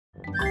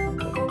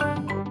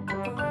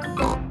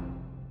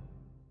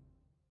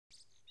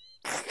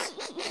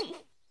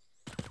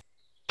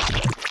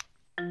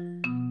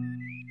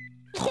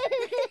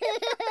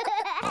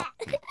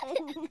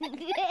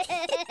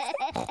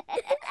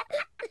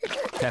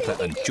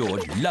Peppa and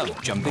George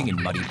love jumping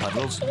in muddy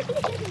puddles.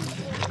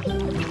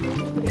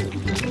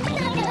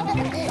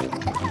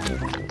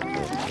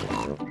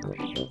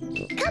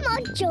 Come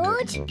on,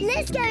 George.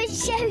 Let's go and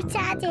show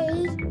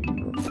Daddy.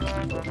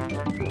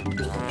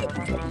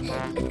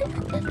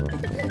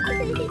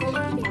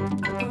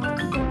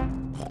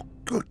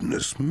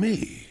 Goodness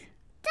me.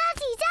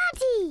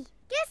 Daddy!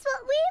 Guess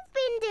what we've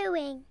been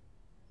doing?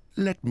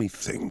 Let me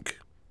think.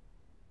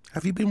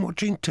 Have you been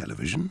watching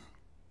television?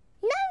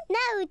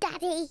 No,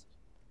 Daddy.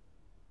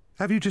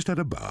 Have you just had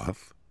a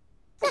bath?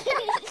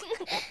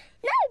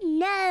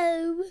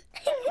 No.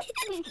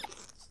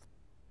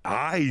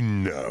 I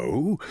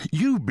know.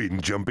 You've been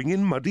jumping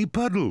in muddy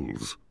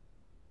puddles.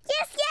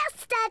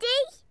 Yes,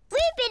 Daddy.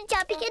 We've been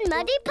jumping in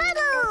muddy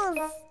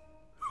puddles.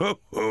 Ho,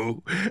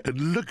 ho.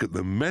 And look at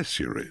the mess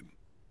you're in.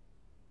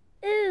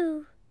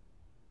 Ooh.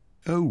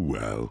 Oh,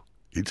 well,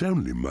 it's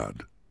only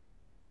mud.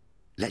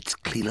 Let's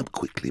clean up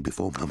quickly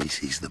before Mummy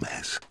sees the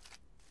mess.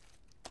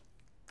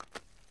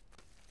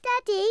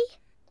 Daddy,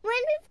 when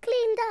we've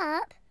cleaned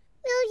up,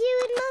 will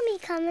you and Mummy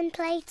come and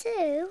play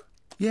too?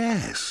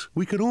 Yes,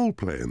 we can all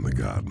play in the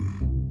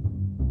garden.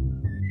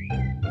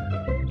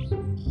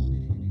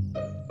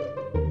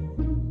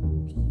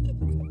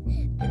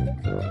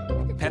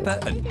 Peppa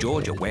and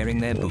George are wearing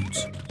their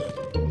boots.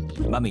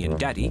 Mummy and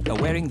Daddy are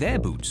wearing their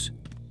boots.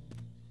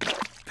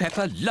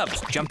 Peppa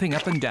loves jumping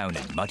up and down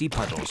in muddy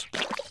puddles.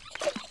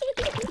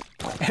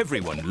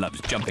 Everyone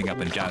loves jumping up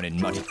and down in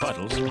muddy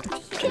puddles.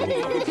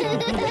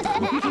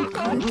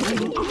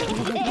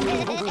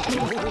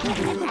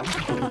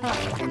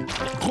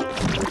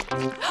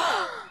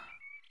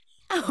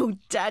 Oh,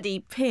 Daddy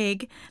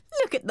Pig,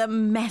 look at the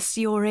mess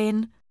you're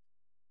in.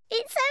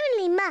 It's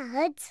only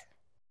mud.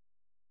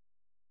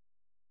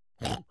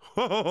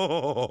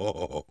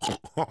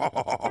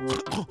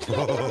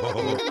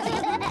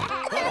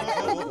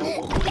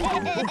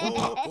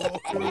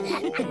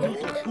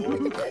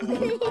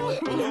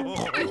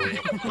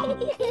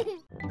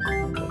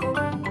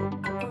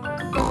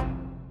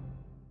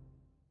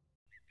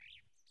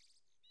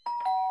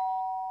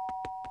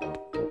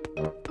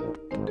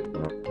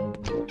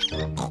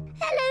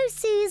 Hello,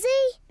 Susie.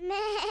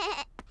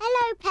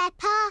 Hello,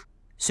 Peppa.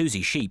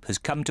 Susie Sheep has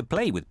come to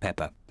play with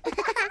Peppa.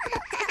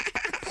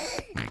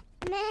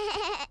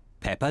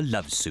 Peppa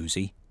loves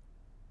Susie.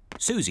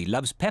 Susie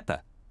loves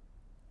Peppa.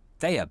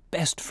 They are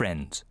best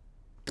friends.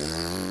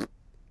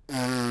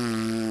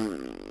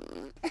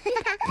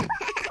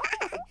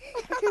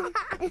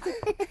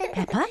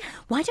 Peppa,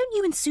 why don't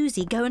you and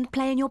Susie go and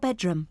play in your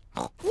bedroom?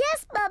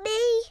 Yes,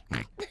 Mummy.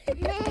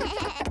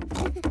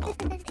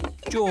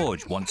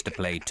 George wants to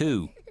play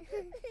too.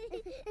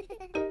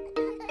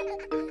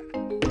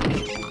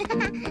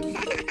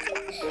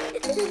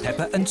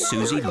 Peppa and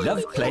Susie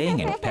love playing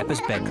in Peppa's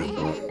bedroom.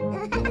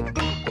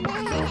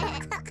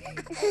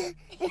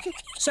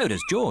 So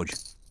does George.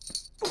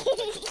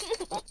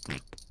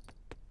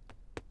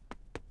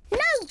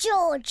 No,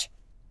 George.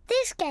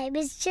 This game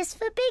is just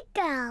for big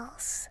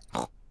girls.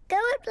 Go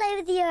and play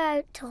with your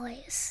own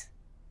toys.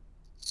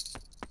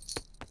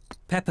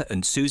 Peppa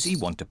and Susie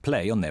want to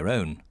play on their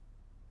own.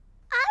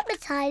 I'm a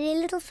tiny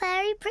little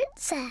fairy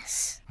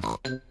princess.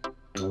 I'm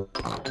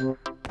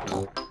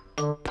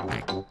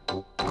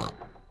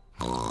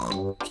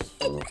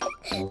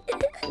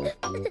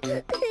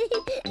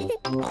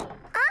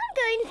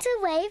going to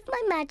wave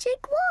my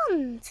magic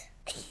wand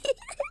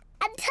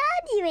and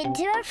turn you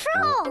into a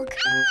frog.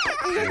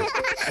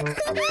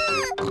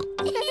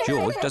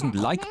 George doesn't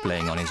like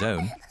playing on his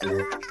own.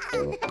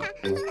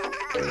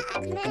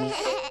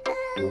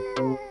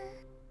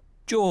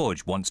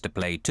 George wants to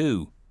play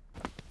too.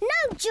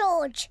 No,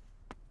 George.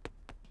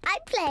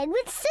 I'm playing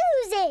with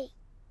Susie.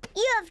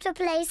 You have to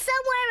play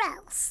somewhere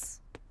else.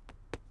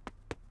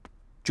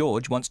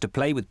 George wants to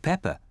play with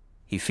Peppa.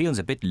 He feels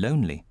a bit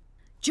lonely.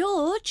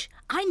 George,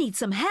 I need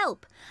some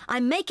help.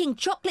 I'm making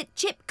chocolate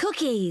chip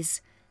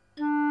cookies.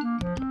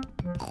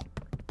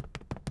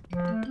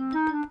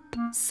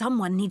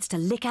 Someone needs to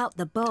lick out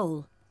the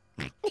bowl.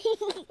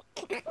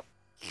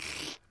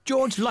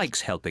 George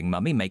likes helping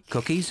Mummy make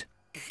cookies.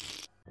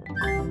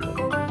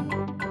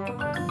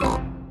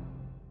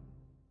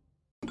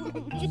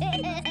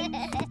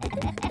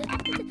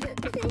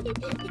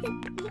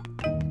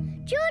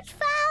 George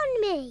found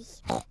me.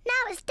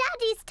 Now it's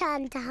Daddy's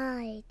turn to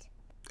hide.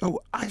 Oh,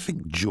 I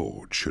think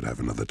George should have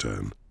another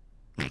turn.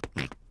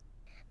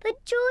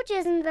 But George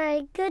isn't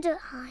very good at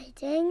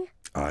hiding.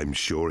 I'm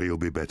sure he'll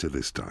be better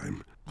this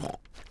time.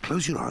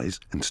 Close your eyes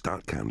and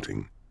start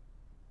counting.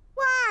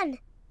 1,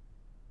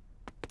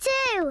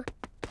 2,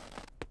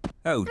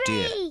 Oh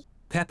dear. 3,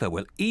 Peppa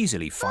will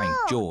easily find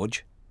 4,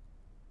 George.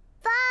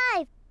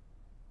 5,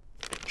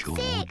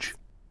 George,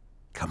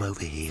 come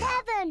over here.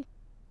 7,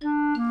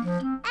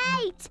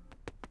 8,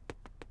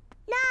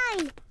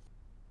 9,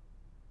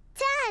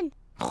 10.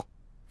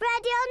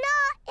 Ready or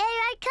not,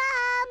 here I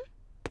come.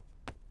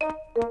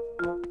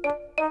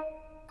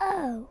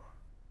 Oh.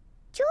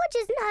 George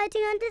isn't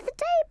hiding under the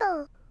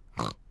table.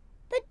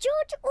 But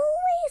George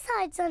always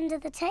hides under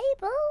the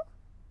table.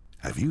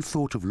 have you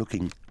thought of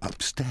looking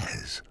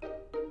upstairs?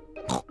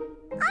 I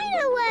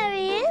know where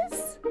he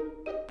is.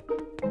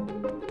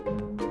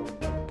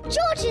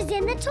 George is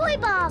in the toy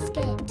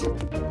basket.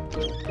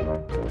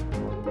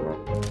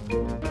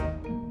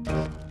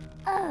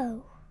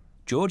 Oh.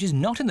 George is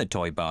not in the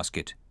toy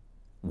basket.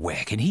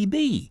 Where can he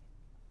be?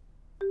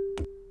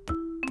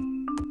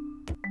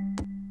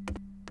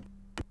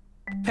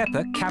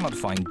 Peppa cannot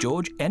find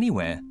George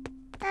anywhere.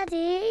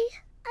 Daddy,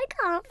 I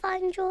can't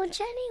find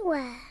George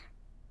anywhere.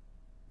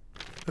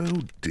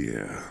 Oh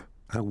dear.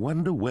 I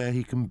wonder where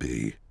he can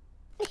be.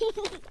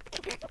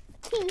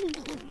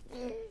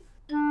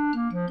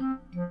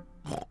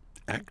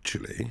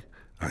 Actually,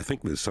 I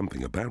think there's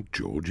something about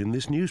George in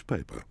this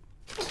newspaper.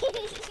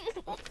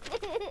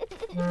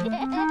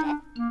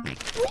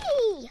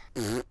 Whee!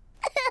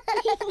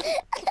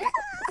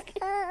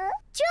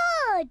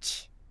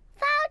 George!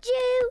 Found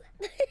you!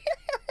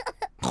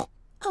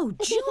 Oh,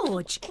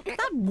 George,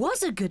 that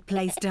was a good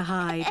place to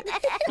hide.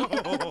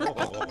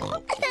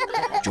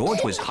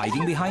 George was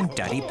hiding behind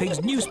Daddy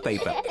Pig's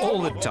newspaper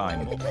all the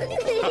time.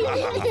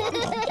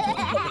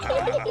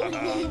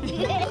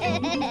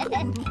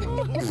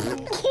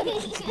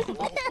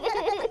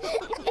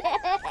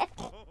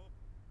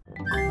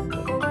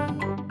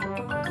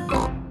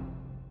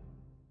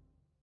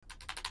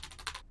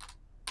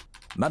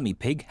 Mummy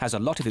Pig has a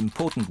lot of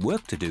important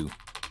work to do.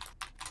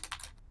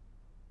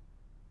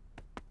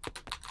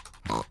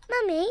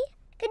 Mummy,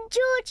 can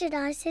George and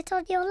I sit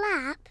on your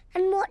lap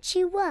and watch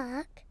you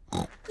work?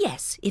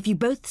 Yes, if you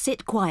both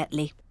sit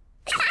quietly.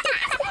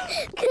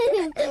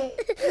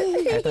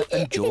 Peppa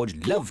and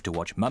George love to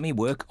watch Mummy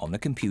work on the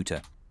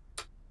computer.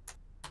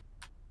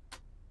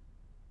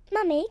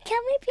 Mummy,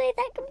 can we play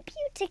that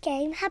computer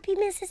game, Happy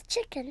Mrs.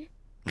 Chicken?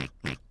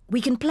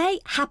 We can play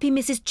Happy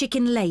Mrs.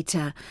 Chicken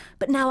later,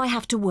 but now I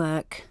have to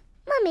work.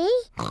 Mummy,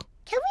 can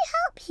we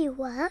help you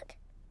work?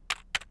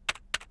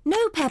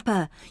 No,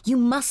 Peppa, you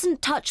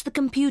mustn't touch the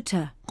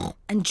computer.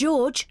 And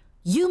George,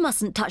 you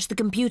mustn't touch the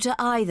computer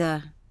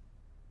either.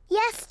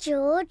 Yes,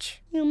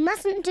 George. You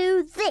mustn't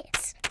do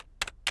this.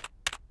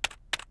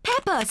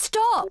 Peppa,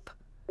 stop!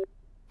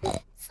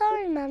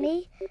 Sorry,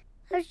 Mummy.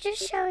 I was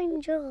just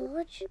showing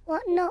George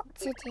what not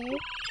to do.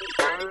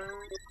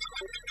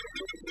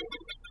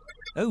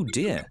 Oh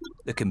dear,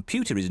 the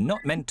computer is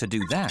not meant to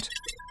do that.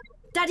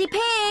 Daddy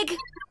Pig!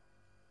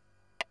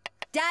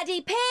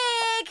 Daddy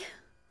Pig!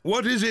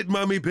 What is it,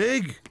 Mummy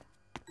Pig?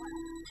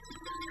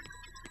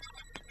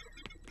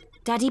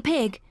 Daddy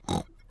Pig,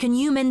 can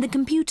you mend the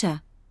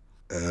computer?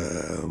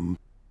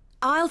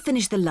 I'll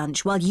finish the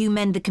lunch while you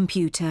mend the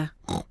computer.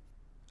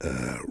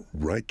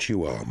 Right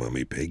you are,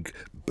 Mummy Pig,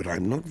 but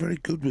I'm not very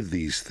good with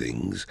these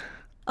things.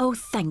 Oh,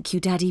 thank you,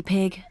 Daddy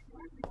Pig.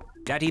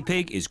 Daddy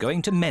Pig is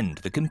going to mend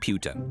the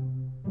computer.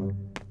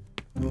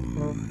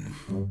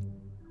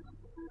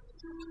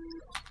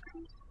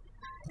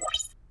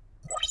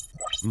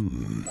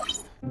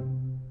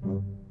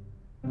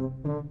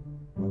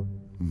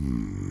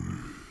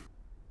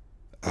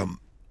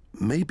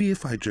 Maybe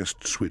if I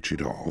just switch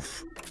it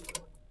off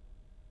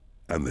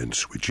and then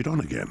switch it on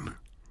again.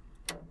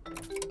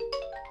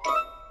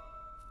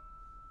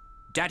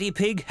 Daddy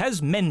Pig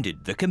has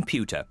mended the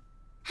computer.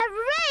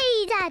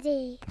 Hooray,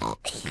 Daddy!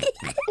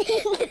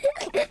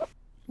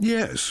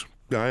 Yes,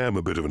 I am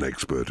a bit of an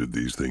expert at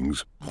these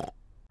things.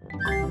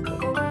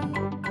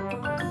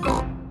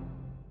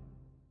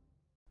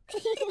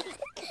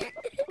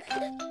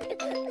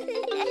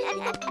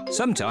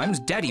 Sometimes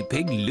Daddy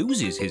Pig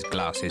loses his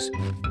glasses.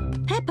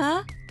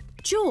 Peppa,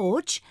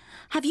 George,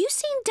 have you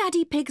seen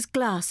Daddy Pig's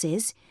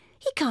glasses?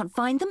 He can't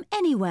find them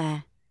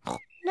anywhere.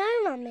 No,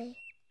 Mummy.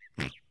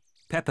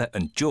 Peppa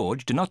and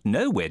George do not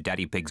know where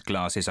Daddy Pig's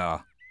glasses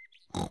are.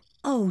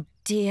 Oh,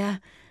 dear.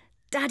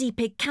 Daddy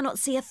Pig cannot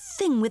see a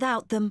thing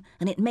without them,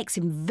 and it makes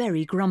him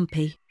very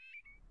grumpy.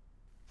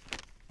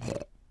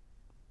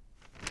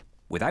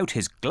 Without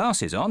his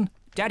glasses on,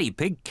 Daddy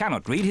Pig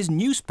cannot read his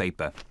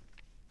newspaper.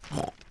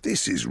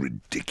 This is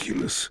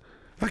ridiculous.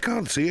 I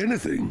can't see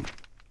anything.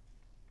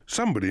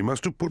 Somebody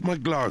must have put my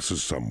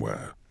glasses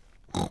somewhere.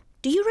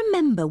 Do you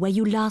remember where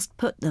you last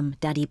put them,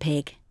 Daddy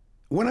Pig?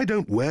 When I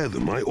don't wear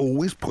them, I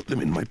always put them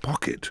in my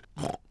pocket.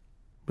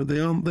 But they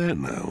aren't there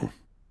now.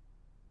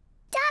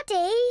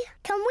 Daddy,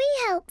 can we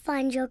help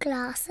find your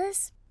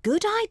glasses?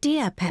 Good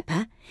idea,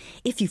 Peppa.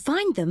 If you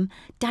find them,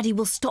 Daddy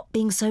will stop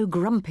being so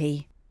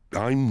grumpy.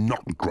 I'm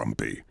not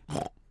grumpy.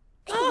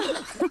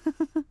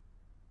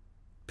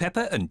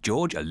 Peppa and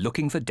George are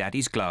looking for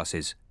Daddy's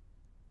glasses.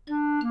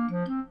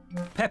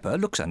 Peppa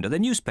looks under the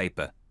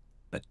newspaper,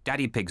 but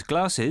Daddy Pig's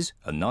glasses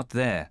are not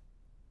there.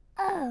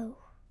 Oh.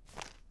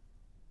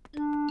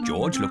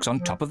 George looks on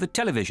top of the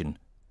television,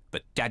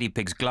 but Daddy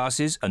Pig's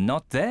glasses are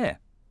not there.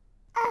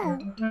 Oh.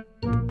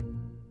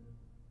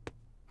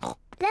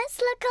 Let's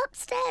look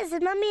upstairs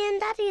in Mummy and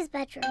Daddy's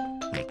bedroom.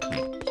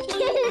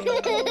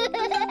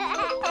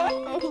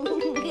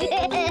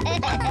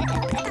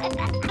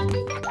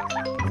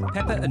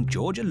 Peppa and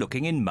George are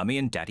looking in Mummy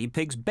and Daddy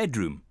Pig's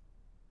bedroom.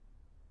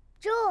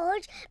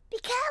 George, be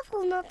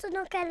careful not to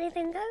knock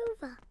anything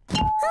over.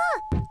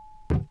 Ah!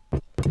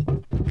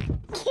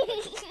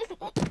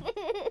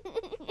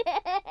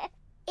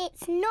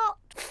 It's not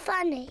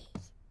funny.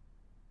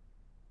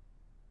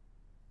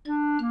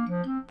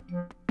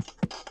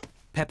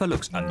 Peppa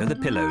looks under the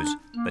pillows,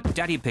 but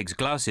Daddy Pig's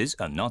glasses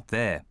are not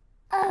there.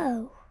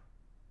 Oh.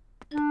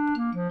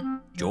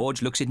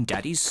 George looks in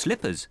Daddy's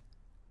slippers,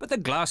 but the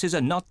glasses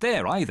are not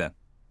there either.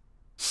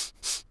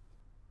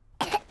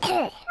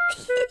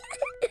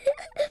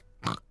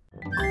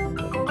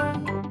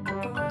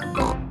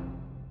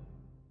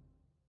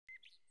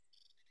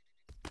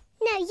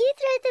 Now you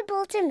throw the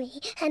ball to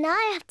me and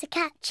I have to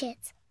catch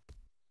it.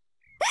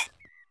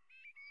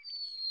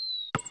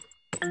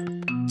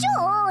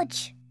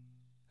 George!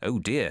 Oh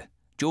dear,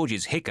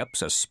 George's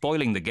hiccups are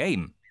spoiling the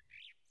game.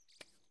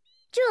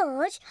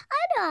 George,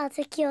 I know how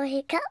to cure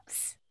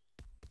hiccups.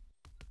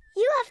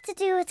 You have to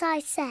do what I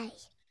say.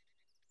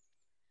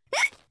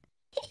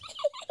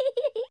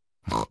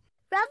 Rub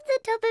the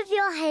top of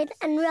your head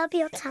and rub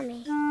your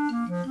tummy.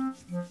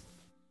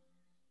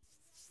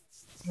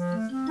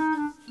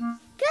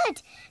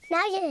 Good.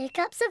 Now your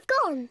hiccups have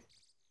gone.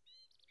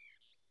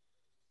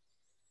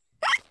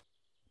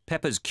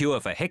 Peppa's cure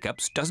for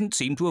hiccups doesn't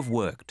seem to have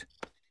worked.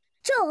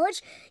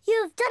 George,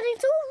 you have done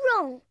it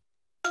all wrong.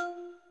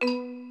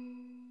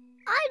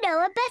 I know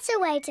a better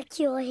way to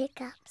cure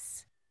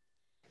hiccups.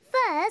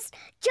 First,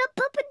 jump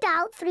up and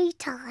down 3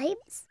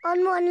 times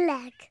on one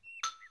leg.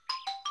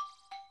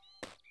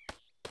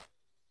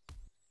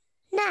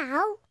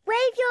 Now,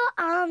 wave your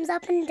arms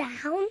up and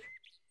down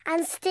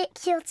and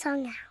stick your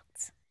tongue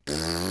out.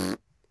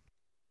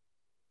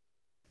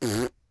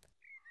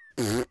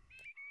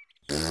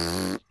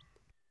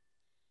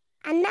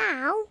 And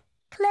now,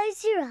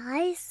 close your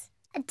eyes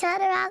and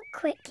turn around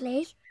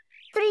quickly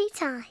 3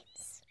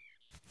 times.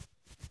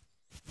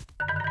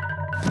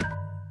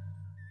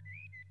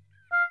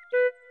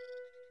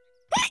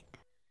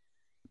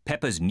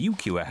 Peppa's new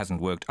cure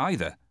hasn't worked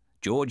either.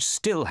 George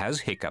still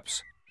has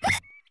hiccups.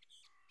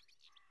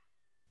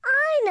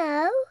 I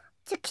know.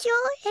 To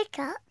cure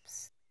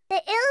hiccups,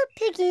 the ill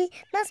piggy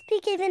must be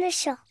given a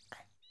shock.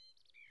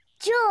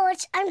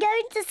 George, I'm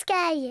going to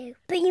scare you,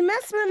 but you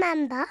must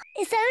remember,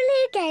 it's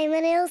only a game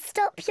and it'll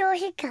stop your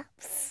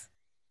hiccups.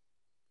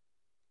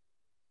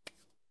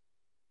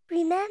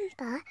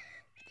 Remember,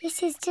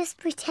 this is just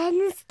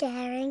pretend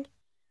scaring.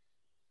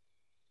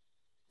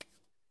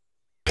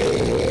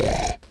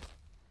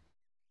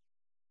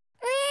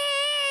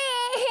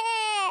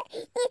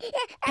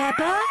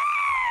 Peppa,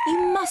 you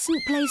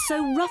mustn't play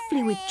so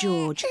roughly with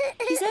George.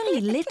 He's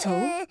only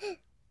little.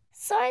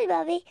 Sorry,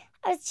 Mummy.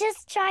 I was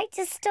just trying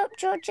to stop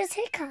George's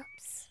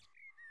hiccups.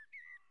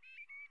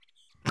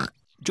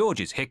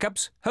 George's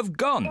hiccups have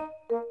gone.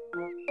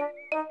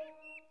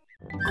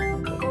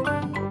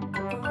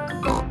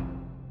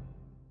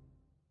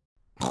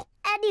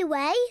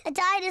 Anyway, a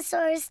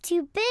dinosaur is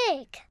too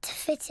big to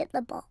fit in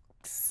the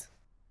box.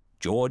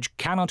 George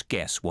cannot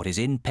guess what is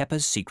in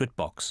Peppa's secret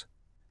box.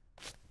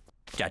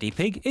 Daddy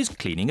Pig is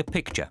cleaning a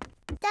picture.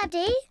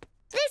 Daddy,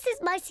 this is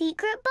my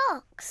secret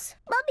box.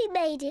 Mummy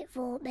made it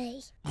for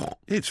me.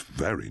 It's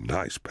very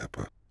nice,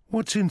 Peppa.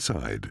 What's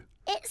inside?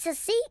 It's a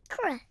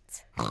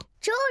secret.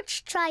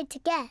 George tried to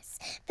guess,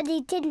 but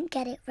he didn't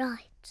get it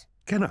right.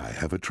 Can I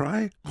have a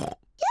try?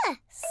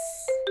 Yes.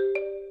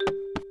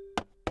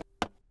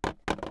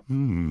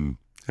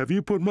 Have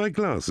you put my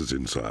glasses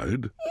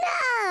inside?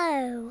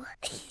 No.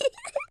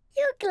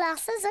 Your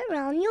glasses are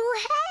on your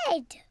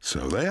head.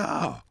 So they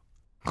are.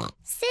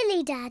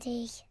 Silly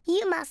Daddy.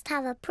 You must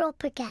have a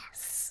proper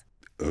guess.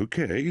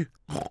 OK.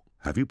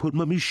 Have you put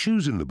Mummy's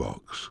shoes in the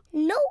box?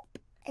 Nope.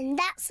 And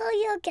that's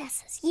all your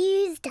guesses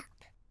used up.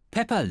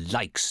 Peppa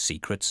likes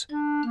secrets.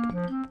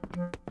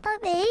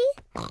 Mummy,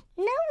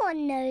 no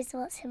one knows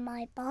what's in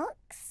my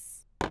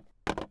box.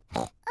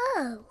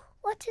 Oh,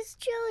 what has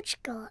George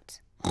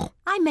got?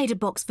 I made a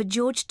box for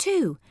George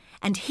too,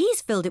 and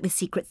he's filled it with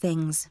secret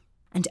things.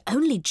 And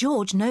only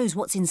George knows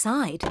what's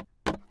inside.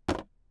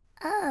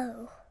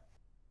 Oh.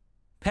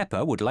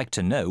 Peppa would like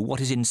to know what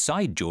is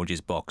inside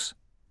George's box.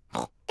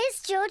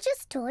 It's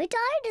George's toy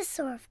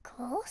dinosaur, of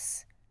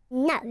course.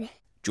 No.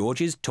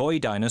 George's toy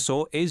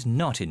dinosaur is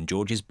not in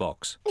George's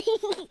box.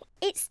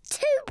 It's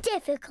too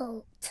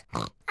difficult.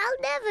 I'll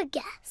never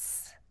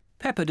guess.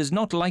 Peppa does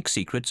not like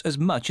secrets as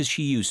much as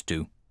she used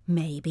to.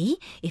 Maybe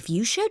if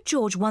you showed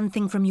George one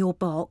thing from your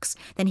box,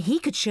 then he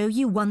could show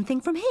you one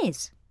thing from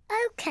his.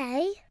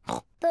 OK,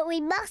 but we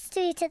must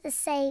do it at the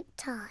same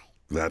time.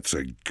 That's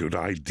a good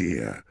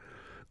idea.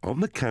 On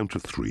the count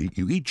of 3,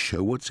 you each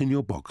show what's in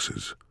your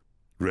boxes.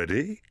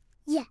 Ready?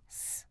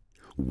 Yes.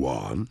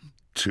 1,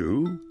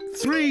 2,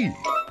 3.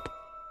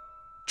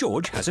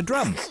 George has a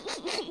drum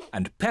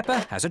and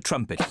Peppa has a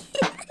trumpet.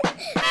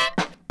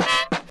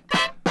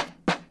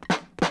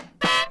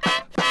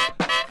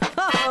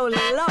 Oh,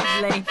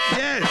 lovely.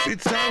 Yes,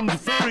 it sounds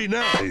very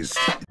nice.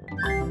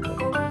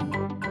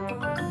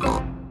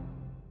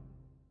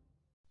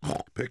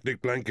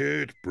 Picnic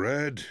blanket,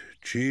 bread,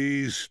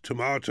 cheese,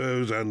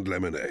 tomatoes and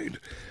lemonade.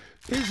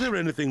 Is there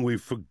anything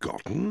we've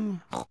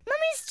forgotten?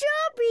 Mummy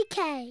Strawberry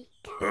cake.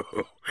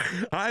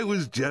 I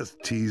was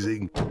just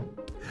teasing.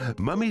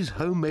 Mummy's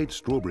homemade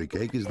strawberry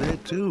cake is there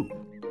too.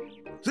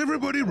 Is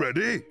everybody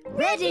ready?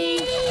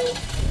 Ready!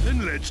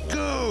 Then let's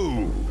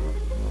go!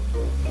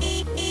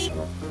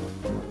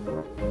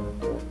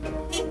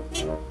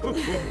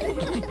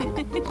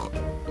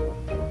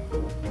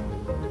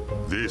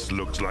 This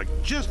looks like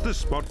just the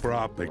spot for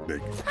our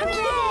picnic.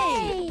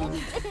 Hooray!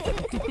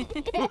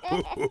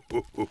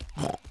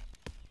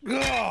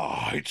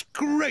 Ah, it's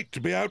great to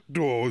be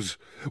outdoors.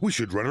 We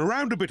should run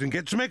around a bit and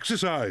get some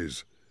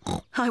exercise.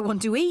 I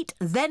want to eat,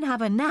 then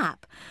have a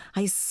nap.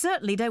 I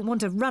certainly don't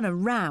want to run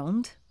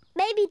around.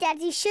 Maybe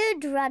Daddy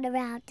should run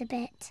around a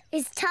bit.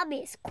 His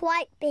tummy is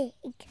quite big.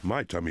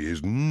 My tummy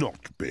is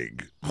not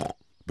big.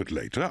 But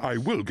later I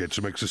will get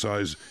some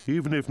exercise,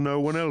 even if no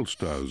one else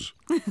does.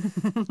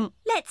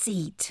 Let's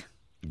eat.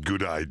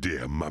 Good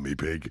idea, Mummy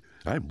Pig.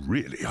 I'm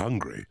really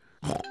hungry.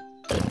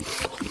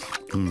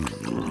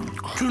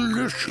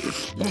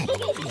 Delicious.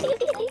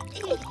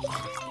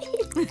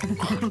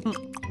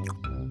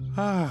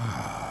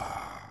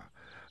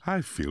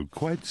 I feel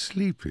quite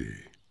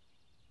sleepy.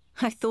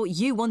 I thought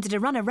you wanted to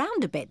run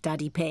around a bit,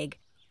 Daddy Pig.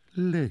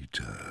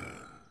 Later.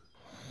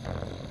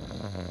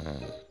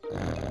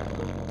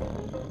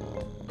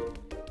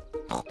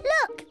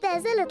 Look,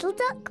 there's a little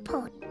duck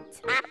pond.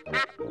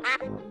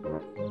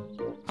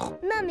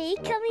 Mummy,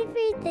 can we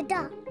feed the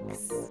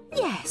ducks?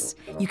 Yes,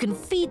 you can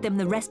feed them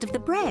the rest of the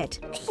bread.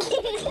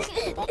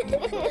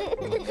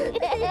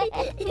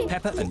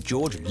 Peppa and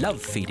George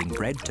love feeding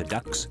bread to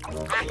ducks.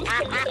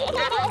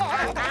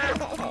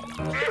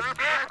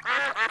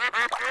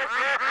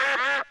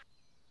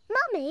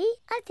 Mummy,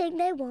 I think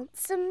they want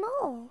some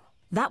more.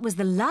 That was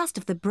the last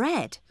of the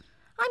bread.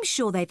 I'm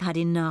sure they've had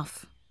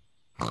enough.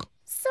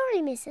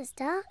 Sorry, Mrs.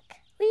 Duck.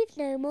 We've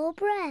no more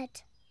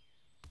bread.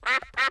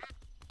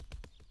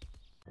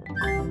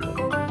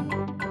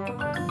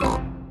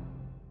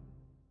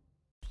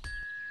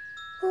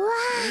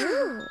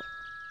 Wow!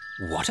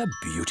 What a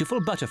beautiful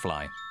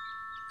butterfly.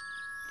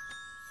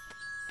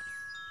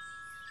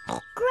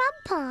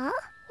 Grandpa,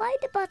 why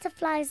do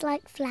butterflies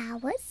like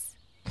flowers?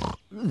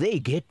 They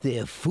get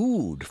their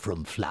food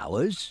from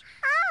flowers.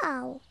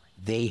 How?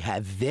 They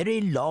have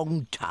very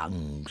long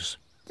tongues.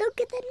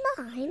 Longer than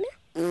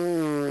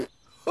mine.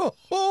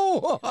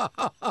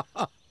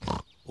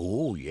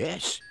 Oh,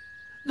 yes.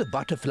 The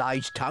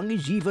butterfly's tongue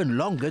is even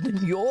longer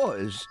than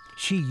yours.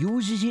 She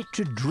uses it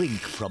to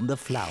drink from the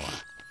flower.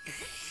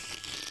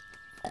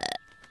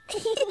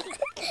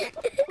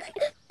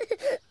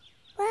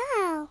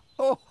 Wow.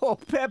 Oh,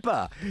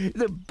 Peppa,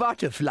 the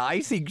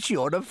butterfly thinks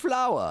you're a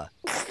flower.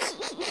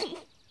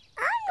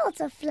 I'm not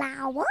a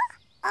flower.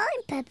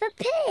 I'm Peppa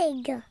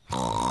Pig.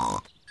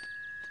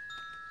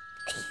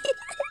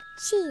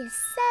 She is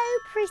so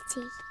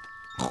pretty.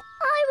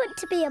 I want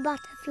to be a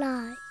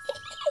butterfly.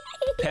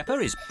 Peppa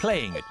is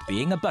playing at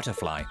being a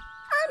butterfly.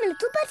 I'm a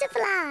little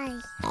butterfly.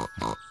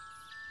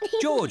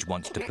 George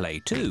wants to play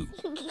too.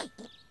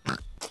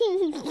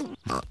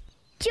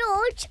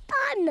 George,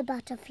 I'm the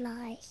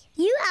butterfly.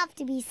 You have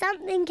to be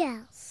something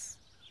else.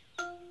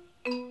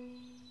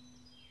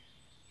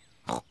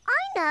 I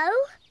know.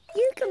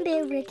 You can be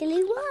a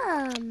wriggly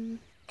worm.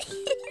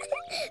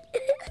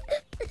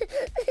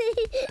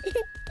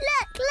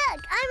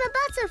 Look, I'm a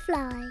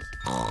butterfly.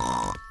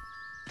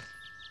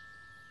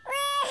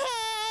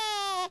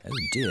 Oh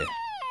dear.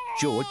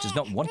 George does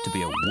not want to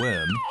be a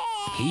worm.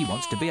 He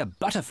wants to be a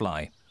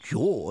butterfly.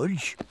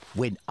 George,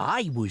 when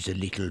I was a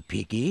little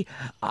piggy,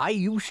 I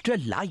used to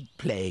like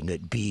playing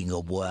at being a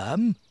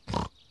worm.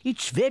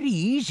 It's very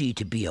easy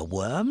to be a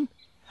worm.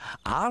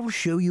 I'll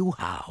show you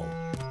how.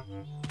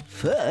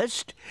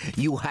 First,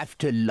 you have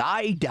to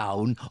lie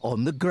down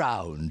on the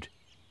ground.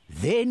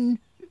 Then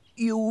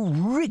you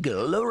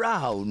wriggle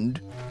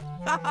around.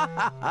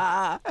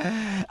 I'm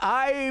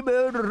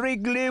a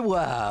wriggly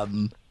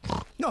worm.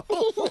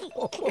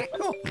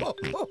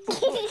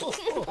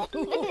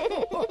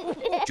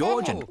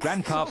 George and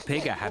Grandpa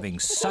Pig are having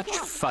such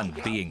fun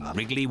being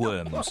wriggly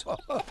worms.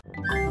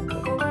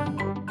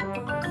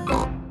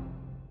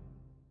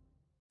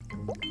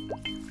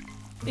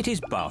 It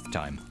is bath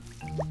time.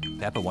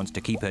 Peppa wants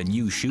to keep her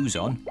new shoes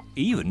on,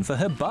 even for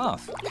her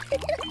bath.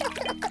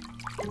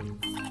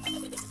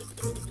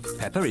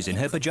 Peppa is in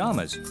her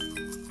pyjamas.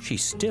 She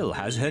still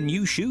has her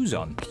new shoes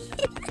on.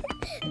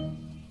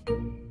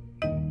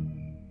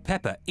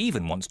 Peppa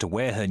even wants to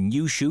wear her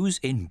new shoes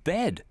in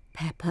bed.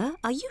 Peppa,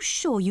 are you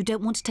sure you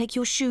don't want to take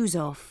your shoes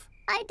off?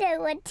 I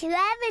don't want to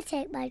ever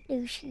take my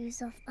new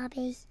shoes off,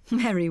 Mummy.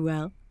 Very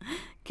well.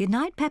 Good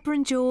night, Peppa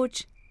and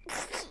George.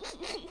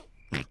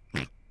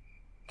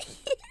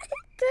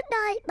 Good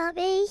night,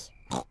 Mummy.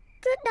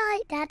 Good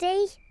night,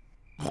 Daddy.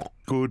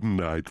 Good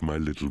night, my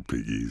little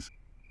piggies.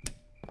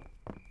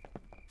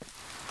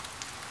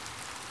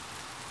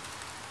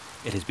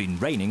 It has been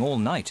raining all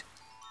night,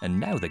 and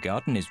now the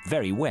garden is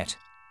very wet.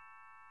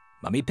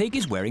 Mummy Pig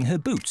is wearing her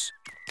boots.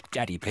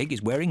 Daddy Pig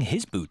is wearing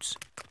his boots.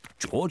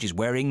 George is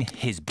wearing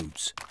his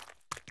boots.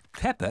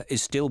 Peppa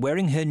is still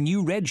wearing her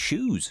new red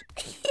shoes.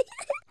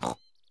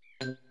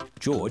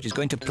 George is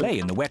going to play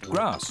in the wet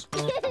grass.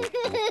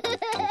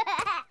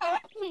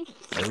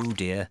 Oh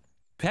dear.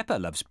 Peppa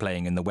loves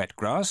playing in the wet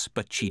grass,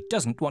 but she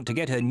doesn't want to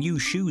get her new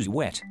shoes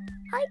wet.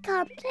 I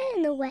can't play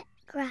in the wet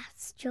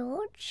grass,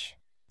 George.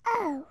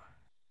 Oh.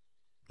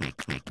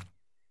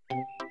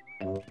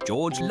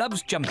 George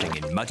loves jumping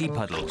in muddy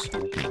puddles.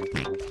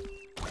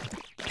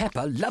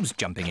 Peppa loves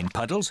jumping in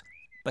puddles,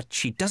 but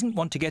she doesn't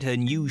want to get her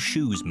new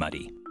shoes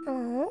muddy.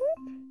 Oh.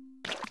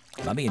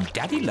 Mummy and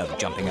Daddy love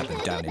jumping up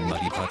and down in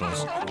muddy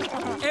puddles.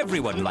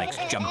 Everyone likes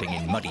jumping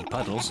in muddy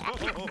puddles.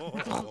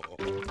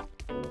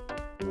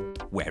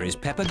 Where is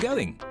Peppa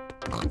going?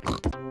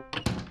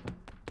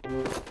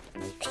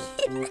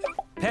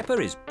 Peppa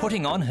is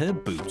putting on her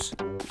boots.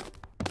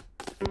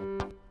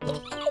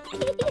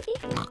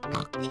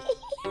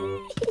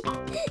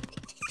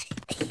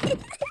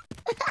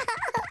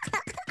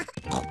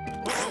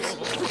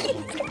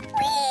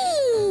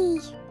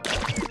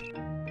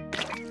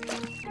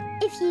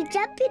 If you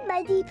jump in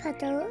muddy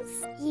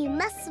puddles, you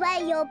must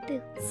wear your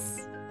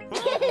boots.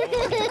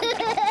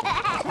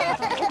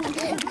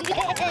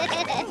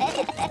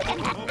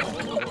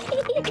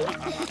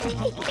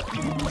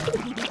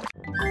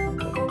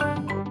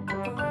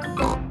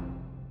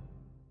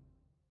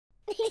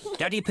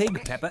 Daddy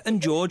Pig, Peppa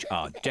and George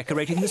are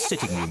decorating the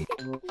sitting room.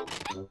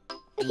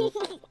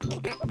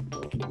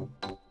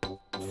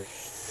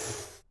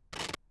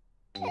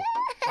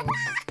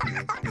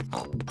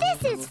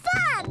 This is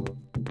fun!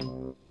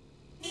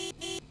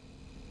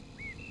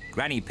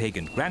 Granny Pig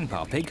and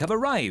Grandpa Pig have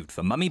arrived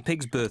for Mummy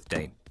Pig's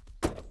birthday.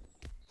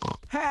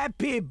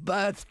 Happy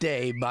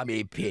birthday,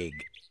 Mummy Pig.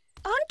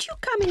 Aren't you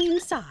coming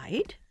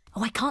inside?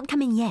 Oh, I can't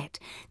come in yet.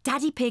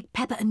 Daddy Pig,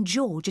 Peppa and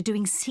George are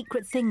doing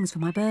secret things for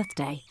my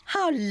birthday.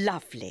 How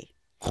lovely.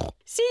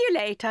 See you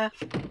later.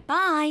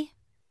 Bye.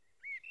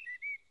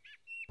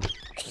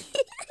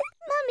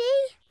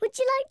 Mummy, would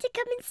you like to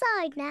come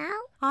inside now?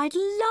 I'd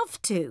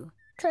love to.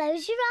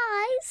 Close your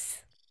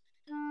eyes.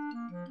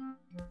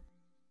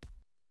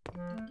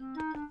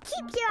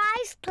 Keep your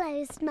eyes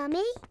closed,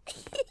 Mummy.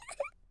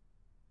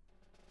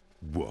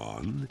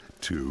 1,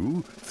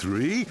 2,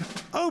 3.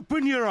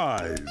 Open your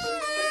eyes.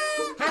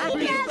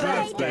 Happy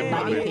birthday,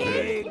 Mummy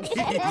Pig.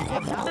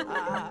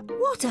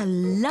 What a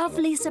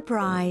lovely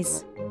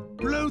surprise.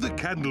 Blow the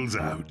candles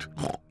out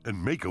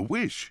and make a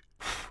wish.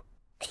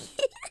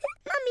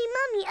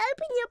 Mummy,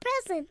 open your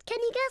present. Can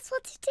you guess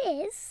what it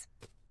is?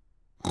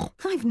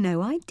 I've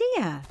no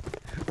idea.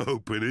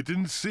 Open it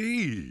and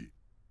see.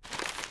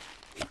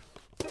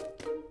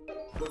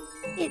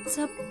 It's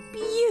a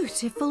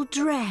beautiful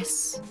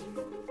dress.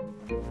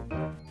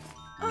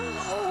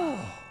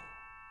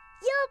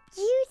 You're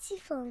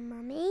beautiful,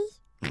 Mummy.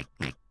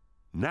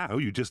 Now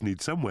you just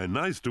need somewhere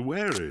nice to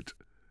wear it.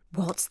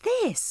 What's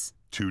this?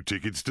 2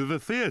 tickets to the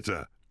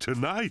theatre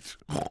tonight.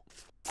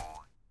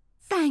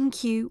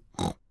 Thank you.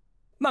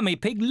 Mummy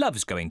Pig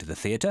loves going to the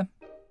theatre.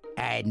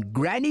 And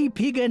Granny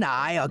Pig and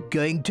I are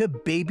going to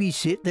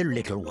babysit the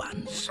little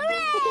ones.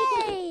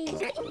 Hooray!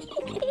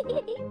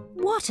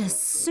 What a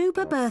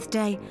super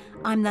birthday.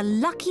 I'm the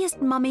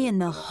luckiest mummy in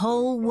the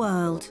whole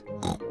world.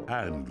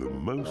 And the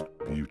most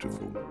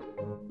beautiful.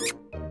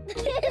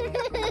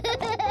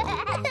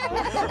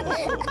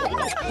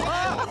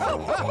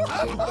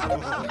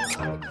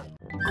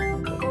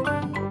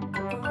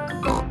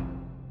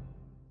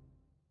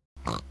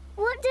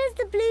 What does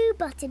the blue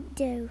button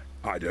do?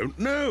 I don't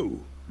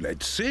know.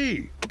 Let's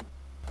see.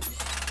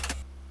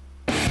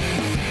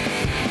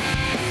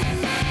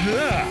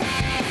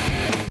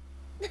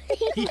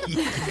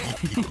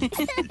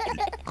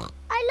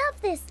 I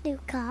love this new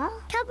car.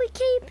 Can we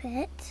keep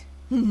it?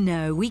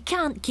 No, we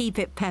can't keep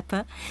it,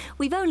 Peppa.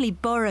 We've only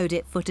borrowed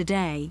it for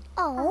today.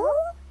 Oh?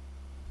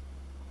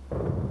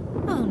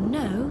 Oh,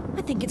 no.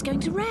 I think it's going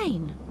to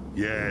rain.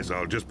 Yes,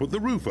 I'll just put the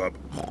roof up.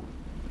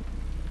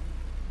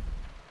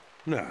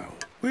 Now,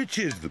 which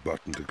is the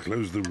button to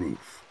close the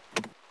roof?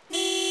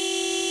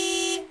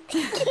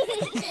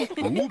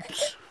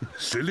 Oops,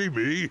 silly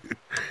me.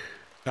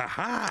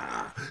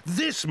 Aha!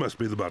 This must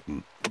be the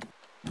button.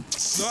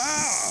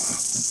 Ah!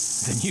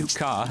 The new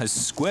car has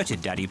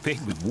squirted Daddy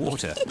Pig with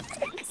water.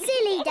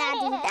 Silly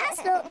Daddy,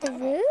 that's not the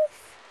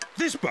roof.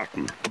 This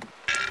button.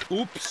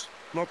 Oops,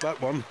 not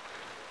that one.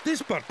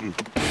 This button.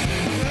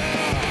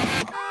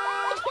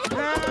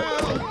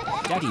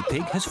 Daddy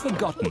Pig has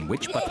forgotten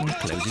which button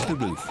closes the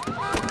roof.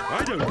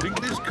 I don't think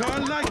this car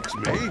likes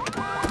me.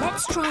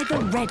 Let's try the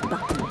red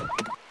button.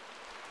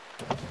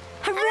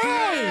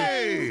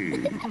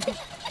 Hooray! Hey!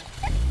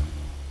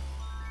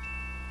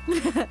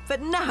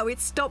 But now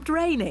it's stopped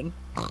raining.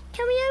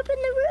 Can we open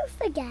the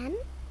roof again?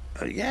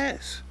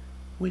 Yes.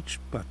 Which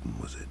button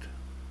was it?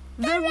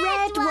 The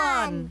red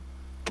one!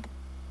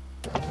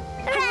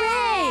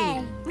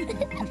 Hooray!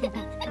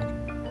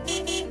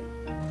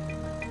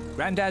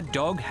 Grandad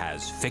Dog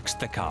has fixed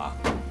the car.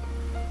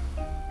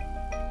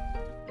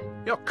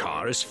 Your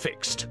car is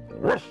fixed.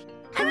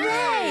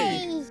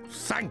 Hooray!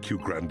 Thank you,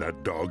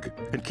 Grandad Dog.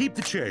 And keep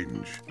the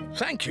change.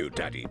 Thank you,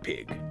 Daddy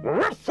Pig.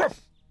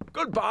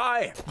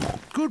 Goodbye.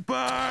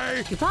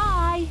 Goodbye.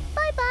 Goodbye.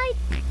 Bye-bye.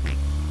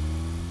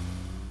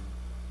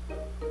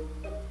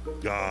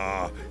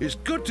 Ah, it's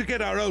good to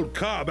get our old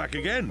car back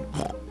again.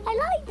 I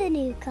like the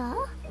new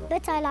car,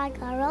 but I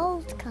like our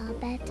old car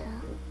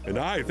better. And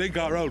I think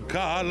our old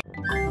car...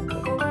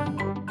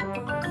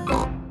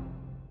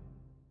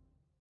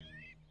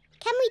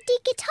 Can we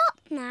dig it up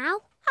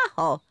now?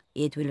 Oh,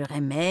 it will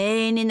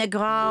remain in the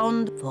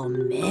ground for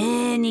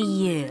many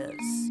years.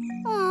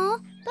 Aw,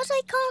 but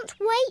I can't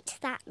wait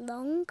that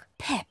long.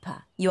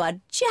 Peppa, you are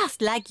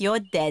just like your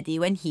daddy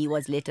when he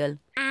was little.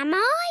 Am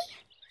I?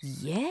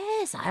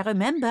 Yes, I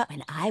remember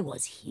when I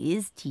was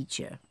his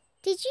teacher.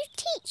 Did you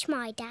teach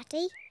my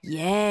daddy?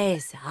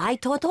 Yes, I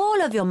taught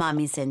all of your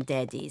mummies and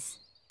daddies.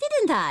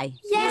 Didn't I?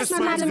 Yes,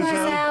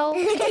 mademoiselle.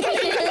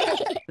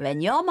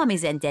 When your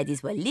mummies and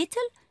daddies were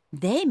little,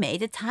 they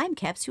made a time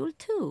capsule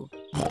too.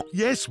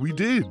 Yes, we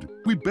did.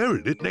 We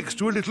buried it next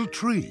to a little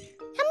tree.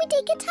 Can we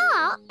dig it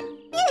up?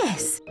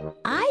 Yes,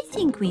 I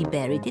think we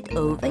buried it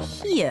over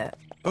here.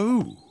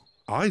 Oh,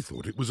 I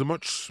thought it was a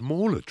much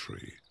smaller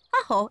tree.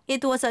 Oh,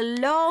 it was a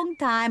long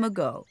time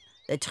ago.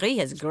 The tree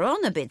has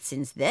grown a bit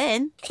since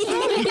then.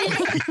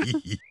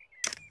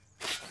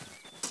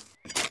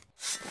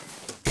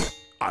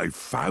 I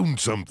found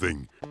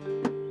something.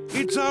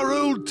 It's our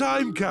old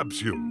time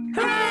capsule.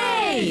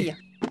 Hooray!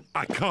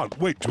 I can't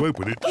wait to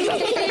open it.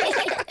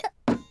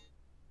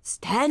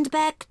 Stand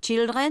back,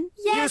 children.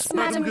 Yes,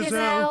 Madame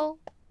Gazelle.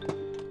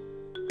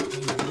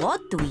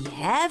 What do we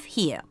have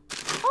here?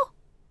 Oh,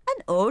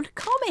 an old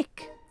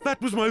comic.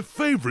 That was my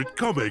favourite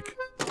comic.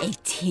 A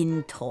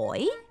tin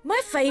toy. My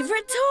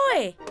favourite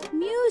toy.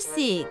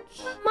 Music.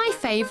 My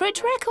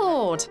favourite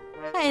record.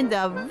 And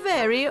a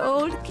very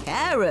old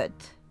carrot.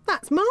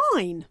 That's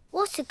mine.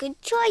 What a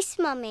good choice,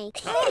 Mummy.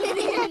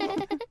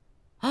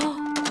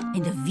 Oh,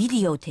 and a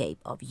videotape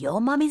of your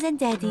mummies and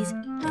daddies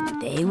when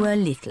they were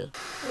little.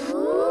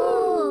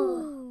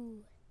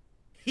 Ooh.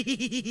 Who's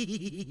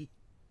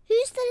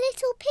the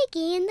little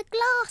piggy in the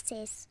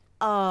glasses?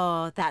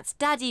 Oh, that's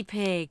Daddy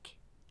Pig.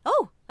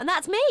 Oh, and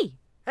that's me.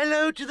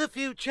 Hello to the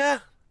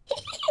future.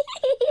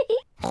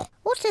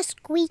 What a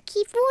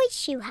squeaky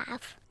voice you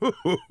have.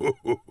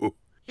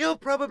 You're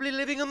probably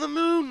living on the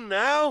moon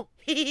now.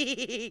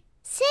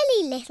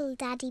 Silly little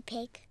Daddy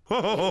Pig.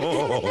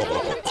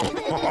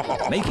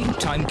 Making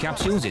time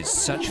capsules is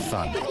such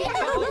fun.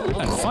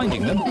 And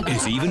finding them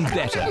is even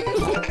better.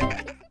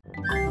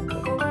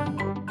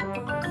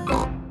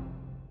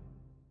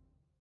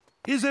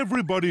 Is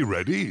everybody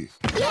ready?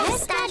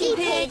 Yes, Daddy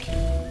Pig.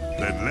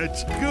 Then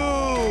let's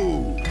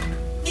go!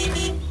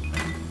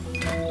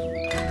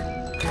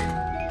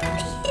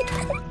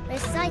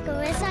 Recycle,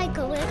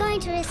 recycle, we're going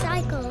to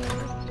recycle.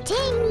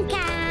 Tin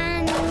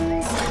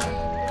cans,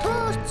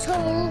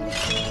 bottles,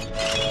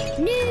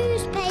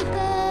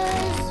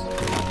 newspapers.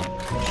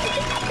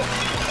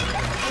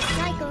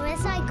 Recycle,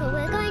 recycle,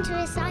 we're going to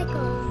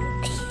recycle.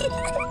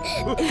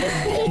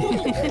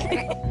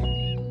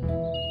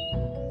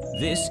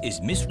 This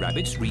is Miss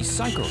Rabbit's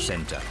Recycle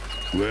Centre.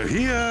 We're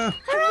here.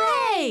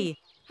 Hooray!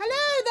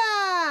 Hello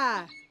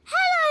there.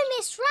 Hello,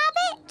 Miss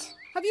Rabbit.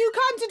 Have you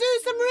come to do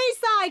some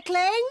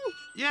recycling?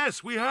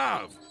 Yes, we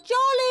have.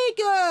 Jolly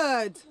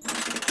good.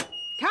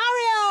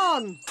 Carry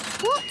on.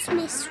 What's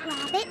Miss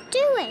Rabbit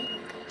doing?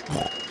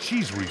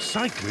 She's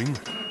recycling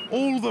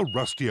all the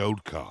rusty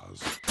old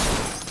cars.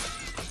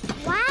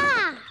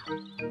 Wow.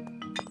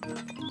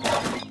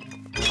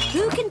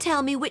 Who can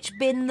tell me which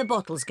bin the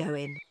bottles go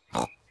in?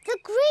 The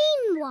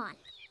green one.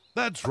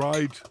 That's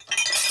right.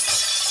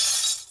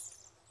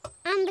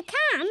 And the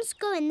cans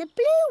go in the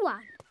blue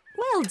one.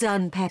 Well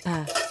done,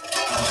 Peppa.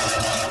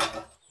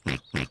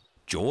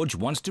 George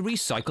wants to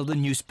recycle the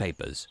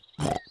newspapers.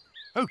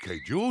 OK,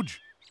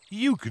 George,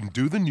 you can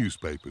do the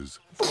newspapers.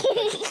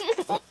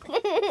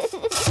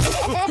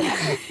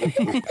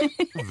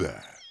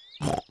 There.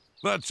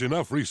 That's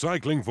enough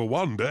recycling for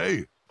one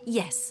day.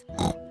 Yes.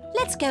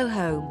 Let's go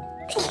home.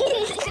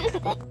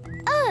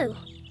 Oh,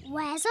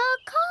 where's our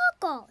car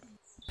gone?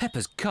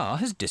 Peppa's car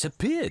has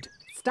disappeared.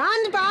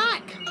 Stand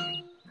back.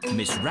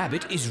 Miss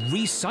Rabbit is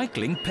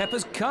recycling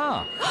Peppa's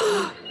car.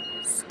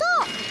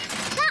 Stop!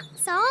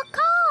 That's our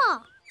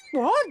car.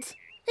 What?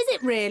 Is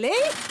it really?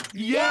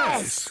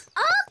 Yes!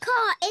 Our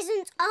car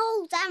isn't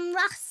old and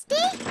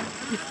rusty.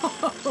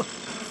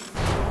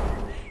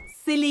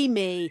 Silly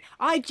me.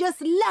 I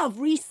just love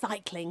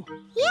recycling.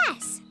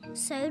 Yes,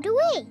 so do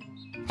we.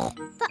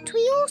 But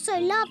we also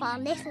love our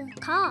little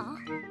car.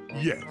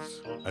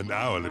 Yes, and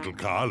our little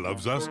car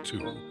loves us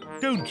too,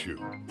 don't you?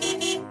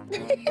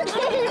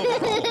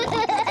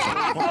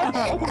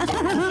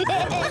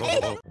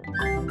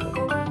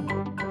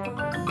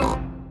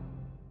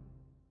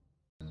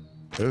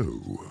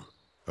 Oh,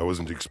 I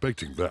wasn't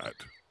expecting that.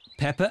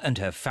 Peppa and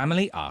her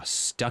family are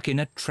stuck in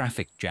a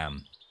traffic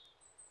jam.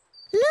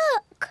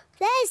 Look,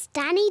 there's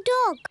Danny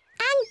Dog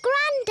and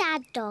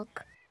Grandad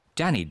Dog.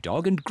 Danny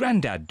Dog and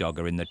Grandad Dog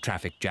are in the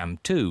traffic jam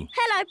too.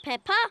 Hello,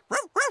 Peppa.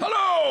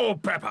 Hello,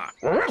 Peppa.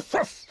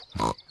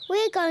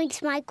 We're going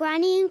to my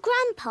Granny and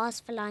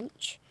Grandpa's for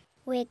lunch.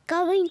 We're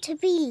going to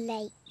be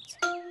late.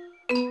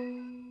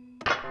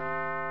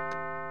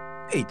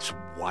 It's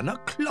 1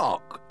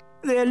 o'clock.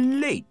 They're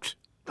late.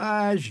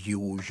 As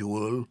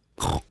usual.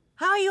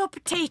 How are your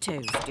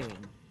potatoes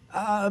doing?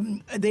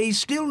 They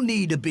still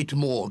need a bit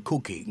more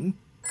cooking.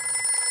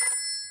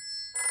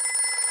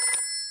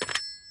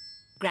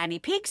 Granny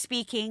Pig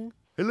speaking.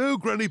 Hello,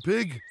 Granny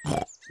Pig.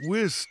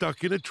 We're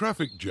stuck in a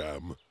traffic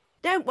jam.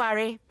 Don't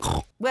worry.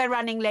 We're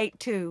running late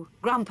too.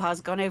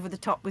 Grandpa's gone over the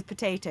top with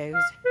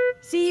potatoes.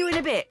 See you in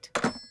a bit.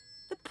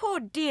 The poor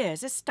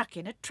dears are stuck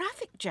in a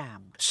traffic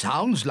jam.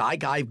 Sounds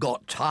like I've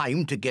got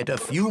time to get a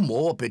few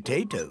more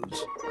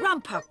potatoes.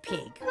 Grandpa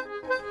Pig.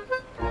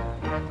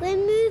 We're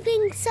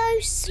moving so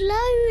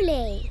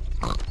slowly.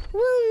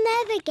 We'll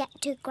never get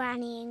to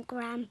Granny and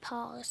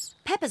Grandpa's.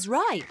 Peppa's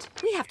right.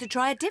 We have to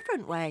try a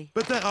different way.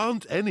 But there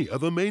aren't any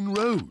other main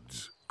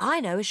roads. I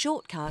know a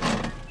shortcut.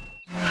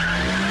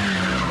 Bye-bye,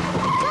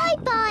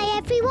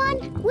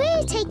 everyone.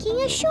 We're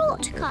taking a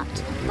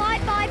shortcut.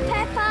 Bye-bye,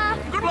 Peppa.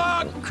 Good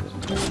luck!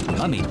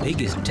 Mummy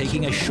Pig is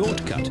taking a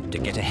shortcut to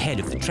get ahead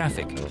of the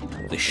traffic.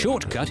 The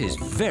shortcut is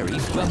very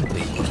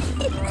bumpy.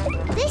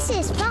 This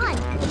is fun.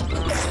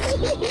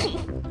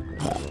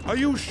 Are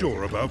you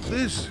sure about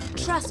this?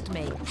 Trust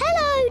me.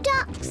 Hello,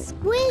 ducks.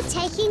 We're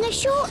taking a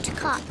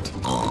shortcut.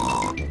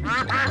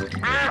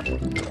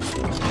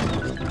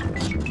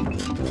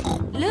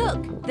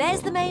 Look,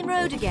 there's the main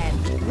road again.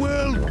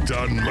 Well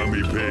done,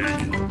 Mummy Pig.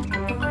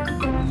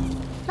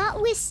 But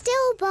we're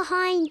still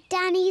behind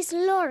Danny's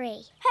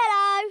lorry.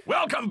 Hello.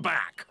 Welcome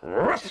back.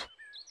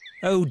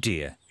 Oh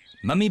dear,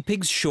 Mummy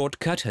Pig's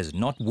shortcut has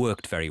not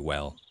worked very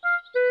well.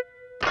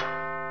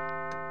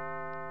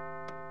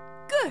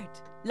 Good.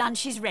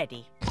 Lunch is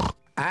ready.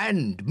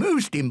 And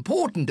most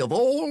important of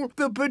all,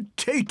 the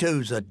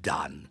potatoes are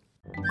done.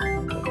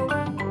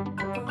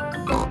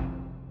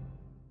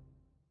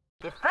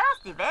 The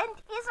first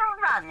event is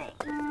running.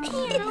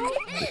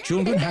 The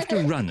children have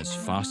to run as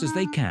fast as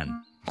they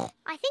can.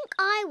 I think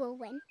I will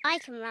win. I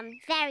can run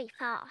very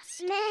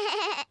fast.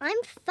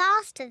 I'm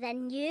faster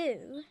than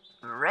you.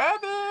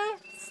 Ready,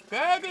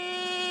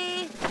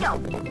 steady, go.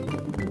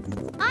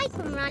 I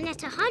can run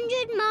at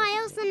 100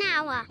 miles an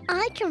hour.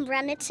 I can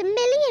run at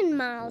 1,000,000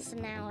 miles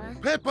an hour.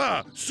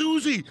 Peppa,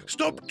 Susie,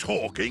 stop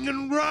talking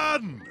and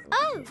run.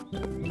 Oh,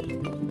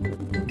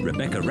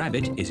 Rebecca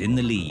Rabbit is in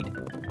the lead.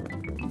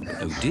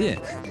 Oh dear,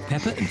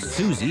 Peppa and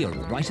Susie are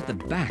right at the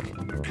back.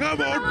 Come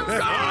on, Peppa.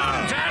 Come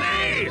on,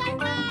 Danny!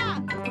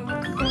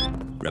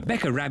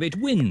 Rebecca Rabbit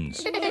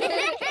wins.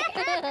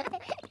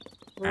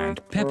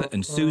 And Peppa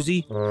and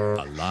Susie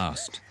are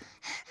last.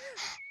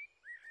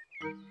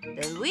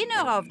 The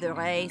winner of the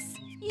race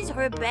is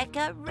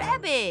Rebecca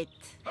Rabbit.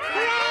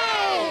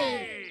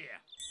 hooray!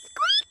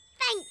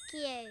 Thank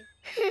you.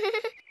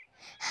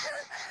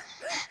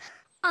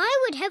 I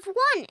would have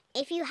won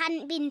if you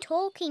hadn't been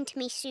talking to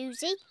me,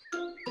 Susie.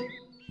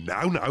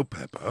 Now,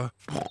 Peppa.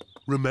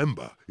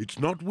 Remember, it's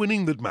not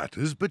winning that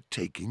matters, but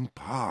taking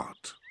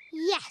part.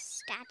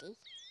 Yes, Daddy.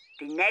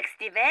 The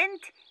next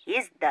event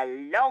is the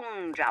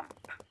long jump.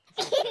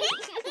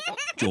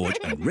 George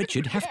and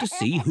Richard have to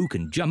see who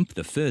can jump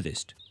the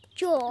furthest.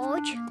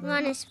 George,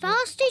 run as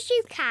fast as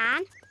you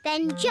can,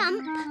 then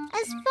jump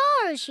as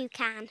far as you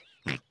can.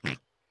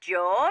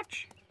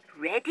 George,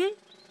 ready,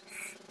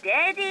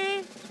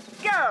 steady,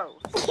 go.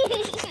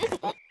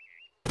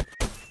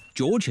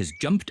 George has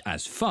jumped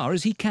as far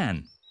as he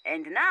can.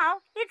 And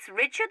now it's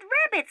Richard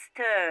Rabbit's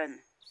turn.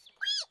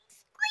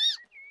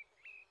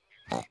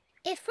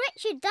 If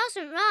Richard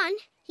doesn't run,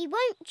 he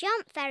won't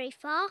jump very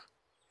far.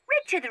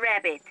 Richard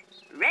Rabbit,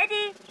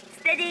 ready,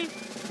 steady,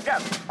 go.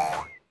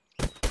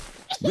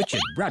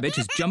 Richard Rabbit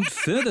has jumped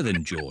further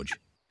than George.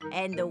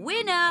 And the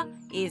winner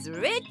is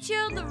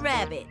Richard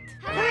Rabbit.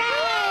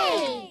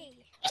 Hooray!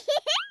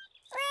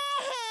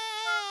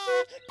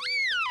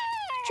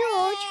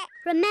 George,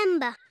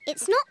 remember,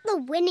 it's not the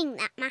winning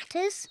that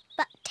matters,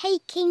 but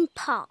taking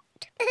part.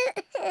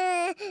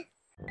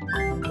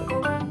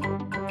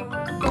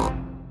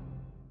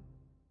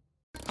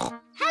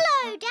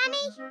 Hello,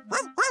 Danny.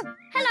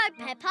 Hello,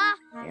 Peppa.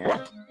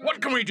 What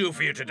can we do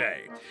for you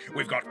today?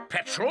 We've got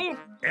petrol,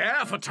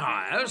 air for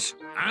tyres,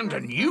 and a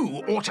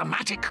new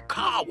automatic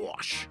car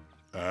wash.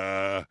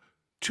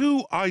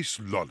 2 ice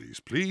lollies,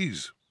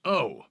 please.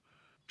 Oh,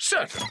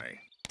 certainly.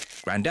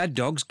 Grandad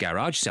Dog's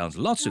garage sells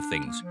lots of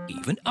things,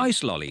 even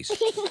ice lollies.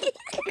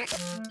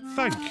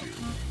 Thank you.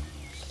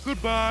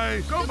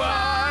 Goodbye.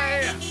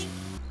 Goodbye.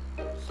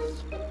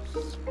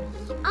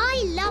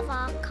 I love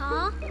our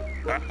car.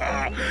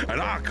 And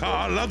our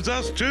car loves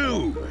us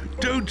too,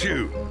 don't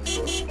you?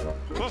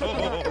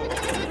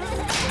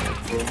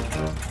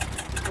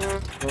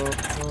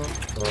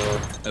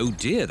 Oh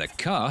dear, the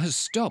car has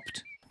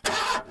stopped.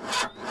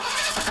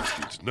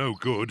 It's no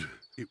good.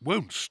 It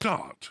won't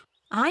start.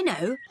 I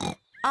know.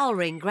 I'll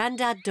ring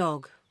Grandad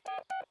Dog.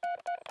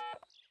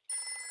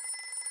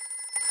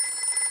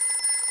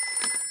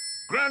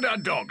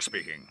 Grandad Dog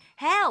speaking.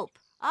 Help!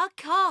 Our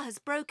car has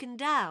broken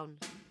down.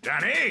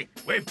 Danny,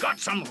 we've got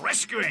some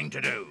rescuing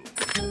to do.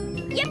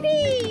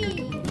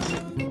 Yippee!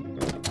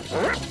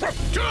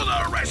 To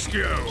the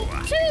rescue!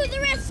 To the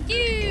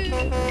rescue!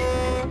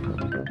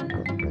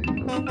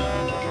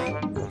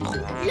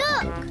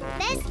 Look,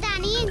 there's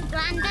Danny and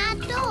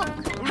Grandad Dog.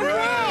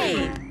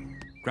 Hooray!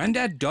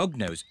 Grandad Dog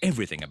knows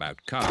everything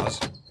about cars.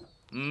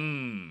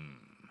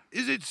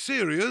 Is it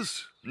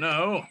serious?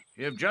 No,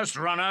 you've just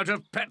run out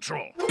of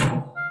petrol.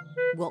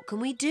 What can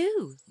we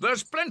do?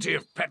 There's plenty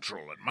of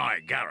petrol at my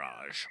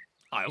garage.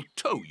 I'll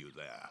tow you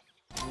there.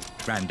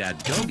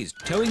 Grandad Dog is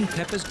towing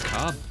Peppa's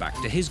car back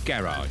to his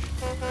garage.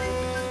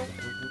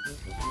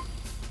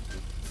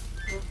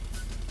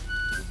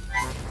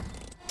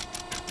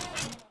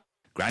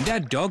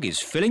 Grandad Dog is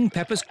filling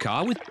Peppa's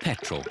car with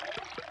petrol.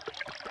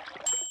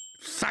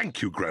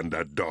 Thank you,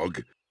 Grandad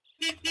Dog.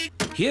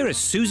 Here are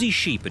Susie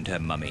Sheep and her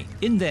mummy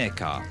in their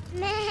car.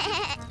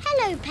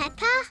 Hello,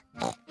 Peppa.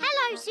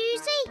 Hello,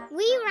 Susie.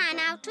 We ran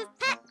out of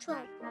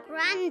petrol.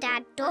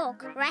 Grandad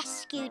Dog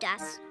rescued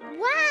us.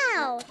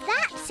 Wow,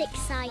 that's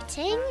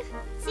exciting.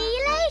 See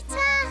you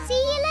later.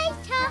 See you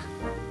later.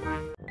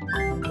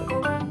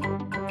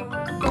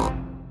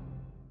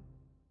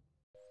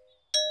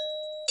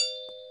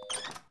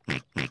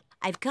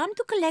 I've come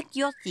to collect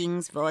your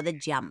things for the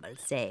jumble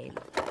sale.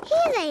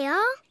 Here they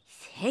are.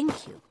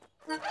 Thank you.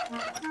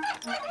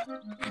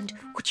 And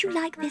would you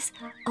like this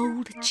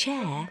old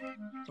chair?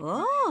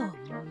 Oh,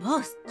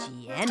 most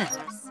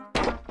generous.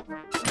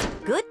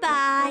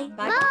 Goodbye.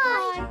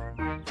 Bye.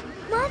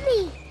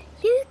 Mummy,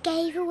 you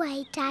gave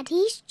away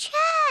Daddy's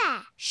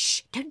chair.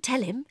 Shh, don't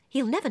tell him.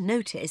 He'll never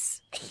notice.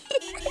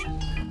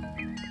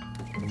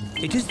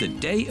 It is the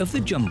day of the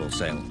jumble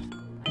sale.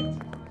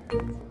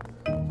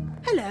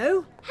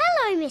 Hello.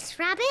 Hello, Miss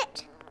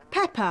Rabbit.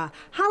 Peppa,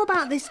 how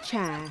about this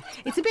chair?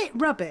 It's a bit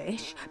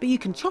rubbish, but you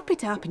can chop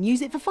it up and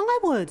use it for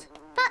firewood.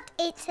 But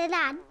it's an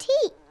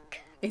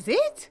antique. Is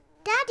it?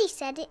 Daddy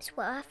said it's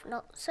worth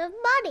lots of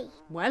money.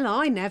 Well,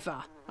 I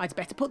never. I'd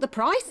better put the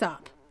price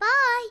up.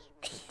 Bye.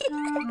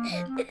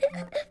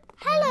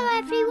 Hello,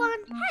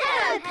 everyone.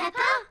 Hello,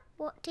 Peppa.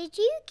 What did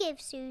you give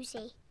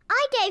Susie?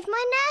 I gave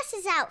my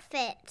nurse's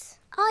outfit.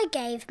 I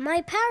gave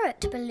my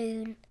parrot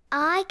balloon.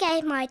 I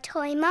gave my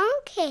toy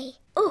monkey.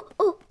 Oh,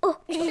 oh, oh.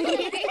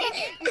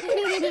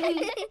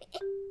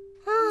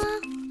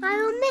 I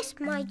will miss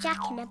my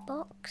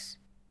Jack-in-a-Box.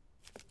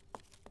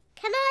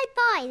 Can I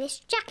buy this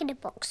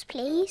Jack-in-a-Box,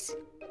 please?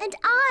 And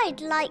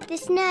I'd like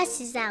this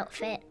nurse's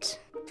outfit.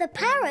 The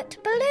parrot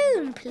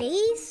balloon,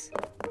 please.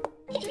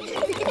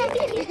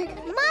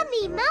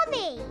 Mummy,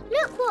 Mummy,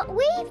 look what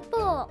we've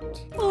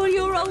bought. All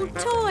your old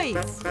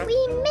toys.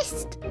 We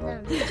missed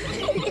them.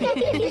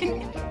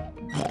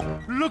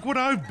 Look what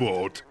I've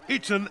bought.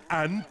 It's an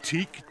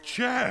antique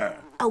chair.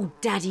 Oh,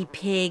 Daddy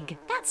Pig,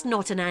 that's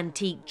not an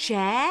antique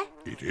chair.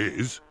 It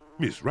is.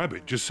 Miss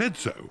Rabbit just said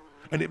so.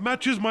 And it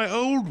matches my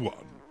old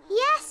one.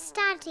 Yes,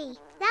 Daddy.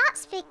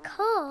 That's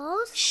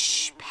because...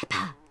 Shh,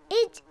 Peppa.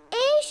 It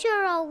is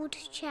your old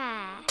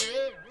chair.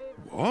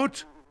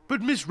 What?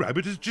 But Miss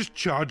Rabbit has just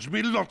charged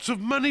me lots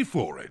of money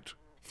for it.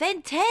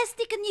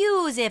 Fantastic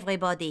news,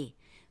 everybody.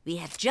 We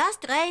have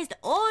just raised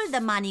all the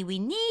money we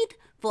need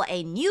for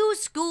a new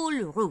school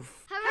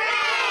roof.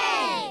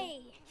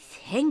 Hooray!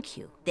 Thank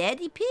you,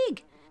 Daddy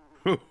Pig.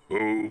 Ho,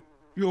 ho.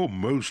 You're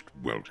most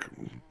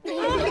welcome.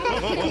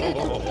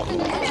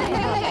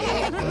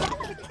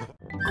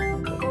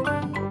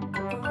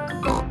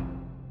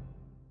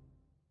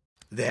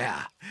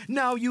 There.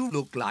 Now you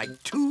look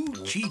like two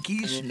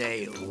cheeky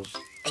snails.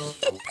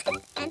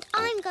 And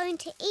I'm going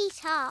to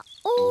eat up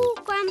all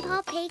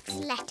Grandpa Pig's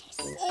lettuce.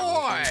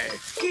 Oi!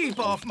 Keep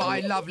off my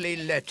lovely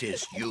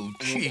lettuce, you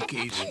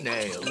cheeky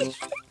snails.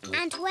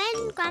 And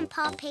when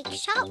Grandpa Pig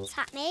shouts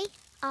at me,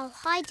 I'll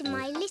hide in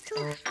my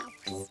little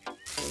house.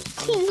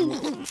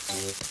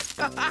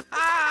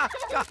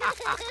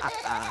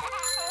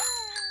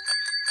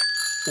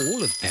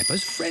 All of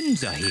Peppa's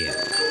friends are here.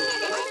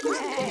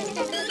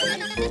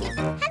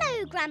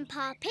 Hello,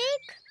 Grandpa Pig.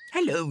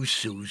 Hello,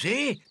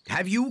 Susie.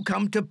 Have you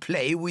come to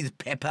play with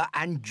Peppa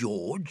and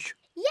George?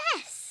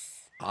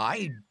 Yes.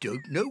 I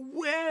don't know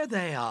where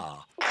they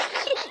are.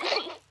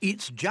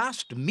 It's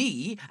just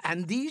me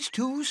and these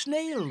two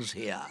snails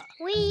here.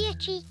 We are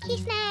cheeky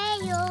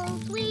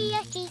snails. We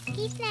are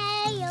cheeky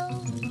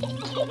snails.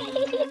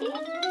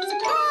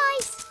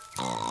 Surprise!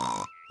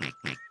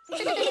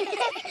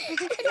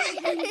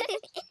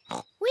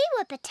 We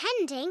were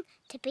pretending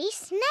to be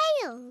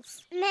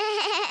snails.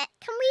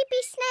 Can we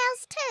be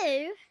snails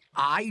too?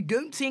 I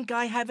don't think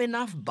I have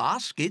enough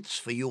baskets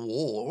for you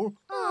all.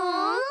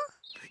 Aww.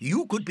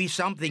 You could be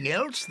something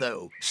else,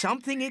 though.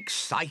 Something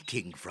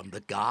exciting from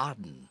the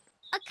garden.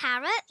 A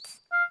carrot?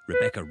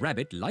 Rebecca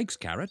Rabbit likes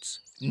carrots.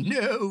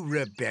 No,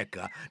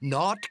 Rebecca,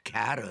 not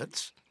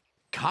carrots.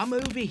 Come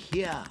over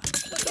here.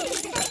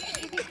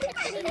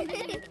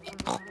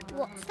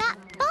 What's that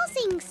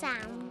buzzing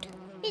sound?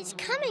 It's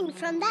coming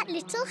from that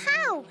little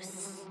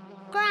house.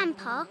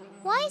 Grandpa,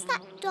 why is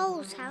that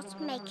doll's house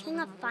making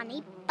a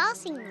funny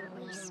buzzing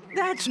noise?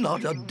 That's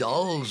not a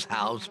doll's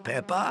house,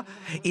 Peppa.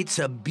 It's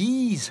a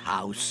bee's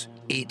house.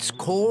 It's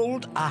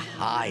called a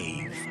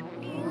hive.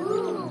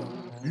 Ooh.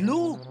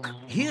 Look,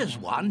 here's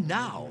one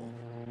now.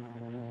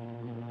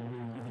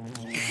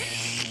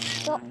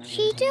 What's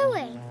she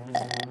doing?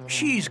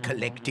 She's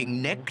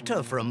collecting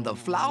nectar from the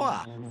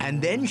flower,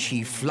 and then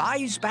she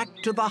flies back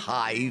to the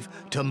hive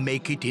to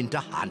make it into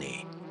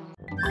honey.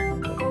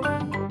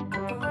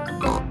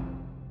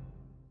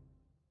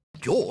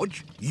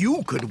 George,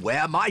 you could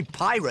wear my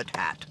pirate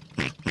hat.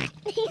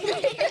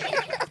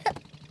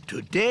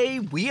 Today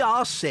we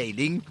are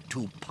sailing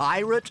to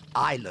Pirate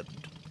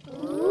Island.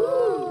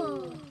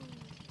 Ooh.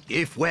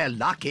 If we're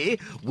lucky,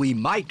 we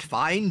might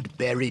find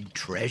buried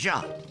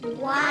treasure.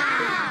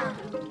 Wow!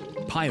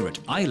 Pirate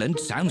Island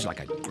sounds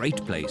like a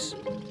great place.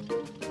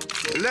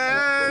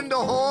 Land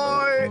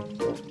ahoy!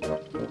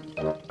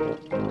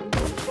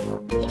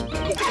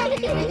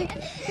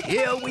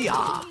 Here we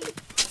are.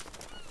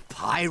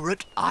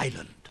 Pirate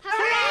Island.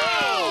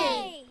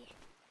 Hooray!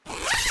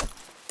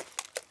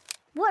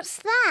 What's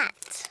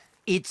that?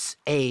 It's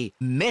a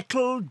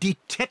metal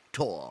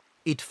detector.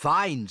 It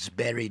finds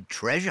buried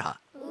treasure.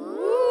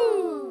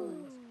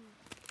 Ooh.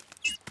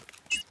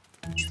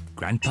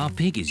 Grandpa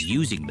Pig is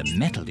using the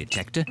metal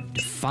detector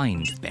to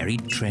find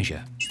buried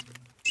treasure.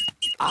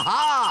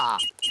 Aha!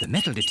 The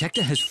metal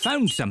detector has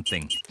found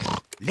something.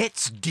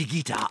 Let's dig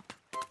it up.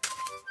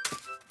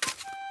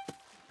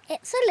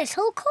 It's a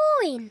little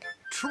coin.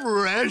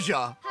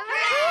 Treasure!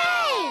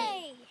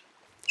 Hooray!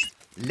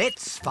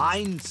 Let's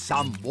find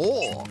some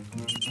more.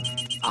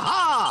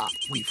 Aha!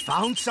 We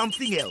found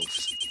something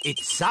else. It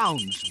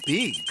sounds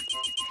big.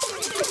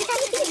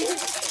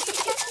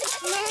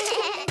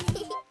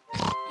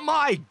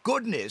 My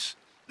goodness!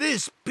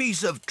 This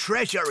piece of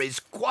treasure is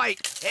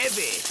quite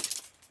heavy.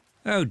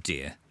 Oh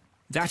dear,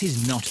 that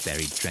is not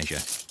buried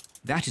treasure.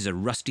 That is a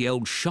rusty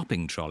old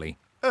shopping trolley.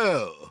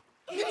 Oh.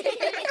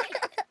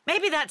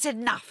 Maybe that's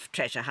enough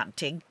treasure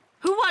hunting.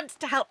 Who wants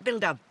to help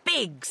build a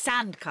big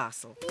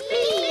sandcastle?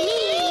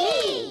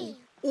 Me!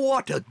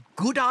 What a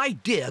good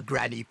idea,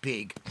 Granny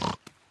Pig.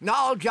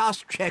 I'll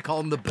just check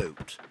on the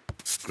boat.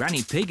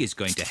 Granny Pig is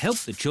going to help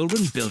the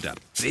children build a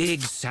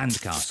big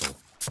sandcastle.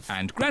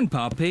 And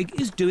Grandpa Pig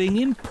is doing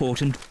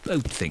important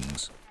boat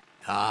things.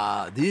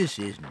 Ah, this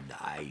is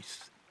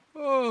nice.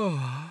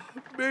 Oh,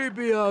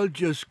 maybe I'll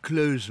just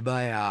close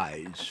my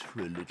eyes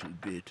for a little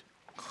bit.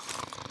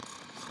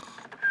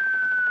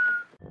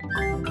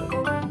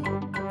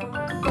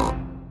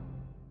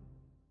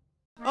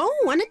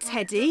 Oh, and a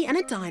teddy and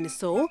a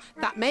dinosaur.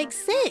 That makes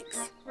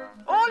 6.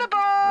 All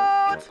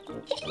aboard!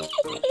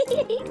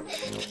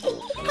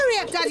 Hurry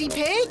up, Daddy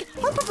Pig.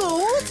 Hop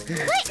aboard.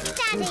 Quick,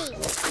 Daddy!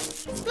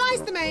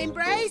 Splice the main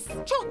brace.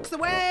 Chocks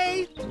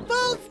away.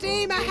 Full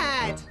steam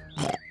ahead.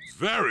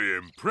 Very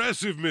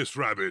impressive, Miss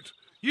Rabbit.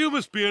 You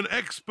must be an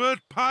expert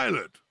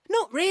pilot.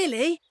 Not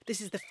really. This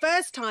is the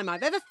first time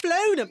I've ever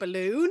flown a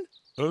balloon.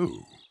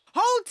 Oh.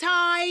 Hold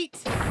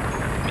tight.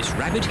 Miss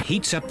Rabbit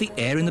heats up the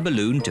air in the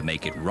balloon to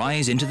make it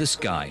rise into the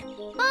sky.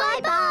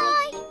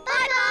 Bye-bye!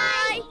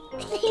 Bye-bye!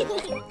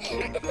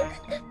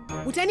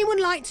 Would anyone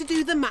like to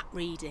do the map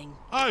reading?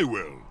 I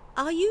will.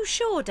 Are you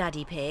sure,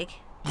 Daddy Pig?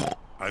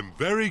 I'm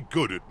very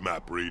good at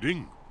map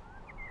reading.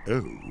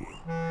 Oh,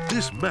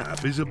 this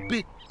map is a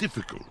bit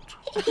difficult.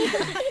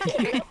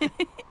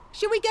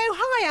 Shall we go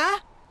higher?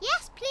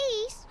 Yes,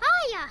 please.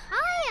 Higher,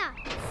 higher.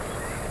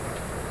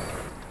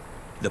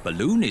 The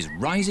balloon is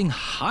rising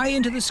high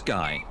into the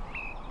sky.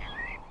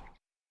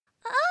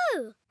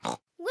 Oh,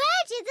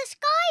 where did the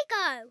sky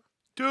go?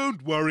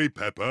 Don't worry,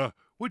 Peppa.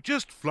 We're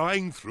just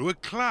flying through a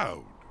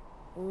cloud.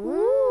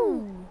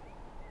 Ooh.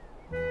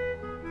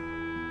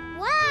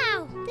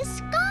 Wow, the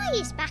sky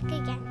is back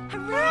again.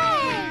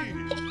 Hooray!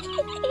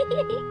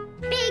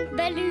 Big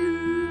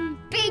balloon,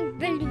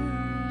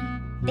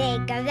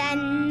 bigger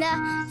than the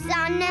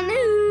sun and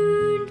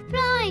moon,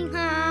 flying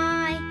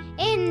high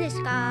in the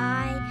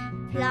sky,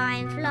 fly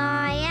and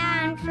fly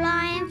and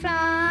fly and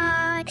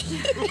fly.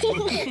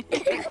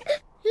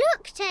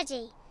 Look,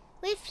 Teddy,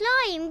 we're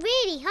flying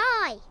really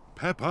high.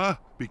 Peppa,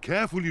 be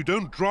careful you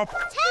don't drop...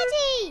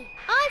 Teddy!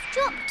 I've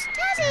dropped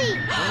Teddy!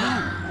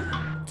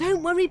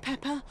 Don't worry,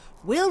 Peppa.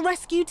 We'll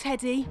rescue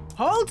Teddy.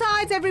 Hold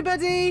tight,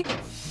 everybody.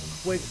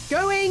 We're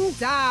going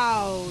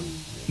down.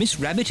 Miss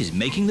Rabbit is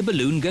making the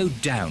balloon go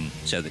down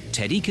so that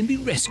Teddy can be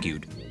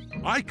rescued.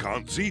 I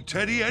can't see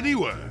Teddy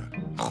anywhere.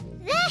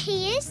 There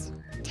he is.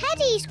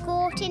 Teddy's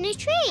caught in a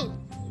tree.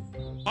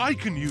 I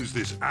can use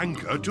this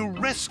anchor to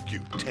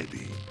rescue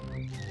Teddy.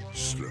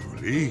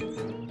 Slowly,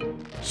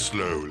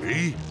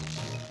 slowly.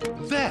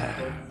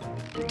 There.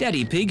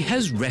 Daddy Pig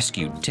has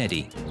rescued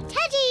Teddy.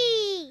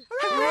 Teddy!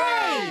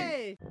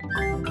 Hooray!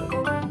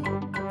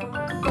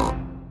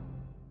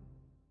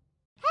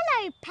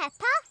 Hello,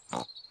 Peppa.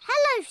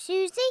 Hello,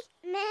 Susie.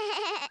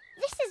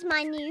 This is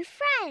my new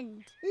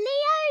friend,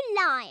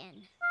 Leo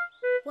Lion.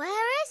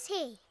 Where is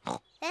he?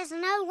 There's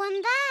no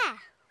one there.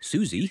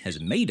 Susie has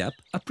made up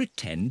a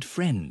pretend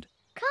friend.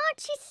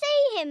 Can't you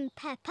see him,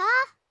 Peppa?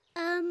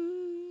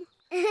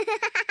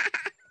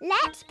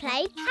 Let's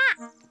play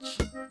catch.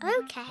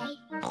 OK.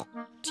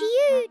 To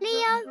you,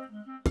 Leo.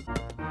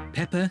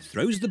 Peppa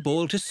throws the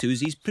ball to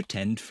Susie's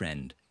pretend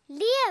friend.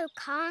 Leo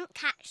can't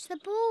catch the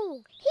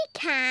ball. He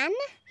can.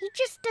 He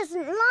just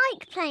doesn't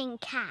like playing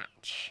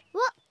catch.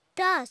 What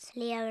does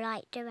Leo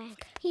like doing?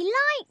 He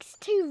likes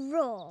to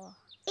roar.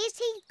 Is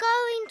he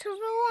going to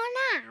roar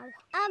now?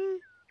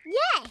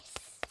 Yes.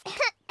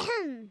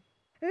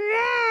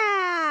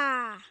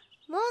 Roar!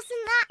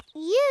 Wasn't that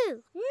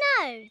you?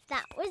 No,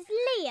 that was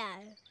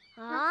Leo.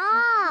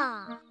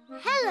 Ah.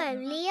 Hello,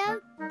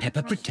 Leo.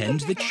 Peppa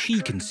pretends that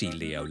she can see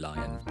Leo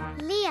Lion.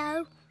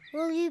 Leo,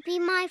 will you be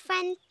my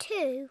friend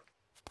too?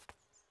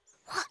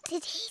 What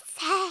did he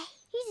say?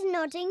 He's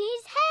nodding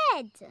his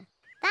head.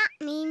 That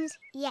means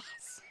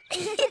yes.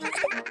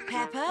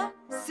 Peppa,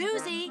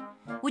 Susie,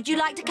 would you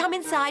like to come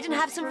inside and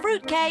have some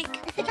fruitcake?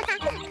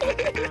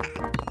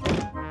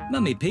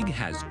 Mummy Pig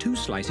has 2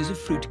 slices of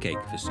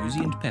fruitcake for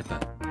Susie and Peppa.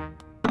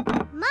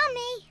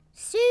 Mummy,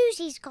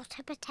 Susie's got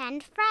a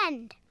pretend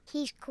friend.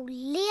 He's called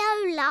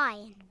Leo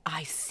Lion.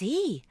 I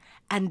see.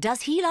 And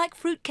does he like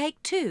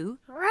fruitcake too?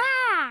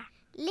 Rah!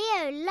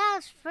 Leo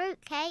loves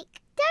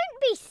fruitcake. Don't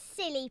be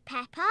silly,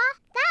 Peppa.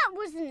 That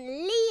wasn't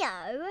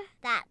Leo.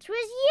 That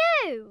was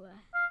you.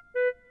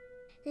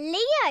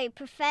 Leo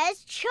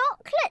prefers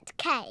chocolate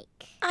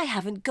cake. I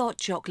haven't got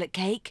chocolate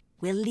cake.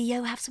 Will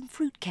Leo have some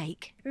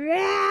fruitcake?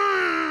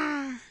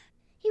 Rah!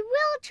 He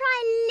will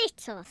try a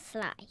little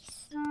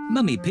slice.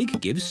 Mummy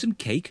Pig gives some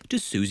cake to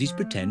Susie's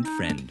pretend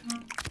friend.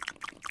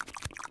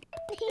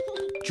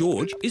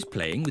 George is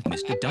playing with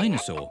Mr.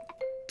 Dinosaur.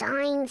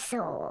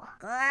 Dinosaur.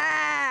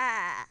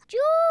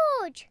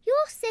 George,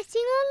 you're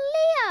sitting on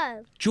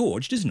Leo.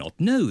 George does not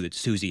know that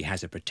Susie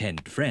has a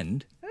pretend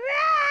friend.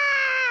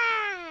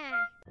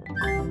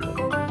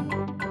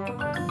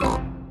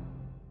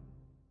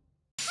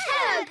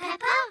 Hello,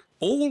 Peppa.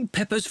 All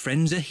Peppa's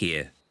friends are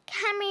here.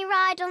 Can we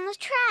ride on the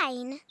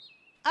train?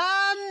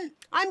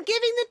 I'm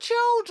giving the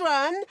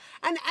children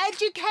an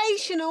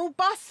educational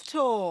bus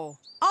tour.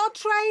 Are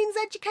trains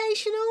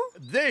educational?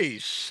 They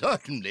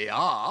certainly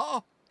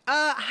are.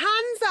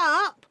 Hands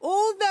up,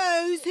 all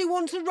those who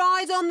want to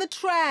ride on the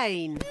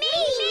train.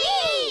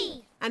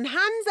 Me! And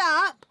hands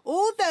up,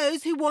 all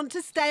those who want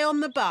to stay on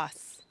the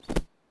bus.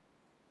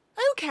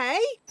 OK.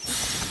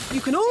 You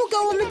can all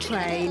go on the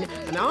train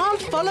and I'll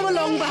follow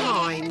along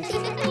behind.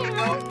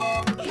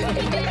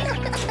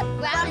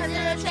 Grandpa's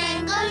little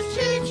train goes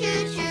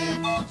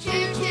choo-choo-choo,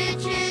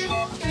 choo-choo-choo,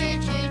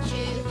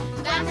 choo-choo-choo.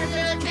 Grandpa's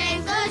little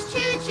train goes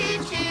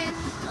choo-choo-choo,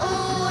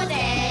 all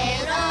day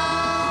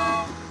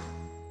long.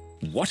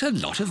 What a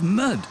lot of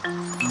mud.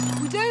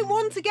 We don't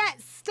want to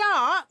get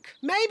stuck.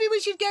 Maybe we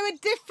should go a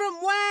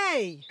different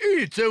way.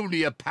 It's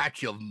only a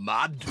patch of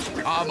mud.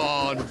 Come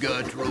on,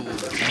 Gertrude.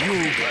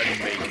 You can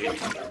make it.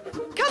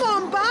 Come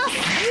on, bus.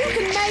 You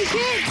can make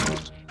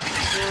it.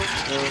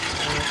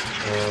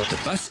 The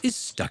bus is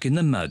stuck in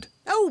the mud.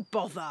 Oh,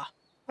 bother.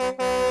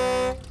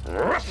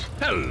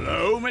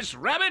 Hello, Miss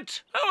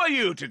Rabbit. How are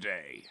you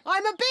today?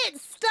 I'm a bit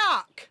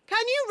stuck.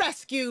 Can you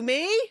rescue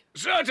me?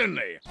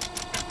 Certainly.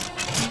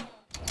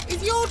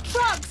 Is your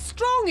truck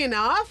strong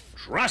enough?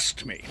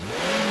 Trust me.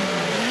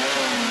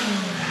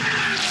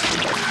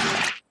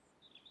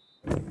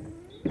 Did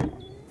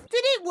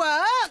it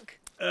work?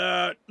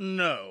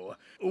 No.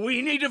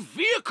 We need a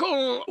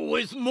vehicle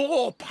with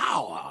more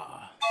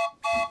power.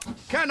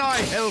 Can I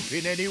help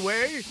in any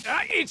way?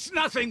 It's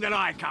nothing that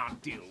I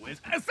can't deal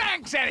with.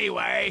 Thanks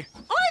anyway.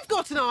 I've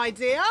got an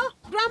idea.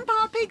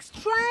 Grandpa Pig's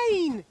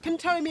train can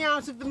tow me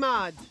out of the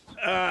mud.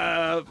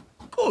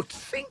 Good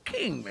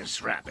thinking,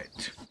 Miss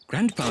Rabbit.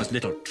 Grandpa's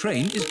little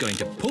train is going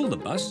to pull the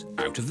bus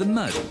out of the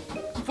mud.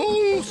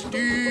 Full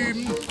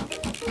steam.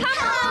 Come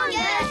on,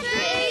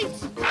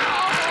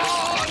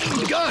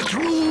 Gertrude!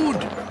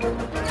 Gertrude!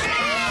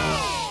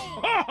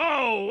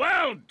 Oh,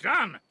 well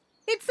done.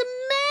 It's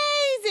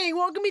amazing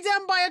what can be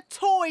done by a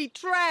toy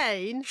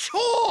train.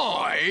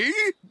 Toy?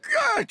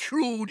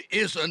 Gertrude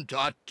isn't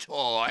a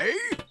toy.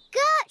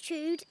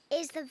 Gertrude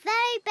is the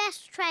very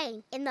best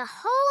train in the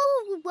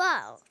whole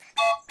world.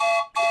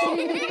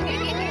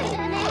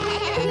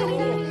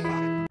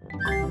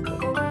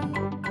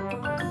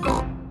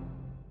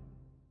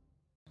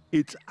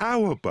 It's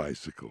our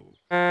bicycle.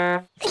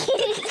 I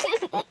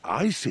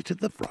sit at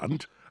the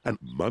front and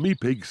Mummy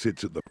Pig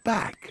sits at the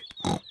back.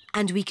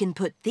 And we can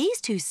put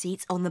these 2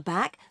 seats on the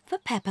back for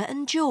Peppa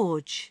and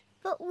George.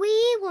 But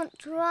we want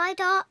to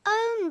ride our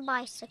own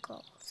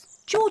bicycles.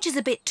 George is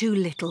a bit too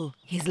little.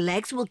 His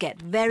legs will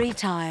get very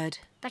tired.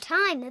 But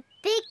I'm a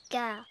big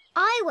girl.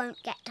 I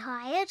won't get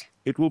tired.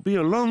 It will be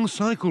a long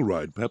cycle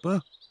ride,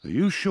 Peppa. Are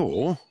you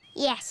sure?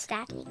 Yes,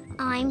 Daddy,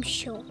 I'm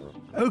sure.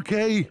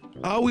 OK,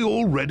 are we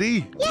all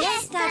ready?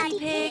 Yes, Daddy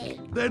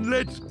Pig. Then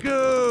let's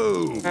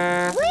go!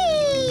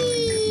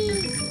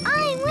 Whee!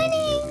 I'm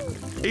winning!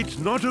 It's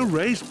not a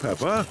race,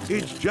 Peppa.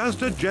 It's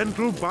just a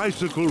gentle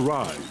bicycle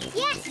ride.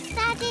 Yes,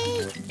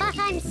 Daddy, but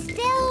I'm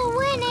still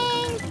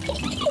winning.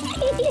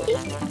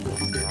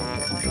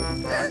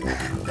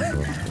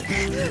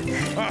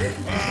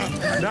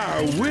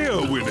 Now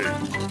we're winning.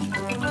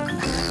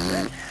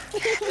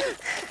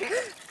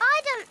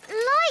 I don't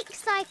like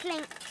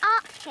cycling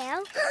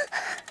uphill.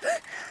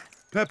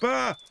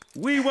 Peppa,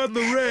 we won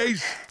the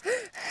race.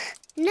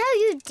 No,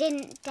 you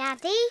didn't,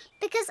 Daddy,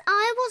 because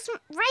I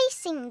wasn't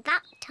racing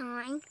that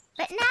time.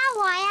 but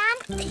now I am.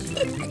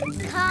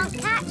 Can't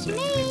catch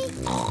me.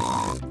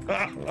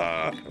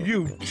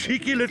 You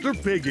cheeky little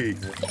piggy.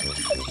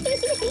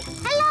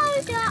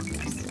 Hello,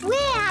 ducks.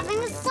 We're having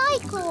a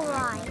cycle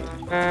ride.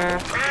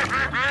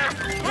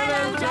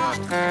 Hello, duck.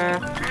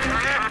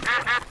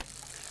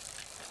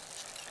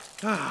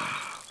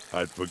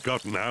 I'd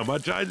forgotten how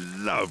much I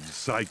love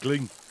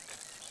cycling.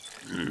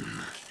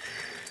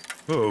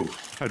 Oh,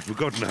 I'd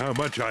forgotten how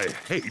much I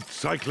hate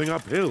cycling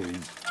up hills.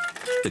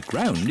 The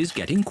ground is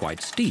getting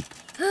quite steep.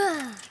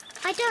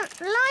 I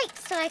don't like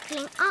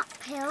cycling up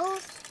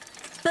hills.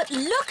 But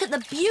look at the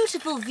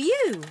beautiful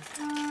view.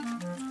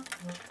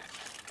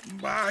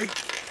 My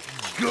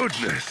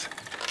goodness,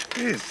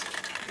 this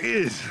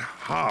is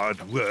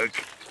hard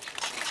work.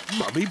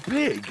 Mummy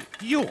Pig,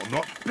 you're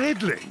not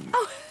pedaling.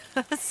 Oh,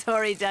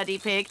 sorry, Daddy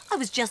Pig. I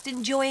was just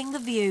enjoying the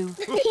view.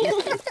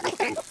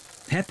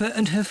 Peppa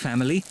and her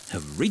family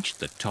have reached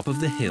the top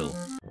of the hill.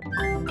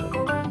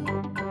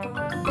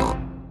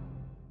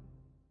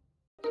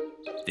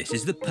 This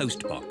is the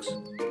post box.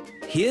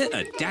 Here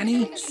are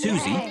Danny,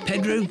 Susie,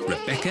 Pedro,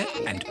 Rebecca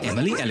and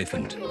Emily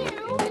Elephant.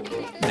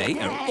 They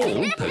are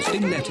all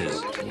posting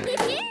letters.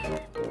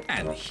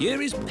 And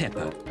here is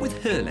Peppa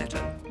with her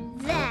letter.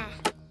 There.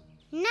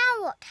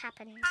 Now what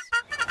happens?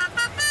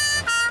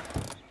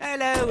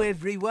 Hello,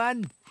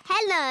 everyone.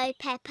 Hello,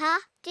 Peppa.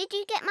 Did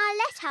you get my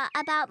letter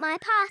about my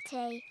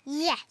party?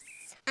 Yes.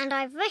 And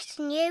I've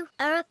written you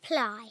a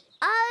reply.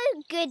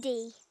 Oh,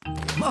 goody.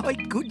 My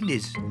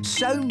goodness,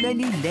 so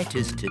many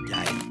letters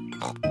today.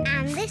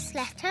 And this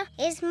letter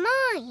is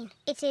mine.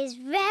 It is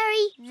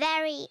very,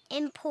 very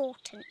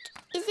important.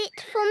 Is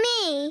it for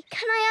me?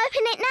 Can I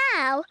open it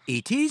now?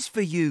 It is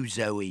for you,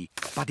 Zoe,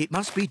 but it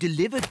must be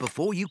delivered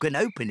before you can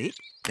open it.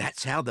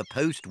 That's how the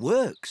post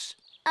works.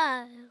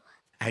 Oh.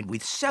 And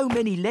with so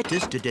many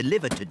letters to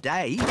deliver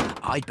today,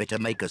 I'd better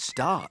make a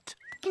start.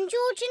 Can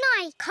George and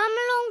I come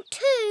along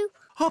too?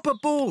 Hop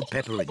aboard,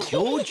 Peppa and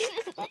George.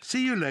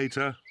 See you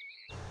later.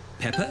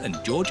 Peppa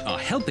and George are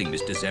helping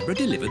Mr. Zebra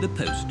deliver the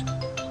post.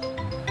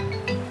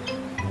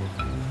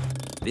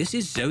 This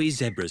is Zoe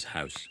Zebra's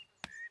house.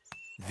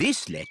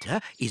 This letter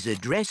is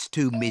addressed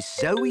to Miss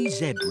Zoe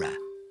Zebra.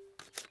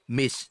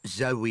 Miss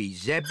Zoe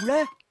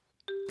Zebra,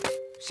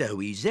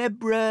 Zoe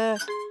Zebra,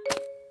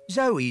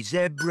 Zoe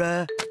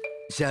Zebra,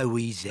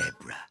 Zoe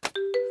Zebra.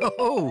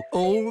 Oh,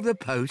 all the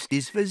post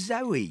is for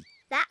Zoe.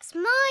 That's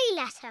my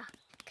letter.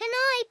 Can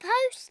I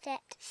post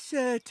it?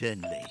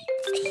 Certainly.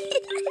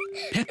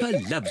 Peppa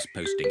loves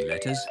posting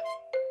letters.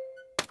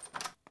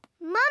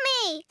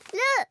 Mummy,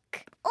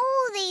 look!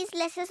 All these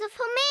letters are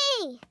for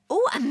me.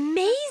 Oh,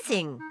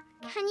 amazing.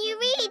 Can you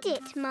read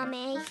it,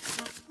 Mummy?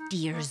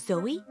 Dear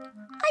Zoe,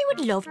 I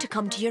would love to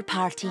come to your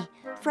party.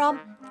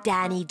 From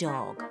Danny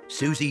Dog.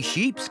 Susie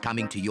Sheep's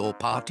coming to your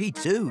party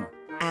too.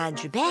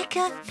 And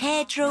Rebecca,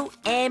 Pedro,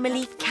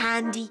 Emily,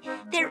 Candy,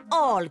 they're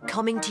all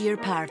coming to your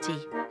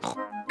party.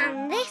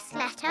 And this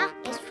letter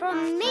is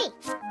from me.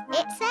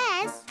 It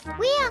says,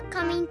 we are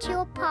coming to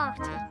your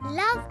party.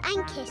 Love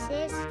and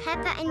kisses,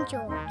 Peppa and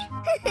George.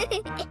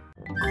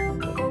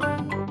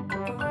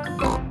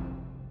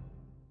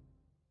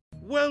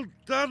 Well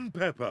done,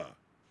 Peppa.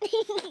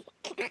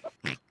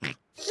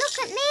 Look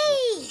at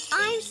me!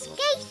 I'm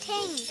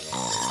skating.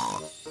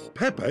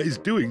 Peppa is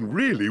doing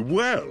really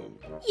well.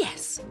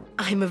 Yes,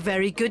 I'm a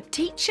very good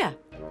teacher.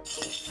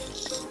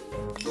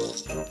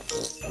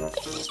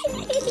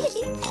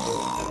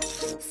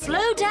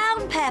 Slow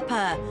down,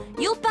 Peppa.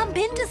 You'll bump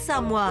into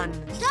someone.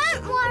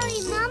 Don't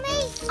worry,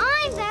 Mummy.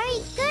 I'm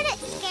very good at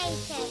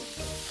skating.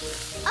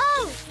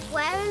 Oh,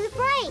 where are the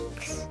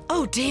brakes?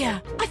 Oh,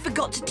 dear. I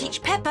forgot to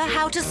teach Peppa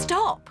how to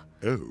stop.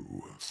 Oh.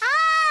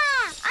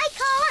 Ah! I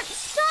can't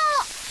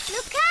stop!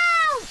 Look out!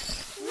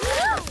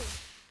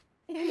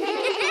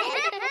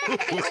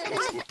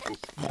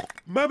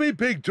 Mummy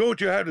Pig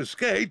taught you how to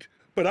skate,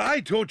 but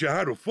I taught you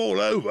how to fall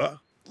over.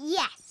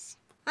 Yes,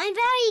 I'm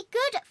very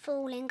good at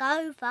falling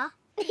over.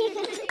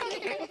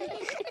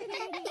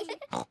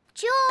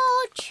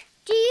 George,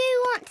 do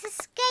you want to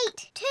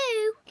skate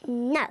too?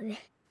 No.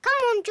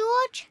 Come on,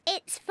 George.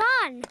 It's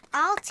fun.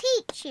 I'll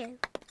teach you.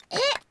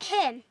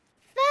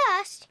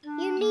 First,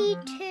 you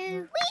need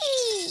to...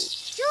 Whee!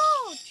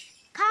 George,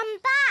 come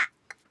back.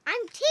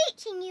 I'm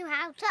teaching you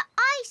how to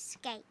ice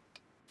skate.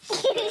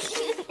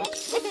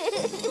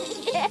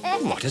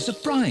 What a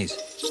surprise!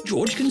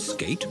 George can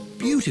skate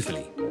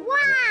beautifully.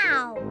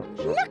 Wow!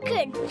 Look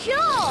at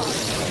George!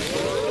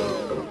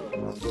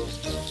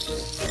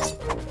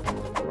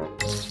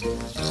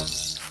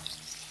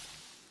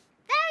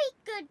 Very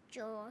good,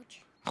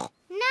 George.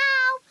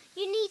 Now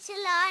you need to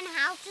learn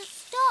how to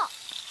stop.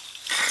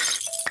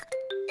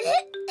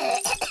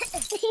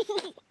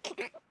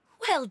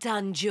 Well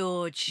done,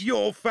 George.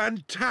 You're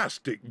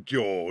fantastic,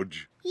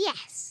 George.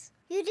 Yes,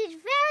 you did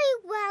very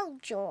well,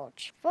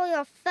 George, for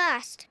your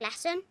first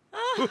lesson.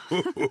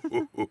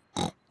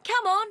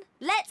 Come on,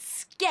 let's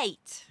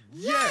skate.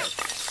 Yes!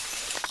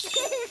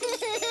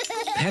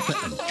 Peppa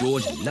and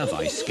George love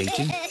ice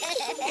skating.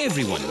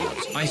 Everyone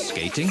loves ice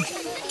skating.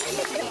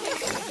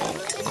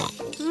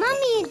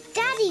 Mummy and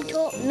Daddy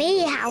taught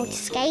me how to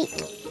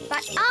skate,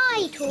 but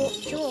I taught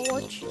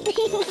George.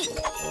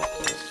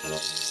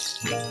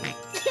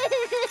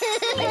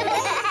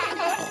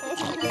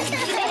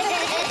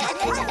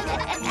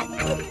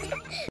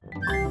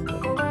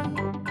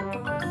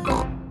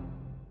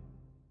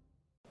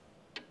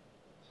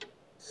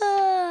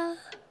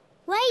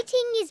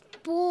 Waiting is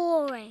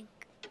boring.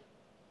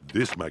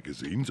 This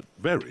magazine's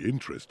very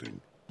interesting.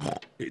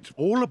 It's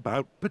all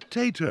about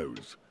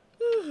potatoes.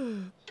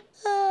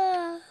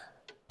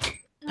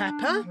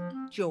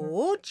 Peppa,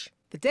 George,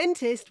 the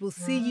dentist will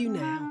see you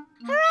now.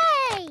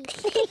 Hooray!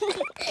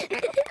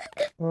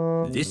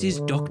 This is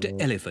Dr.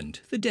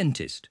 Elephant, the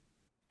dentist.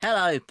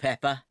 Hello,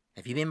 Peppa.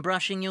 Have you been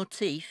brushing your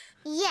teeth?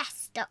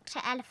 Yes, Dr.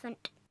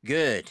 Elephant.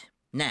 Good.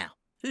 Now,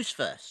 who's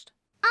first?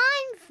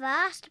 I'm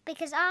first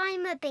because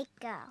I'm a big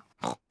girl.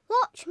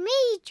 Watch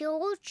me,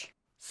 George.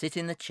 Sit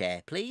in the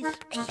chair, please.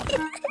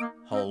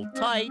 Hold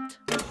tight.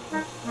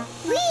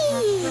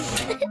 Whee!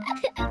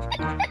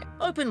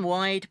 Open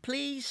wide,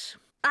 please.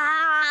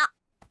 Ah!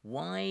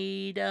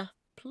 Wider,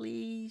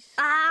 please.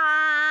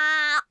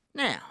 Ah!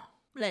 Now,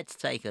 let's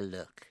take a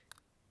look.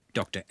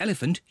 Dr.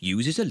 Elephant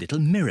uses a little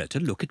mirror to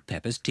look at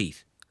Peppa's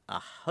teeth.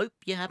 I hope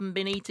you haven't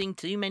been eating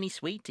too many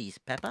sweeties,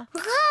 Peppa.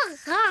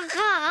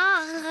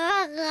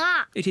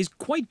 It is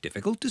quite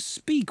difficult to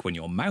speak when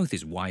your mouth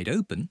is wide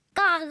open.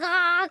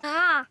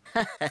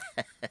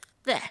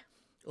 There,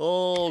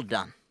 all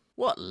done.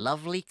 What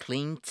lovely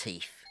clean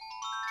teeth.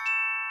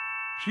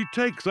 She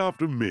takes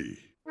after me.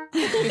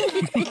 Can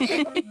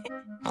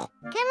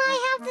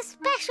I have the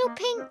special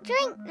pink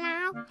drink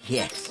now?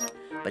 Yes,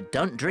 but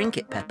don't drink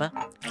it, Peppa.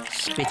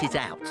 Spit it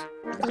out.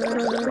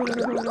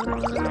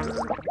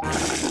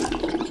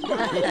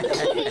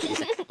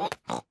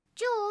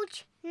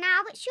 George,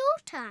 now it's your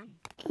turn.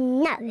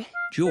 No.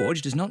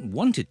 George does not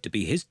want it to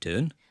be his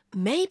turn.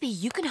 Maybe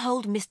you can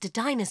hold Mr.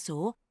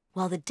 Dinosaur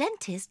while the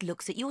dentist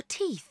looks at your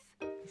teeth.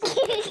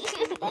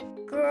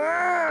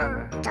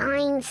 Grrr,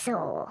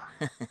 dinosaur.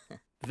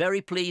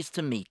 Very pleased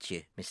to meet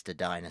you, Mr.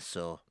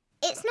 Dinosaur.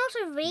 It's not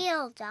a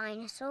real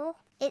dinosaur.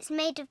 It's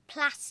made of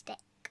plastic.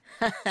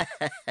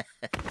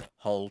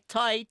 Hold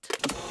tight.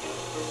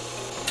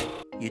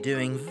 You're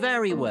doing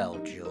very well,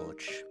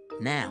 George.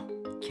 Now,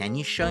 can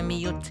you show me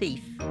your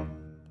teeth?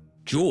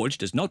 George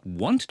does not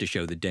want to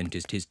show the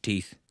dentist his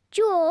teeth.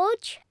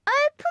 George,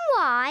 open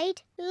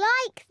wide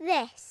like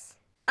this.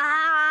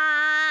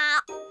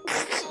 Ah!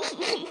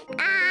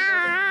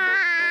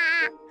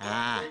 Ah!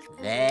 Ah,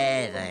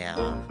 there they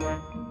are.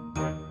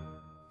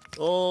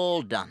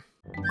 All done.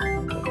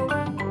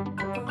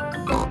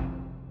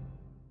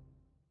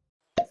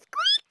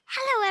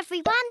 Hello,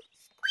 everyone.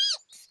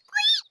 Squeak,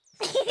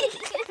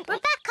 squeak.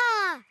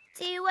 Rebecca,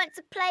 do you want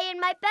to play in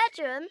my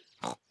bedroom?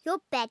 Your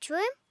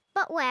bedroom?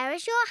 But where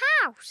is your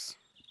house?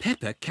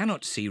 Peppa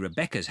cannot see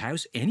Rebecca's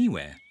house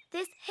anywhere.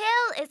 This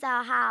hill is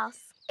our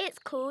house. It's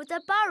called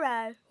a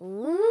burrow.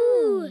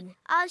 Ooh.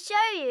 I'll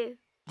show you.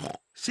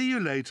 See you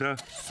later.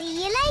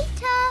 See you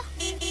later.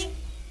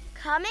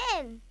 Come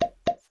in.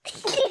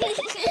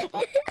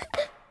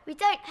 We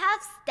don't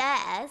have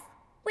stairs.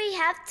 We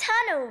have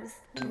tunnels.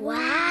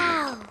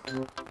 Wow.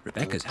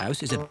 Rebecca's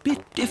house is a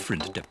bit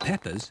different to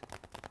Peppa's.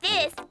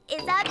 This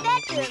is our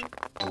bedroom.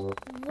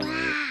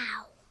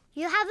 Wow.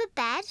 You have a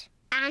bed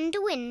and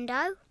a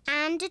window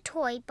and a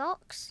toy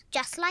box,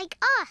 just like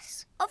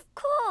us. Of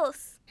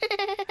course.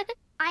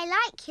 I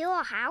like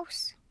your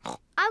house.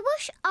 I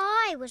wish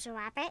I was a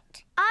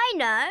rabbit. I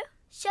know.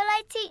 Shall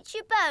I teach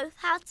you both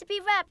how to be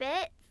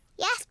rabbits?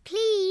 Yes,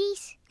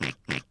 please.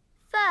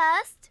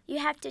 First, you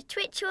have to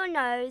twitch your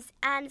nose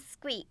and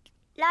squeak,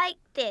 like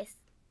this.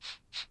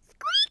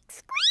 Squeak,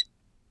 squeak.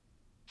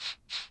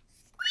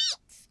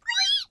 Squeak,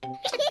 squeak.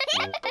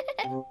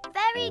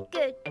 Very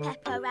good,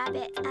 Peppa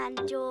Rabbit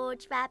and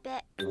George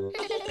Rabbit.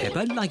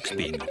 Peppa likes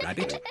being a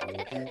rabbit.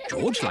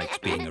 George likes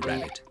being a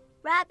rabbit.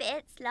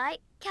 Rabbits like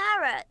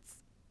carrots.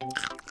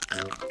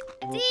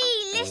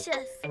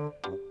 Delicious.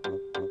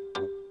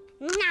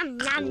 Nom,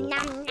 nom,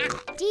 nom, nom.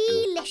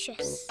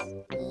 Delicious.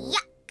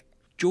 Yuck.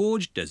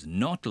 George does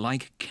not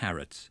like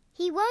carrots.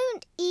 He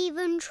won't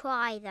even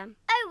try them.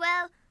 Oh,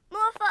 well,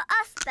 more for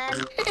us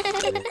then.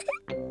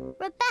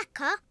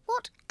 Rebecca,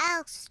 what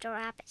else do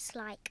rabbits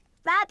like?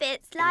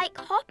 Rabbits like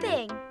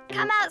hopping.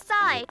 Come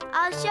outside,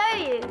 I'll show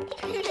you.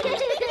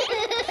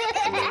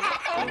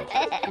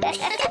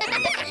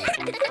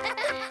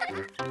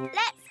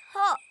 Let's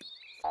hop.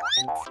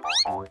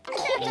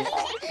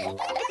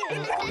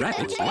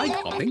 Rabbits like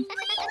hopping.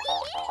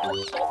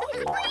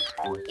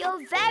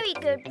 You're very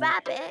good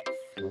rabbits.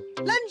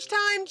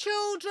 Lunchtime,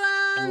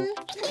 children!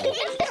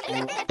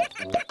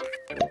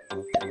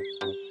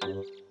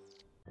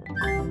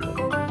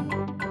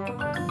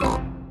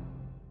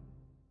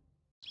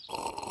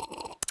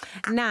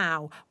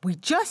 Now, we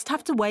just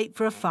have to wait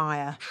for a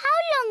fire. How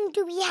long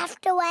do we have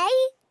to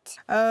wait?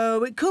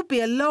 Oh, it could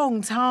be a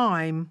long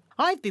time.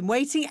 I've been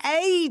waiting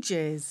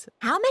ages.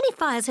 How many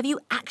fires have you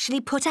actually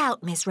put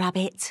out, Miss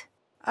Rabbit?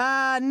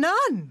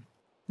 None.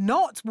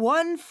 Not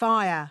one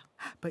fire.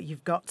 But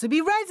you've got to be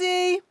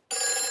ready.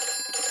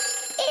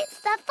 It's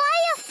the fire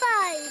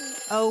phone?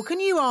 Oh, can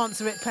you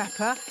answer it,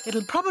 Peppa?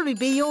 It'll probably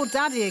be your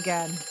daddy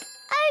again.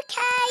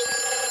 OK.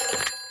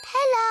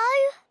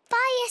 Hello,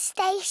 fire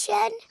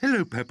station.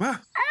 Hello,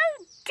 Peppa.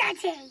 Oh,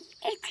 Daddy,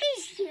 it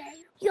is you.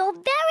 You're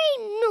very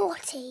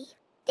naughty.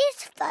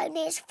 This phone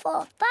is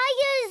for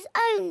fires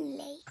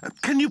only.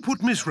 Can you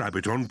put Miss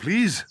Rabbit on,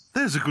 please?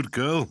 There's a good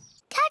girl.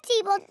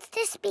 Daddy wants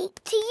to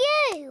speak to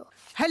you.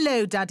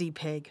 Hello, Daddy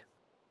Pig.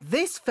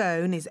 This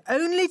phone is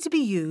only to be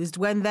used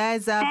when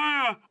there's a...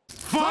 Fire!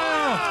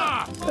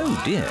 Fire!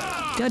 Oh dear,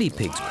 Daddy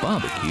Pig's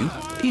barbecue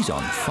is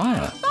on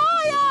fire.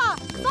 Fire!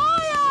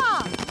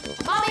 Fire!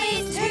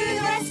 Mummy's to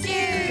the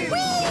rescue!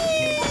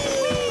 Whee!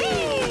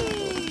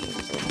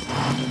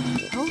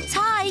 Hold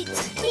tight.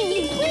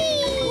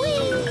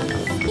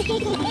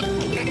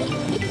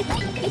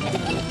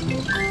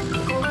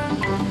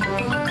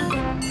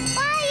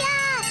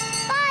 Fire!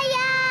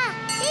 Fire!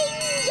 Ding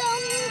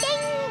dong,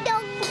 ding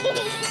dong.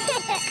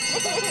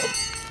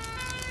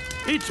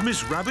 It's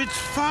Miss Rabbit's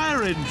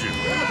fire engine.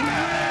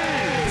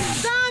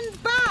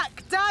 Stand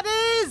back,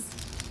 Daddies!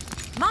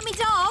 Mummy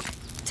Dog,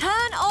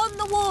 turn on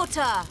the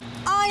water.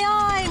 Aye,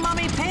 aye,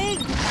 Mummy Pig.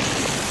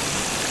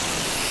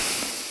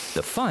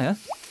 The fire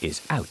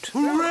is out.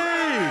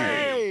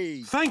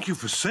 Hooray! Thank you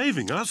for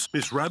saving us,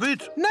 Miss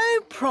Rabbit. No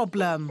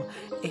problem.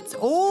 It's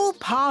all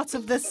part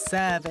of the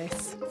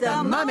service.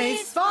 The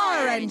Mummy's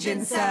Fire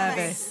Engine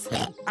Service.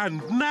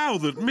 And now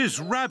that Miss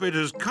Rabbit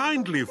has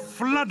kindly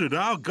flooded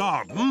our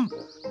garden,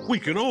 we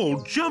can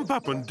all jump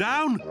up and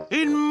down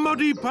in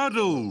muddy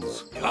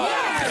puddles.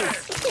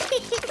 Yes!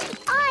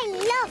 I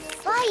love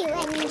fire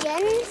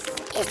engines,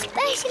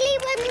 especially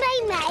when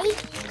they make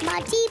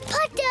muddy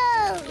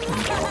puddles.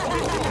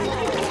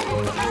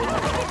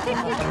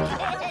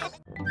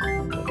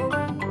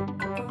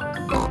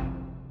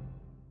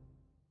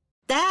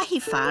 There he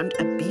found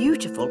a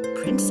beautiful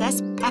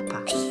Princess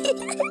Peppa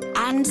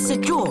and Sir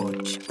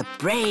George, the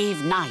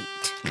brave knight.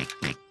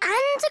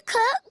 And a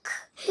cook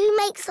who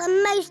makes the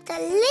most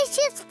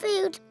delicious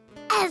food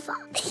ever.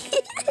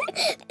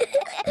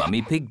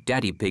 Mummy Pig,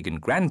 Daddy Pig and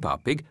Grandpa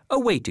Pig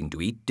are waiting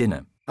to eat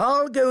dinner.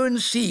 I'll go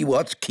and see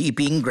what's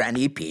keeping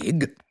Granny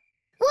Pig.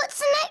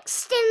 What's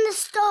next in the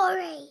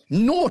story?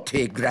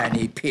 Naughty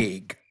Granny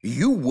Pig.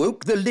 You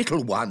woke the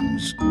little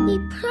ones. We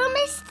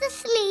promised to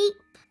sleep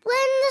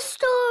when the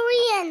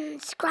story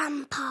ends,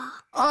 Grandpa.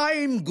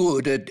 I'm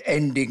good at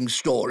ending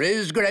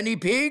stories, Granny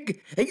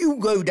Pig. You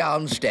go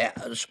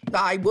downstairs.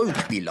 I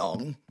won't be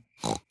long.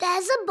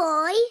 There's a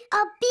boy,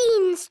 a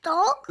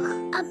beanstalk,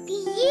 a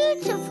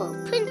beautiful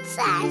princess,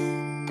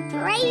 a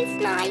brave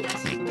knight,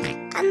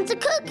 and a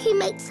cook who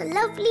makes a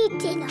lovely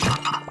dinner.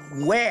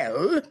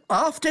 Well,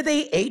 after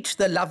they ate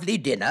the lovely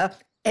dinner,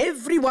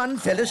 everyone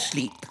fell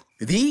asleep.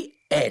 The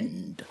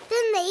end.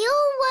 Then they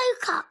all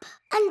woke up,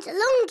 and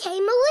along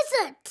came a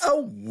wizard. A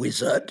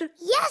wizard?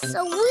 Yes,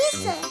 a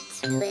wizard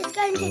who is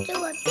going to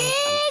do a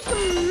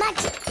big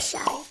magic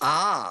show.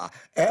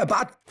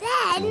 But...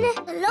 Then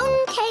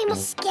along came a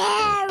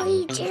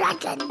scary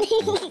dragon.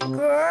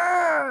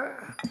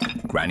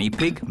 Granny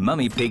Pig,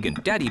 Mummy Pig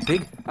and Daddy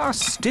Pig are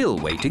still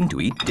waiting to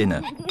eat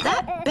dinner.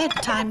 That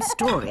bedtime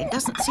story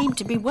doesn't seem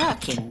to be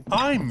working.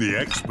 I'm the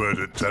expert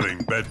at telling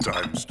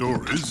bedtime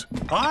stories.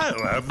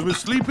 I'll have them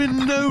asleep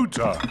in no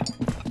time.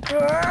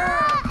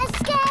 A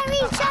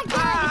scary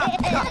dragon!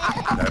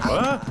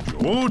 Peppa,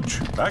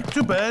 George, back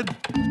to bed.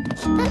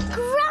 But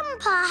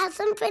Grandpa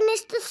hasn't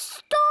finished the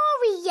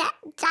story yet,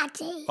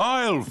 Daddy.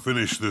 I'll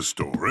finish the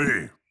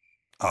story.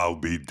 I'll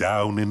be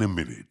down in a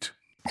minute.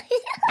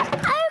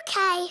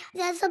 OK,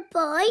 there's a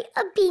boy,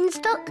 a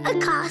beanstalk, a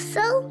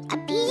castle, a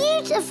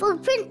beautiful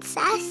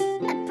princess,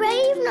 a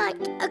brave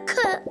knight, a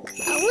cook,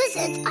 a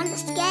wizard and a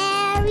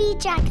scary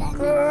dragon.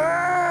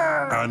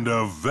 And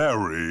a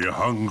very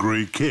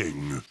hungry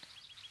king.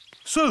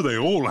 So they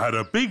all had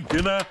a big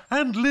dinner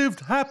and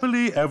lived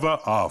happily ever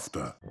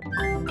after.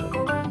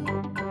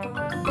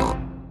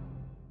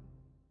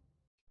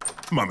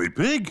 Mummy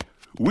Pig,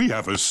 we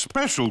have a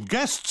special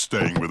guest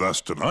staying with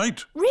us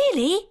tonight.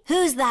 Really?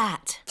 Who's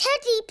that?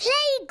 Teddy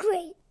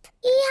Playgroup.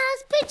 He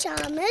has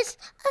pyjamas,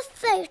 a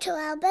photo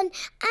album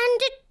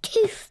and a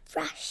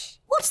toothbrush.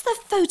 What's the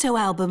photo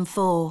album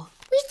for?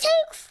 We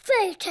took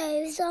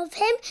photos of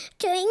him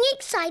doing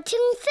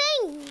exciting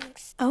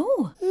things.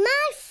 Oh.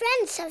 My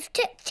friends have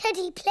took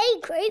Teddy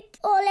Playgroup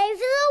all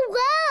over the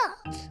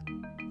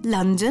world.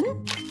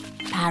 London?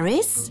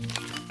 Paris?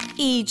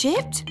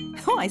 Egypt?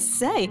 Oh, I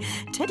say,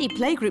 Teddy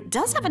Playgroup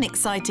does have an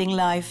exciting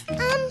life. I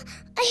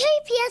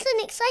hope he has an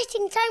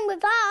exciting time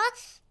with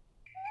us.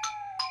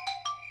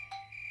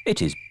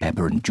 It is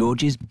Peppa and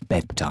George's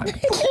bedtime.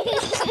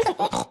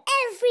 Everybody,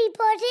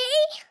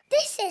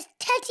 this is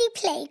Teddy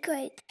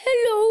Playgroup.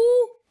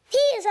 Hello. He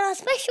is our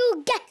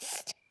special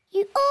guest.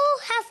 You all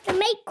have to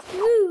make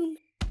room.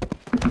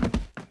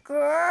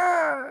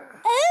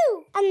 Grrr.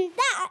 Oh, and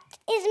that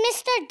is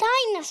Mr.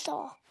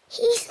 Dinosaur.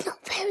 He's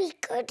not very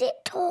good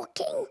at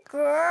talking.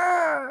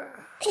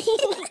 Grrr.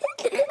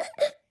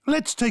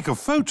 Let's take a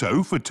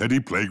photo for Teddy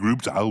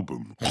Playgroup's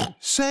album.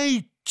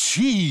 Say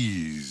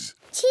cheese.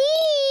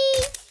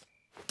 Cheese!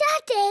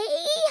 Daddy,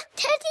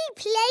 Teddy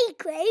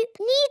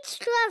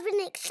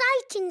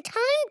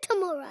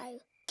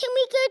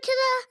go to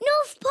the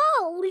North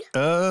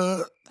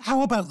Pole?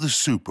 How about the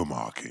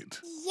supermarket?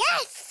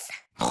 Yes!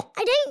 I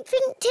don't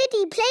think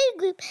Teddy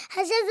Playgroup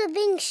has ever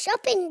been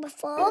shopping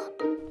before.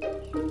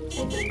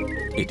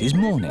 It is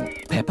morning.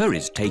 Peppa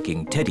is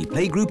taking Teddy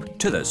Playgroup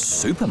to the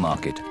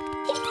supermarket.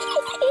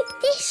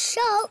 This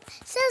shop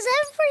sells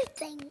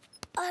everything.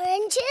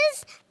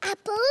 Oranges,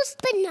 apples,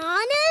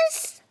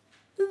 bananas.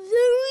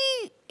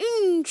 Very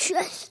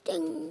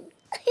interesting.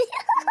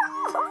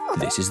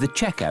 This is the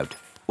checkout,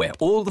 where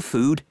all the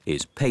food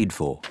is paid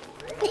for.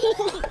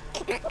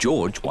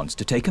 George wants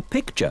to take a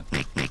picture.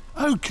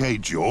 OK,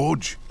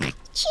 George.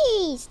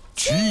 Cheese.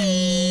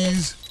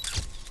 Cheese.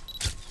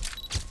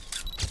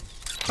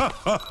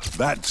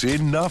 That's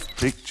enough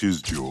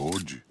pictures,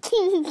 George.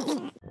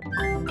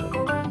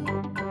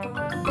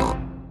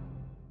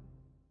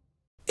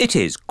 It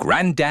is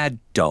Grandad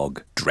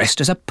Dog,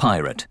 dressed as a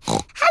pirate.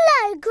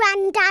 Hello,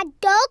 Grandad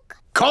Dog.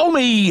 Call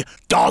me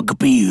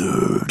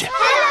Dogbeard.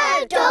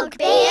 Hello,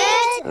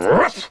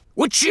 Dogbeard.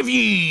 Which of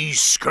ye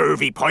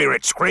scurvy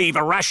pirates crave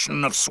a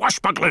ration of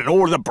swashbuckling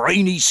o'er the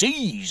briny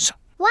seas?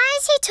 Why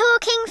is he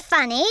talking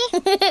funny?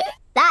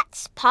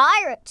 That's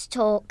pirates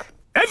talk.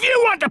 If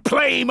you want to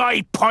play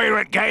my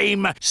pirate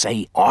game,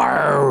 say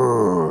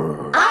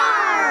arr.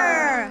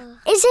 Arr!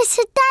 Is it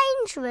a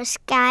dangerous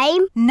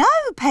game? No,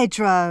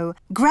 Pedro.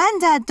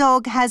 Grandad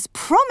Dog has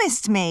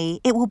promised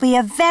me it will be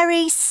a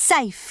very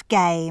safe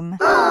game.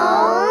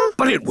 Aww.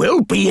 But it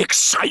will be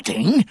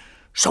exciting.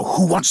 So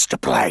who wants to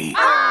play?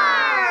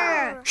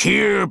 Arr!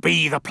 Here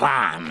be the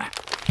plan.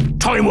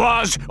 Time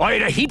was, I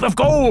had a heap of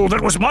gold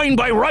that was mine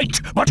by right,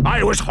 but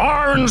I was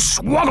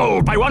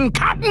horn-swoggled by one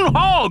Captain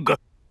Hog.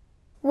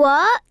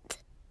 What?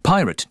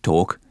 Pirate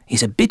talk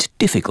is a bit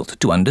difficult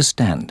to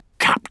understand.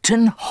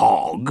 Captain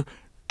Hog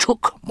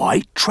took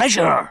my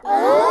treasure.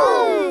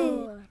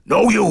 Oh!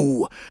 Know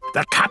you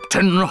that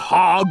Captain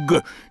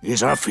Hog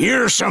is a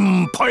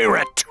fearsome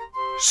pirate?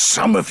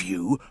 Some of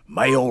you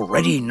may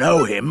already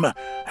know him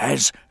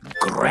as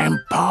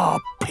Grandpa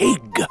Pig.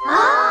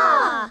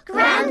 Ah,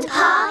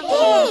 Grandpa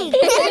Pig!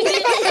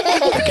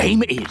 The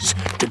game is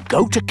to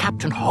go to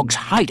Captain Hog's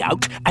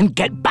hideout and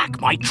get back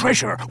my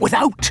treasure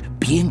without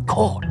being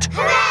caught.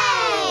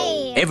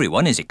 Hooray!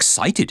 Everyone is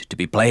excited to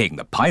be playing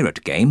the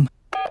pirate game.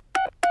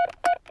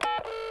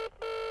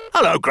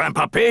 Hello,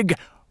 Grandpa Pig.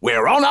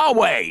 We're on our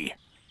way.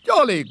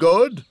 Jolly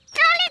good.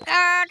 Jolly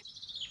good.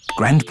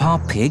 Grandpa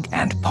Pig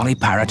and Polly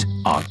Parrot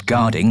are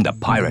guarding the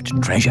pirate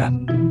treasure.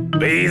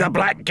 Be the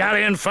black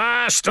galleon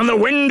fast and the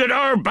wind at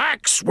our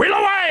backs, we'll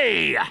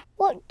away!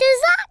 What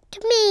does that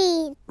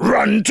mean?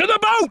 Run to the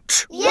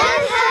boat!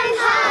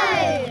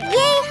 Yo-ho-ho!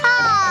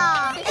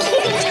 Yeehaw!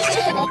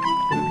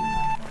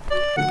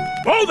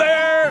 Whoa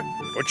there!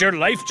 Put your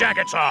life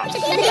jackets on.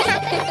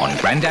 On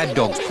Grandad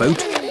Dog's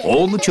boat,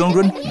 all the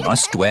children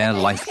must wear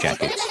life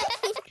jackets.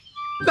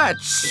 That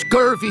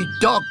scurvy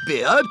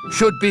Dogbeard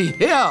should be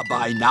here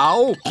by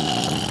now.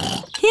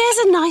 Here's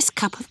a nice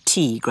cup of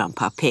tea,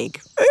 Grandpa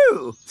Pig.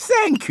 Oh,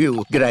 thank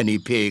you, Granny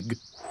Pig.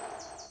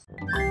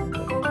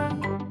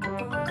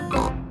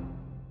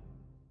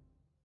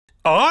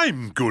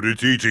 I'm good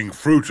at eating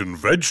fruit and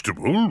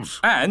vegetables.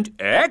 And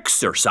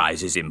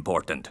exercise is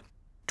important.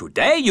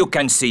 Today you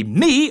can see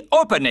me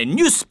open a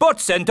new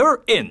sports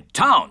centre in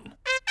town.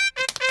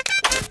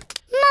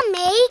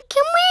 Mummy,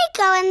 can we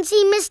go and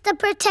see Mr.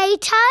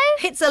 Potato?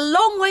 It's a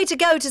long way to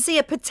go to see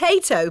a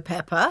potato,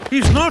 Peppa.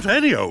 He's not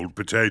any old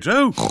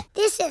potato.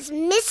 This is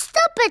Mr.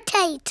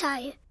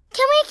 Potato.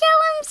 Can we go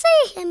and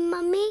see him,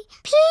 Mummy?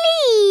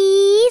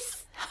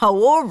 Please?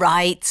 Oh, all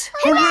right.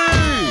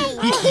 Hooray!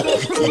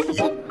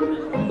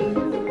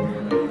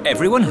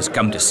 Everyone has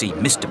come to see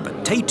Mr.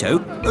 Potato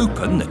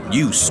open the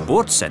new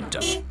sports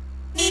centre.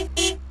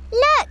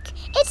 Look,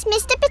 it's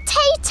Mr.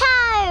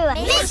 Potato!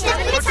 Mr.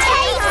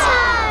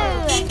 Potato!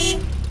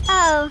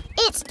 Oh,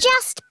 it's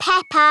just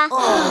Peppa.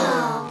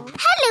 Oh.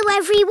 Hello,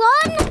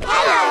 everyone.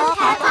 Hello,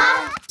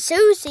 Peppa.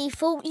 Susie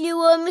thought you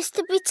were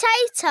Mr.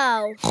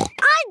 Potato.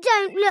 I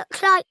don't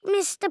look like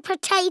Mr.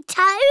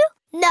 Potato.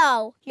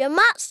 No, you're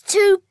much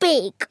too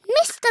big.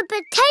 Mr.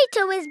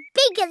 Potato is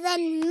bigger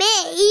than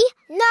me.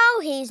 No,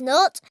 he's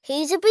not.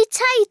 He's a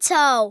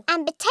potato.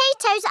 And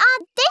potatoes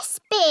aren't this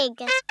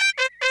big.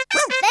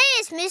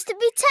 There's Mr.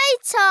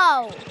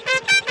 Potato.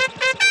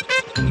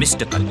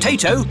 Mr.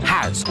 Potato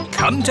has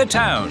come to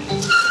town.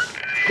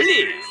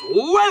 Please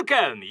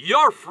welcome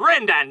your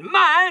friend and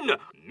mine,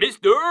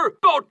 Mr.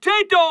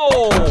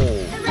 Potato.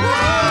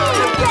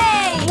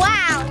 Hooray!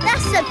 Wow,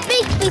 that's a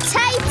big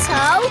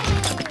potato.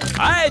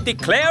 I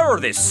declare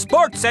this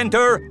sports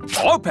centre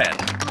open.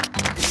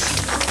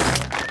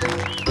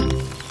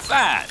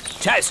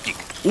 Fantastic!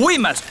 We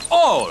must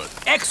all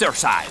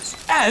exercise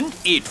and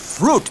eat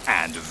fruit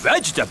and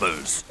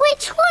vegetables.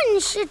 Which one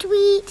should we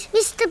eat,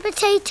 Mr.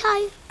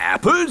 Potato?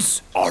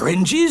 Apples,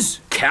 oranges,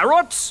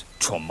 carrots,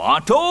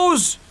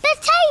 tomatoes.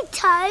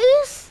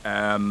 Potatoes?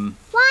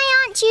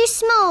 Why aren't you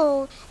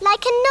small,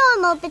 like a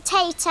normal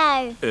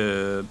potato?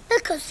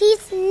 Because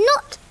he's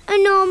not a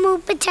normal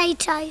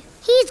potato.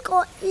 He's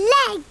got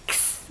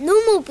legs.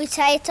 Normal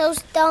potatoes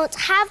don't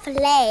have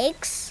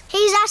legs.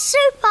 He's a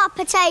super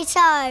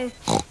potato.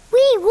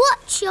 We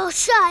watch your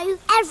show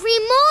every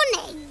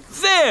morning.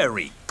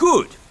 Very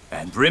good.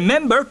 And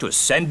remember to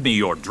send me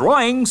your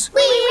drawings.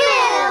 We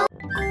will.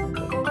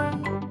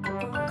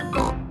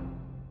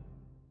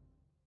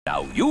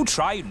 Now you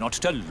try not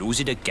to lose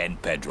it again,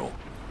 Pedro.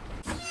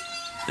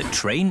 The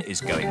train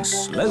is going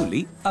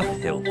slowly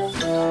uphill.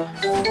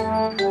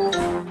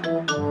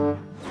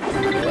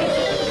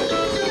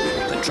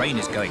 The train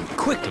is going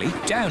quickly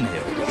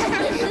downhill.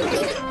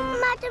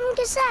 Madam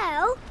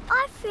Gazelle,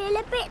 I feel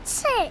a bit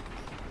sick.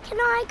 Can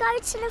I go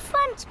to the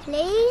front,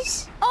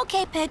 please?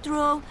 OK,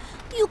 Pedro.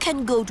 You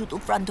can go to the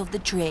front of the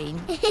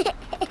train.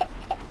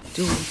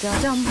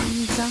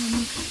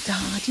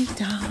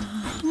 Do-da-dum-dum-da-dee-da.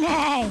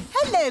 No.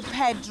 Hello,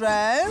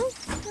 Pedro.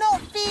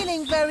 Not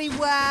feeling very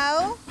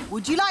well.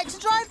 Would you like to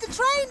drive the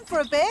train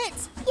for a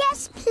bit?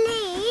 Yes,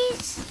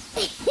 please.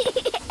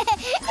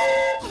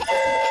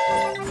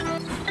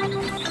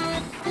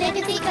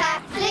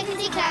 Clickety-clack,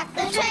 clickety-clack,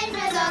 the train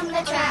is on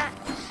the track.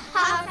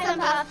 Huff and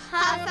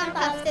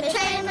puff, the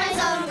train is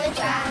on the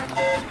track.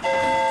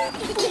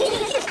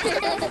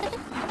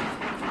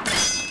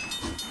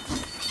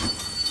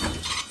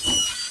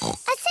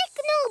 A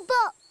signal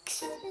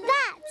box.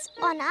 That's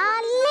on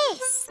our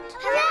list.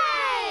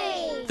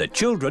 Hooray! The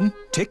children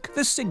tick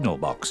the signal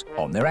box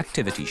on their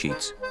activity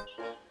sheets.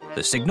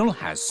 The signal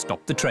has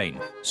stopped the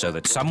train so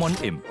that someone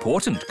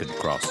important can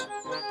cross.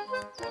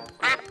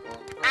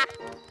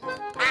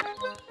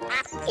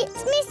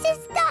 It's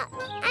Mrs. Duck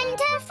and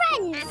her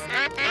friends.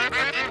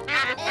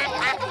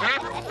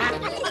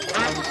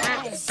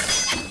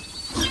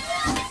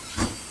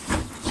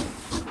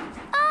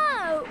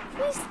 Oh,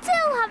 we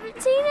still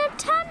haven't seen a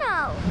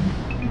tunnel.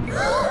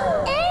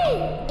 Oh,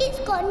 it's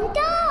gone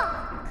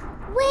dark.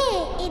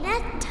 We're in a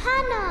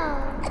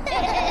tunnel.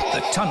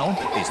 The tunnel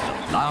is the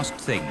last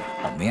thing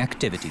on the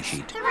activity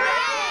sheet.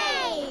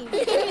 Hooray!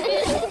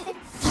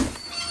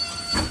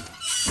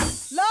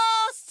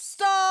 Last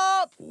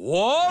stop!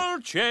 Wall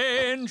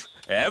change!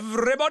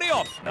 Everybody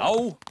off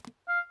now!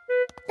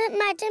 But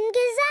Madam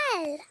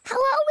Gazelle, how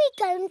are we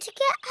going to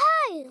get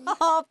home?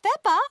 Oh,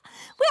 Peppa,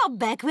 we are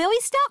back where we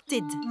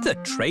started. The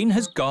train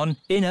has gone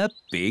in a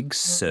big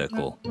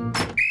circle.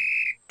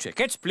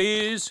 Tickets,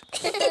 please.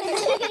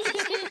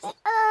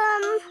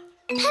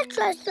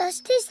 Pedro's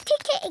lost his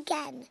ticket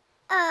again.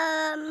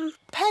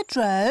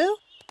 Pedro,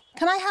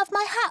 can I have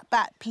my hat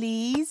back,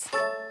 please?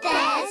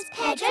 There's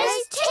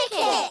Pedro's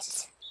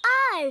ticket.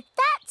 Oh,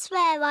 that's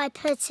where I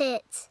put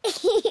it.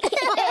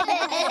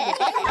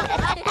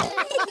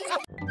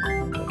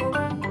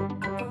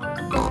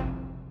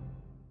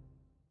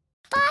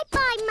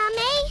 Bye-bye,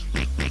 Mummy.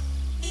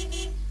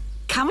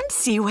 Come and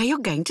see where you're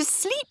going to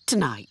sleep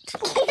tonight.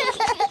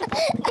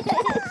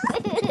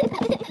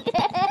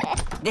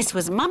 This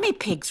was Mummy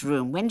Pig's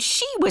room when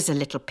she was a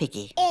little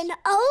piggy. In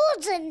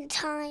olden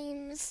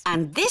times.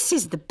 And this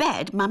is the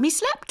bed Mummy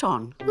slept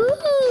on.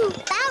 Ooh,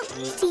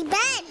 bouncy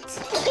bed.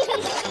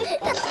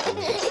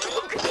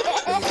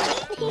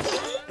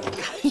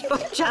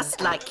 You're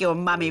just like your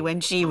Mummy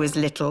when she was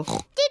little.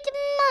 Did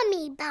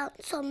Mummy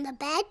bounce on the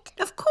bed?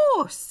 Of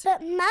course.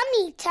 But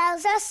Mummy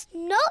tells us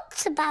not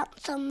to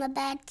bounce on the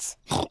bed.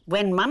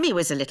 When Mummy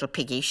was a little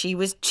piggy, she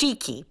was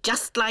cheeky,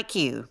 just like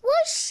you.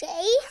 Was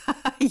she?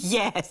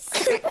 Yes.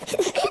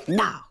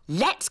 Now,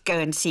 let's go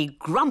and see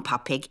Grandpa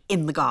Pig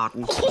in the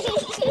garden.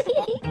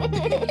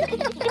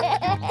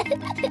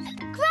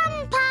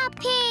 Grandpa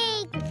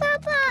Pig!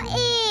 Peppa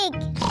Pig!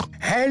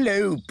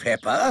 Hello,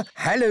 Peppa.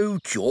 Hello,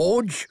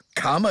 George.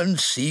 Come and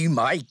see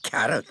my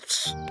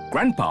carrots.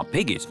 Grandpa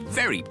Pig is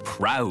very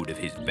proud of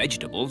his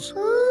vegetables.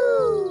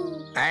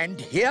 Ooh.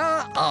 And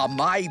here are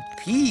my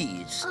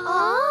peas.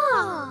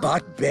 Ah.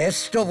 But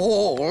best of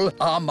all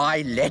are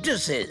my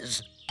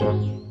lettuces.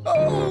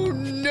 Oh,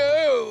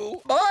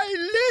 no! My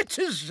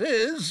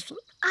lettuces!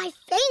 I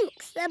think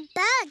the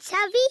birds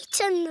have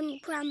eaten them,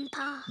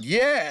 Grandpa.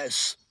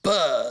 Yes,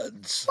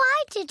 birds.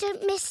 Why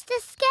didn't Mr.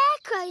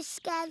 Scarecrow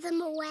scare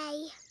them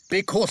away?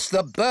 Because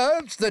the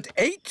birds that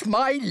ate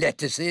my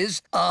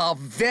lettuces are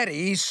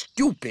very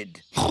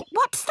stupid.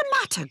 What's the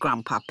matter,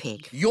 Grandpa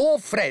Pig? Your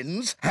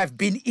friends have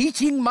been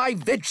eating my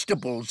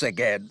vegetables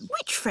again.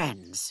 Which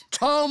friends?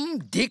 Tom,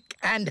 Dick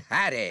and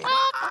Harry.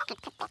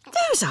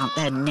 Those aren't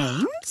their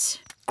names.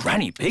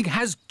 Granny Pig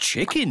has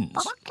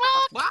chickens.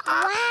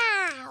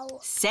 Wow!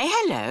 Say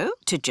hello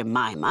to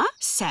Jemima,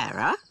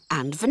 Sarah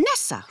and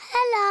Vanessa.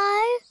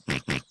 Hello.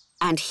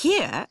 And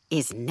here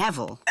is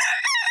Neville.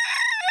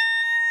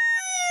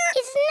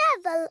 Is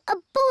Neville a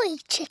boy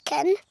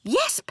chicken?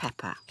 Yes,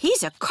 Peppa.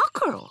 He's a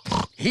cockerel.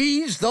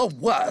 He's the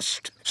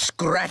worst,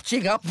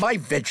 scratching up my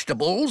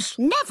vegetables.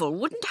 Neville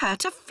wouldn't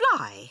hurt a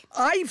fly.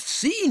 I've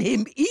seen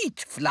him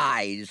eat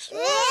flies.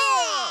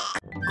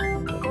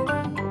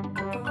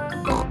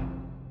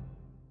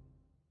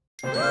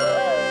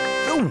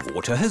 The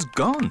water has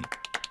gone.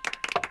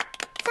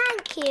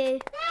 Thank you.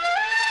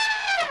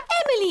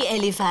 Emily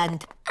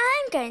Elephant.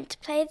 I'm going to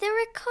play the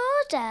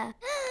recorder.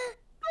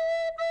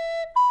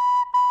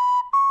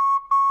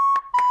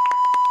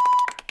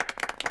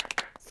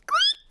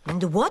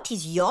 And what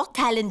is your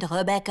talent,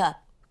 Rebecca?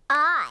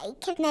 I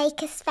can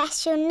make a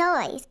special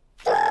noise.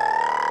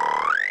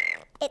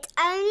 It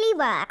only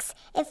works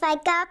if I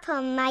go up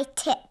on my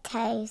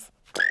tiptoes.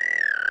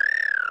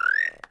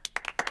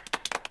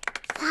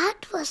 That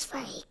was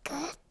very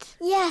good.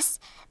 Yes,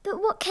 but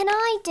what can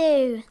I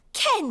do?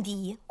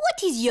 Candy,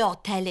 what is your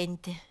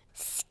talent?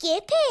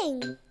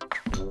 Skipping.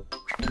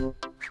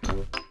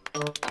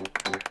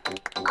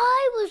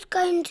 I was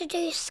going to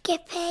do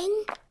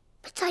skipping,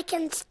 but I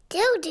can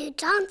still do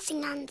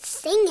dancing and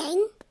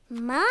singing.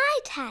 My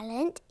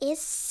talent is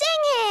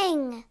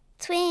singing.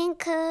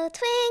 Twinkle,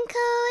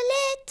 twinkle,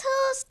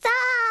 little star.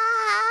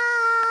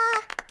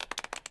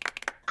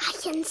 I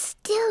can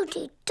still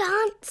do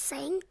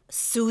dancing.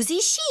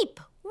 Susie Sheep,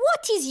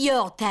 what is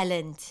your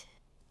talent?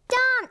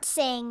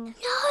 Dancing.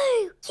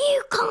 No,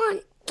 you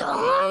can't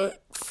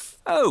dance.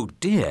 Oh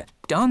dear,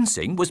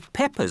 dancing was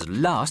Peppa's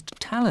last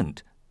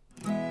talent.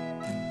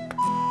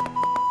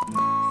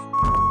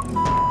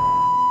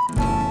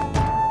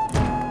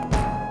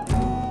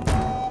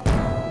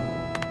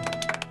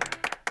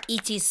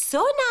 It is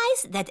so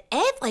nice that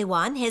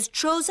everyone has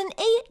chosen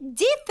a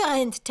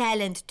different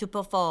talent to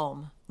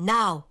perform.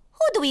 Now,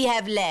 who do we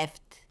have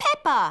left?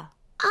 Peppa.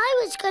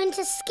 I was going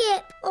to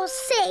skip or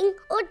sing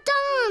or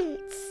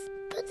dance,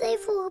 but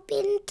they've all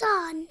been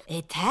done.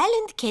 A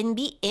talent can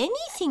be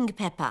anything,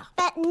 Peppa.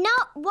 But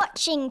not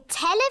watching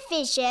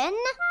television.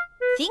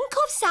 Think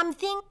of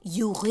something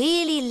you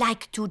really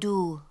like to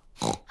do.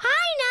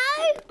 I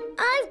know!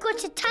 I've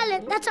got a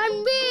talent that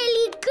I'm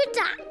really good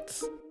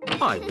at.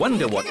 I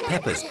wonder what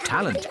Peppa's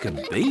talent can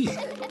be.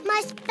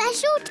 My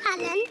special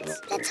talent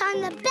that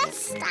I'm the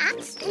best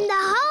at in the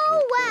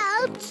whole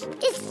world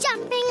is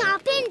jumping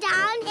up and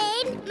down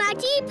in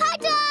muddy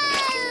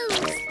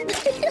puddles.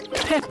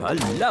 Peppa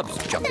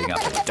loves jumping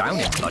up and down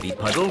in muddy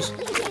puddles.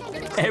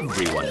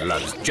 Everyone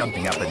loves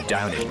jumping up and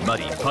down in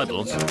muddy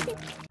puddles.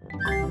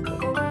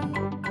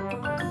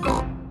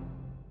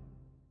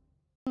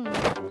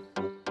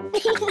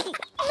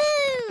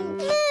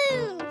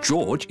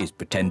 George is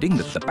pretending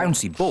that the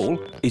bouncy ball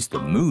is the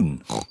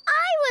moon. I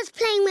was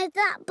playing with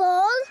that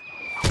ball.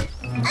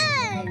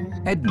 Oh!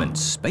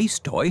 Edmund's space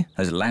toy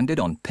has landed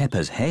on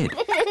Peppa's head.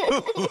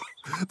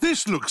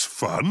 This looks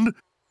fun.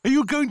 Are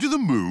you going to the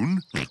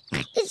moon?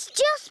 It's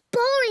just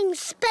boring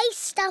space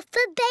stuff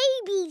for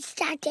babies,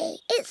 Daddy.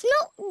 It's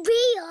not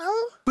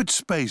real. But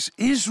space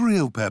is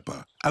real,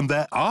 Peppa. And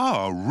there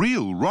are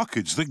real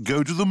rockets that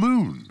go to the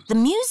moon. The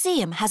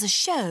museum has a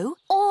show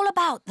all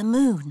about the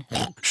moon.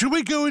 Shall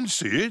we go and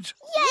see it?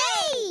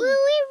 Yay! Will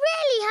we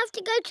really have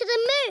to go to the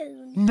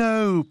moon?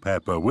 No,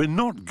 Peppa, we're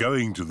not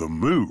going to the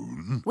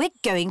moon. We're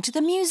going to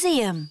the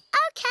museum.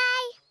 OK.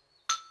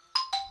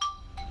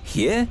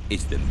 Here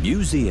is the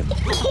museum.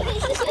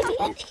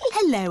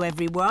 Hello,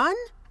 everyone.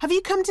 Have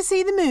you come to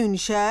see the moon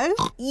show?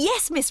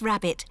 Yes, Miss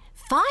Rabbit.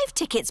 5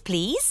 tickets,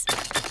 please.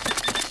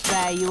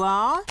 There you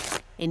are.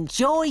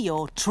 Enjoy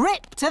your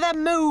trip to the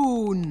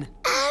moon.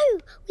 Oh,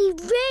 we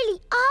really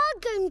are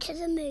going to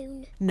the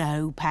moon.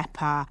 No,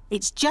 Peppa.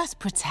 It's just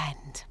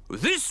pretend.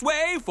 This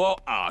way for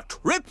our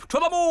trip to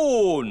the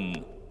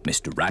moon.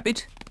 Mr.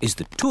 Rabbit is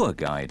the tour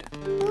guide.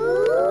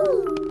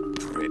 Ooh.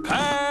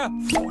 Prepare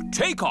for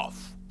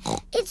takeoff.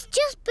 It's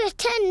just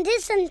pretend,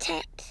 isn't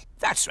it?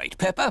 That's right,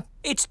 Peppa.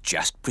 It's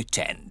just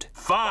pretend.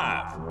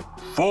 5,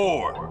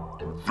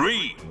 4,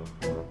 3,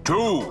 2,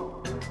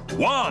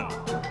 1.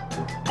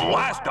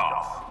 Blast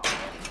off.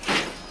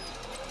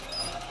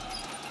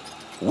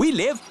 We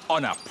live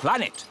on a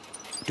planet.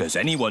 Does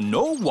anyone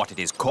know what it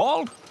is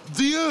called?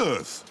 The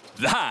Earth.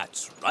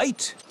 That's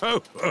right.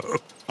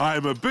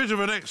 I'm a bit of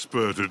an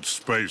expert at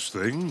space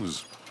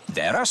things.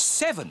 There are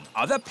 7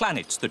 other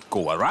planets that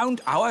go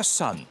around our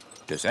sun.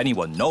 Does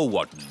anyone know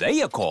what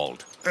they are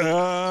called?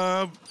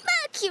 Mercury.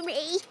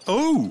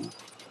 Oh,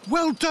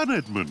 well done,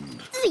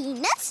 Edmund.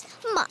 Venus,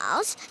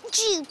 Mars,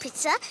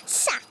 Jupiter,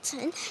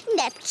 Saturn,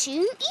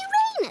 Neptune,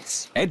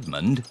 Uranus.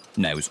 Edmund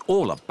knows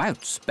all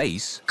about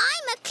space.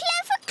 I'm a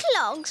clever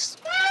clogs.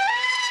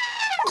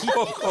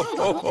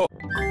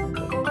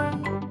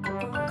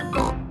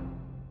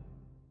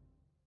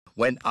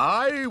 When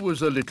I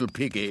was a little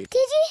piggy... Did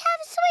you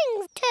have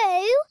swings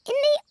too in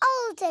the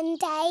olden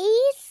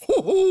days?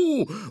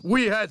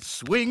 We had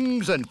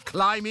swings and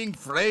climbing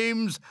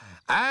frames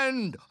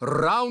and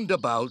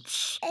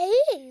roundabouts.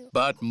 Ooh.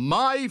 But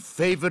my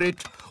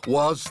favourite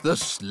was the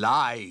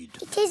slide.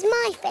 It is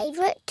my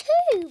favourite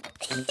too.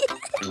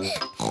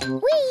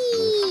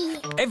 Whee!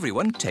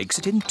 Everyone takes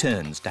it in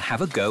turns to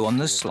have a go on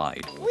the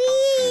slide.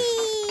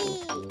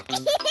 Whee!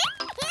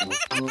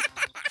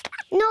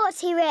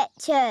 Naughty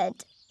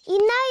Richard. You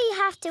know you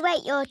have to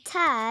wait your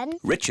turn.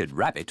 Richard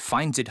Rabbit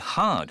finds it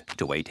hard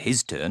to wait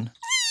his turn.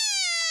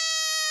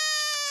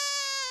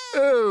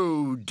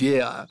 Oh,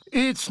 dear.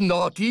 It's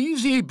not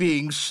easy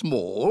being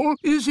small,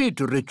 is it,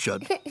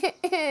 Richard?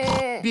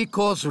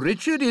 Because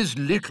Richard is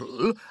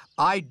little,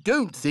 I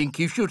don't think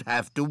you should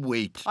have to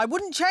wait. I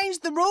wouldn't change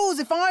the rules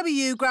if I were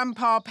you,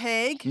 Grandpa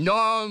Pig.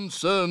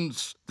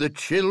 Nonsense. The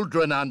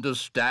children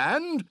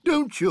understand,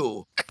 don't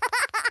you?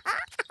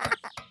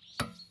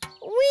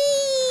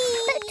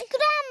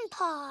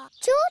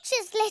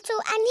 is little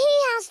and he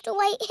has to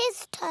wait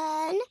his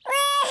turn.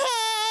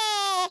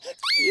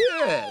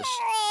 Yes,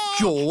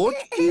 George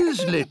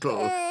is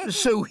little,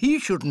 so he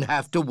shouldn't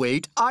have to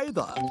wait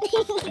either.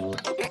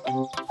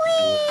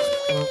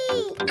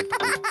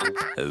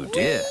 Oh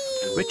dear,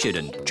 Richard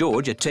and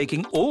George are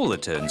taking all the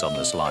turns on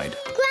the slide.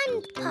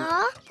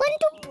 Grandpa, when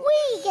do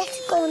we get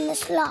to go on the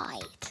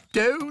slide?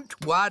 Don't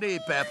worry,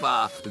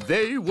 Peppa.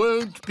 They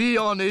won't be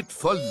on it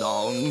for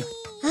long.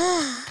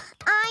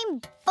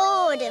 I'm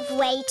bored of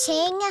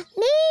waiting.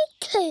 Me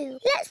too.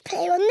 Let's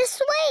play on the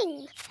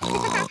swing.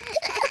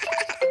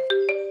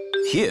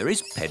 Here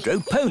is Pedro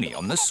Pony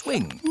on the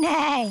swing.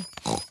 No.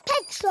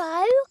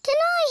 Pedro, can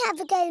I have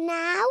a go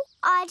now?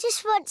 I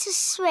just want to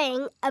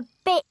swing a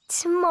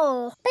bit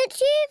more. But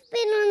you've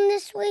been on the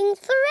swing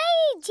for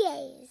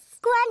ages.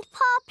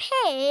 Grandpa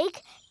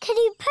Pig, can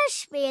you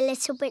push me a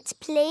little bit,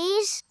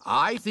 please?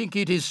 I think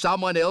it is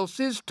someone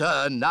else's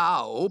turn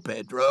now,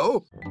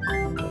 Pedro.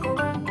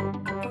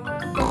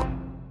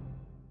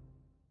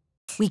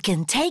 We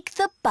can take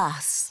the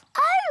bus.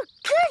 Oh,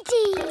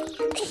 goody!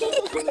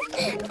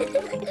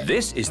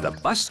 This is the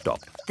bus stop.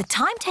 The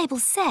timetable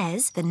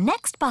says the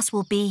next bus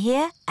will be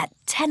here at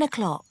 10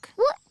 o'clock.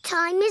 What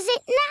time is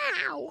it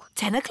now?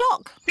 10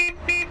 o'clock.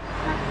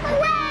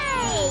 Hooray!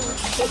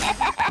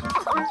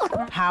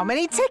 How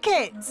many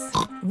tickets?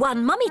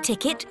 1 mummy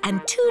ticket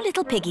and 2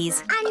 little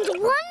piggies. And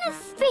 1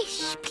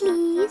 fish,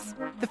 please.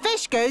 The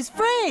fish goes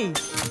free.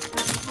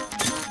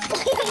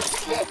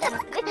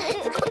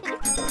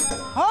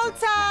 Hold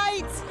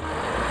tight!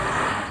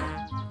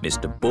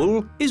 Mr.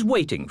 Bull is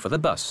waiting for the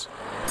bus.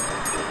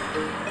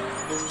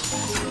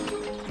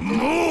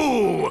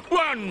 Moo!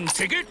 1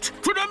 ticket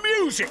to the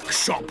music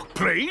shop,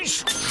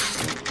 please.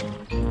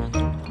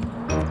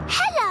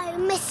 Hello,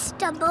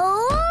 Mr.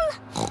 Bull.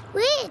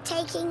 We're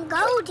taking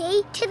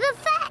Goldie to the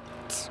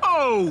vet.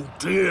 Oh,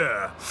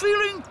 dear.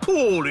 Feeling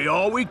poorly,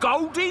 are we,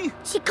 Goldie?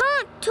 She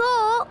can't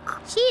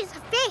talk. She's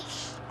a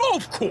fish.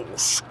 Of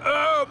course.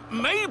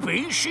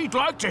 Maybe she'd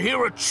like to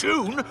hear a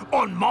tune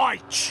on my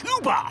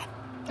tuba.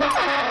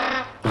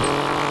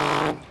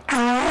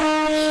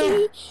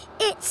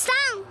 It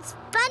sounds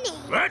funny.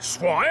 That's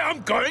why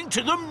I'm going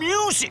to the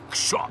music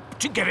shop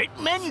to get it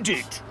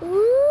mended.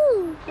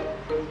 Ooh.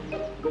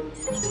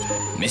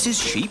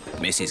 Mrs. Sheep,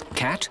 Mrs.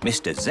 Cat,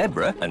 Mr.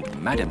 Zebra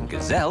and Madame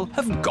Gazelle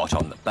have got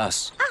on the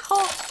bus.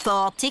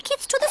 4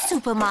 tickets to the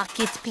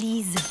supermarket,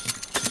 please.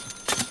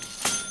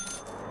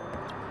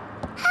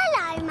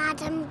 Hello,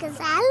 Madame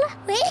Gazelle.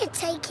 We're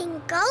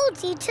taking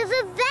Goldie to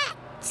the vet.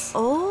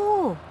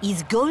 Oh,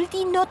 is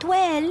Goldie not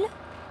well?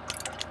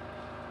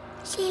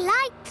 She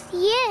likes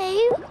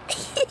you.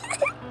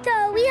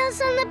 The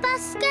wheels on the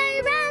bus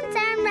go round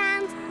and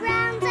round,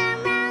 round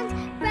and round,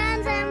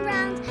 round and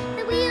round.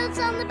 The wheels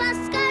on the bus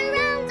go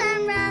round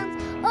and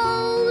round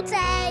all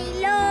day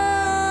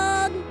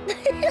long.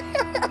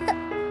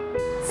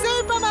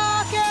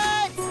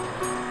 Supermarket!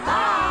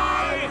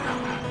 Hi!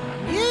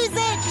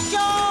 Music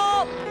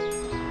shop!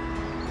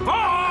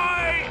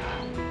 Hi!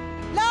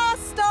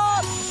 Last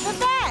stop, the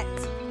vet!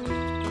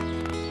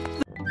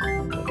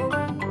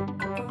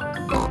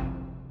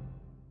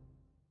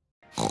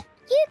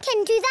 You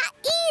can do that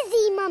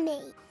easy,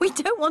 Mummy. We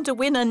don't want to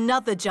win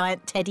another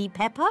giant teddy,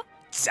 Peppa.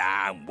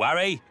 Don't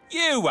worry,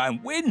 you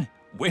won't win.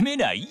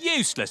 Women are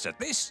useless at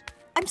this.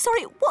 I'm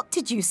sorry, what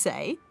did you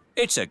say?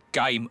 It's a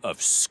game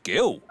of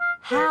skill.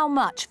 How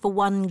much for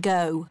 1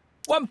 go?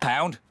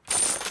 £1.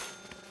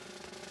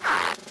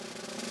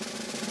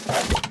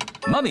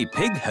 Mummy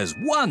Pig has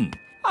won.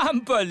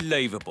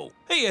 Unbelievable.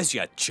 Here's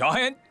your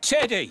giant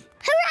teddy.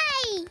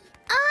 Hooray!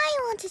 I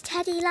want a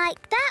teddy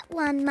like that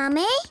one,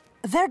 Mummy.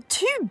 They're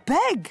too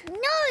big.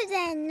 No,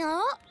 they're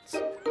not.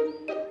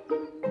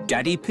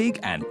 Daddy Pig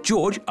and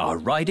George are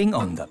riding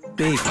on the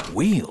big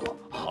wheel.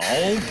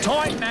 Hold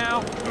tight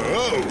now.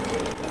 Oh,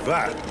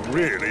 that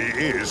really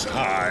is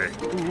high.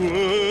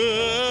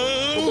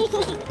 Whoa!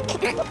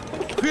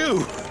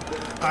 Phew!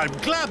 I'm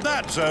glad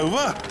that's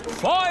over.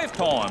 5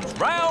 times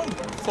round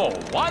for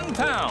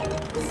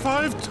 £1.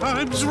 5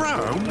 times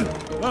round?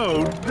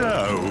 Oh,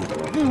 no.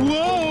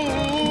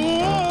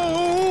 Whoa!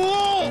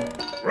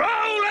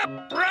 Roll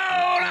up,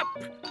 roll up!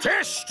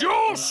 Test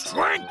your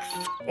strength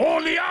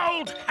on the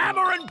old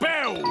hammer and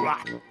bell.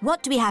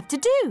 What do we have to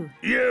do?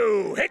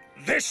 You hit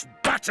this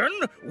button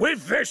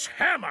with this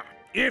hammer.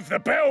 If the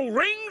bell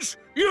rings,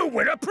 you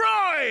win a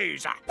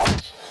prize.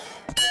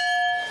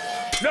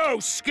 No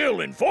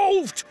skill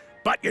involved,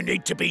 but you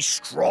need to be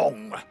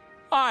strong.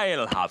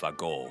 I'll have a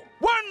go.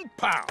 £1.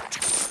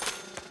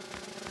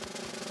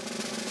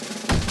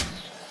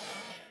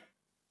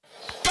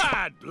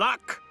 Bad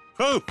luck.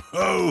 Ho,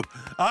 ho!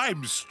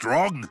 I'm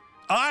strong.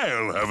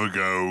 I'll have a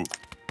go.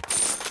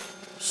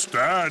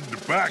 Stand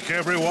back,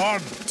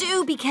 everyone.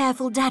 Do be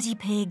careful, Daddy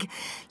Pig.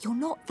 You're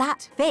not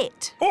that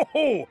fit.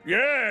 Oh,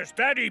 yes,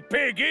 Daddy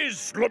Pig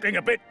is looking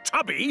a bit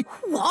tubby.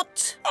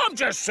 What? I'm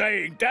just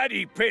saying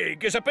Daddy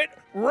Pig is a bit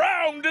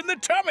round in the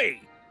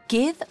tummy.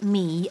 Give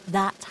me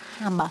that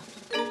hammer.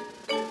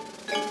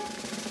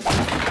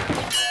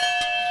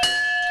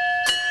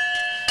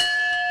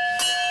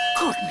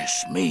 Good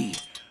Goodness me,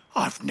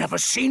 I've never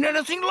seen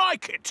anything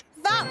like it.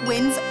 That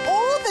wins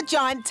all the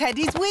giant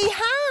teddies we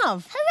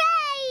have.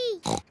 Hooray!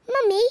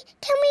 Mummy,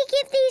 can we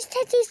give these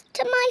teddies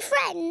to my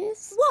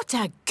friends? What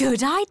a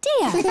good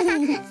idea.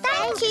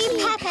 Thank you,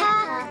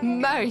 Peppa.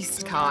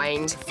 Most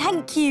kind.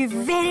 Thank you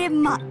very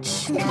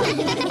much.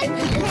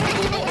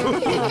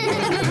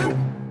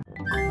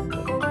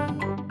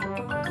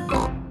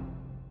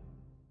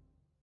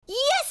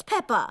 Yes,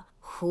 Peppa.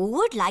 Who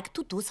would like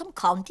to do some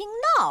counting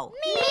now?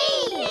 Me!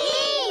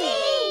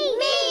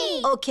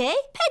 Okay,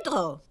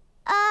 Pedro.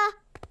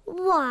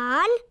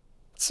 1,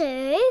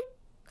 2,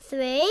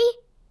 3,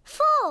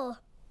 4.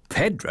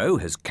 Pedro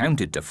has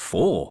counted to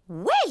 4.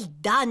 Well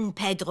done,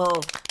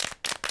 Pedro.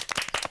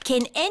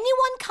 Can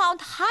anyone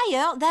count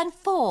higher than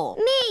 4?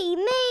 Me!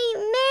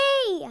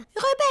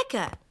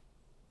 Rebecca.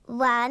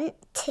 1,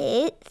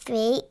 2,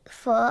 3,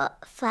 4,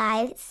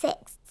 5,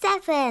 6,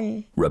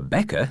 7.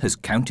 Rebecca has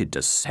counted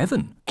to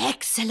 7.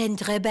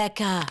 Excellent,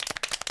 Rebecca.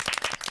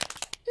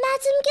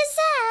 Madam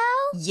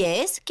Gazelle?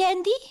 Yes,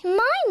 Candy?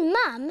 My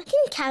mum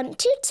can count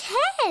to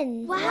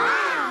 10.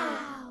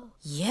 Wow!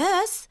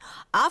 Yes.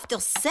 After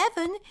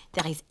 7,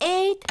 there is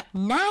 8,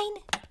 9,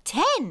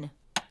 10.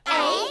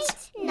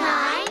 8,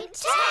 9,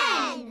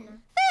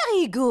 10.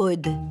 Very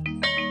good.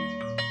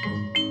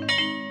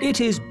 It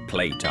is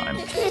playtime.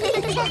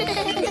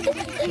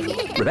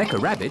 Rebecca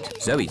Rabbit,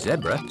 Zoe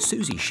Zebra,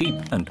 Susie Sheep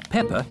and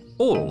Peppa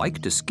all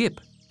like to skip.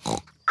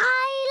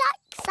 I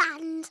like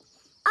sand.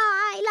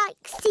 I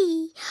like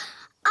sea.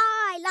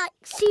 I like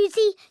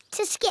Susie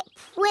to skip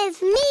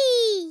with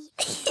me.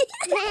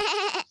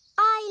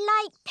 I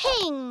like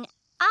ping.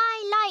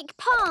 I like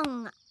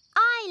pong.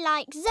 I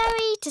like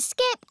Zoe to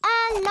skip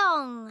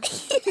along.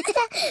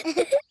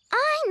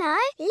 I know.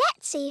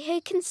 Let's see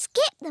who can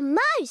skip the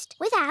most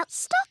without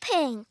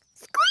stopping.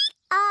 Squeak!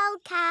 I'll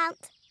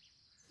count.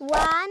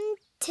 1,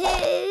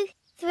 2,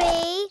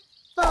 3,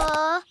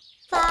 4,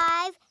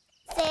 5,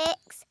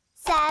 6,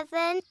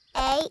 7,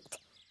 8,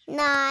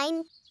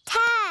 9,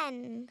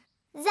 10.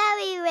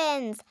 Zoe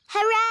wins.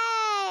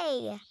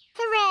 Hooray!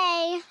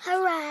 Hooray!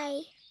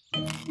 Hooray!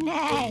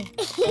 Nay.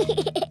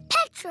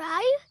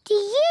 Pedro, do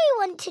you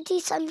want to do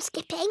some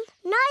skipping?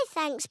 No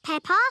thanks,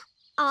 Peppa.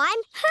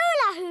 I'm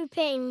hula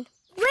hooping.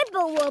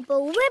 Wibble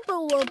wobble,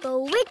 wibble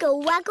wobble,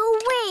 wiggle waggle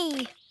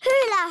wee.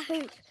 Hula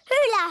hoop,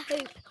 hula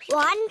hoop.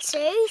 1,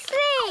 2,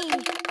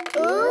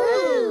 3.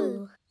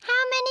 Ooh!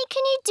 How many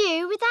can you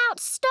do without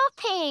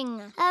stopping?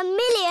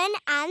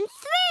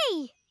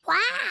 1,000,003.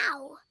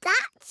 Wow,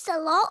 that's a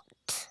lot.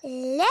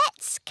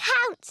 Let's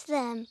count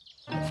them.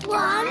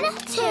 1,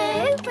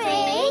 2,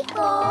 3,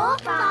 4,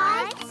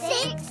 5,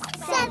 6,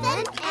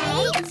 7,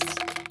 8.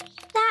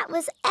 That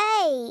was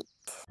 8.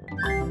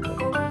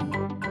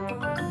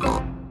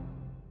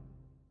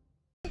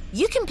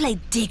 You can play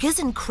diggers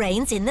and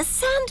cranes in the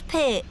sand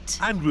pit.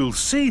 And we'll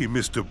see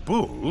Mr.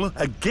 Bull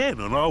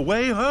again on our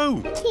way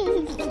home.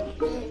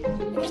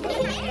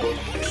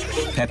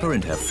 Peppa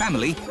and her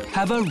family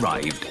have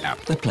arrived at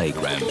the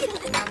playground.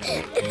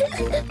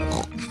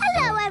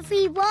 Hello,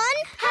 everyone.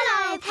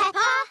 Hello, Peppa.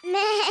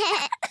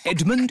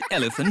 Edmund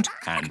Elephant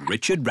and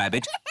Richard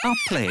Rabbit are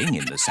playing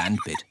in the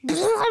sandpit.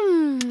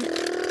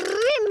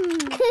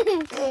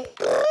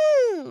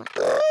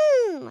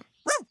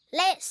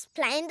 Let's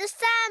play in the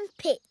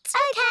sandpit.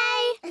 OK.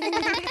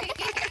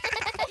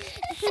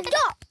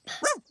 Stop!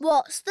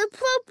 What's the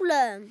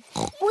problem?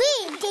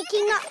 We're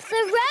digging up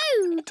the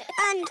road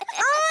and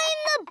I'm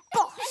the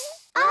boss.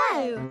 Oh.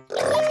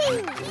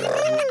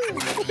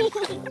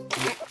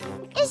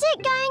 Is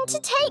it going to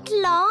take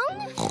long?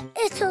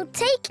 It'll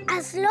take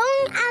as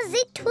long as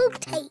it will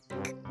take.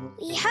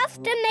 We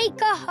have to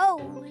make a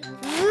hole.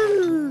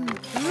 Vroom,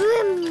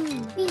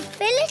 vroom. We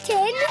fill it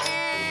in.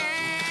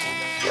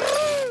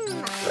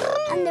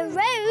 And the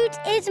road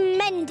is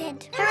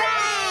mended.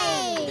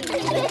 Hooray!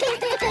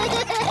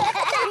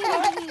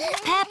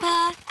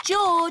 Peppa,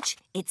 George,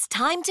 it's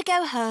time to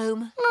go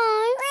home.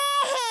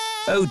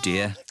 Oh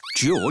dear,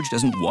 George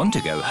doesn't want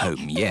to go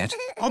home yet.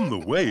 On the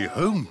way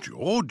home,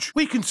 George,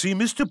 we can see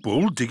Mr.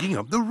 Bull digging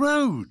up the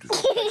road.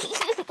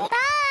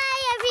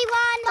 Bye,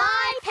 everyone.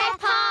 Bye,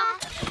 Peppa.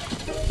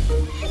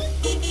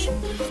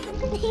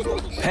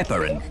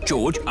 Peppa and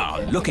George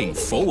are looking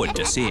forward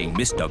to seeing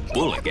Mr.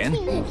 Bull again.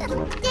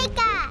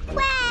 Digger,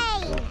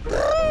 way!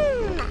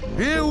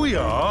 Here we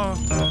are.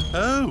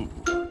 Oh.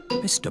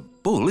 Mr.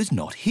 Bull is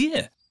not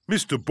here.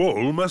 Mr.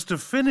 Bull must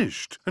have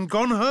finished and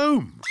gone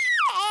home.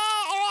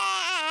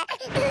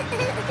 Digger,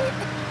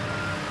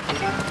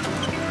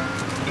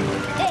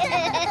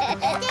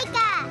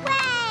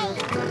 way!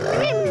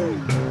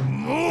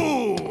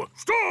 Moo!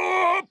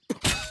 Stop!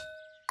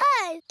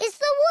 Oh, is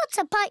the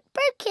water pipe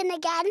broken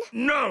again?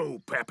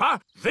 No,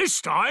 Peppa.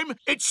 This time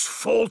it's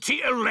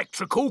faulty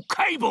electrical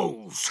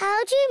cables.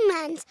 How do you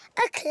mend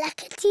a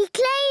clackety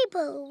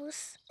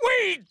clables?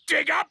 We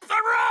dig up the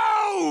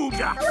road!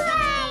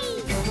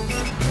 Hooray!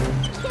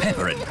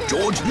 Peppa and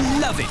George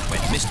love it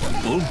when Mr.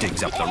 Bull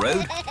digs up the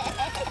road.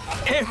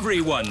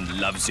 Everyone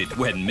loves it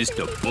when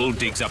Mr. Bull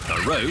digs up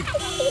the road.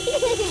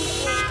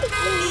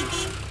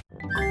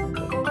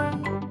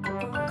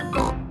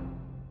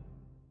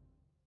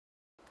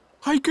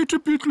 I get a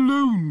bit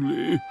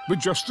lonely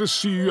with just the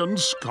sea and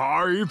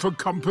sky for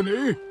company.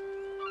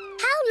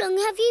 How long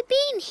have you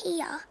been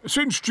here?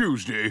 Since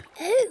Tuesday.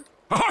 Oh.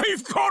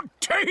 I've got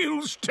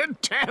tales to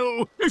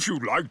tell, if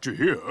you'd like to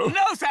hear.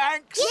 No,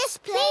 thanks. Yes,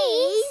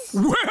 please.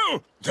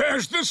 Well,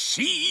 there's the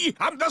sea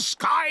and the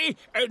sky,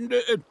 and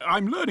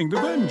I'm learning the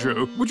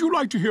banjo. Would you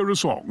like to hear a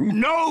song?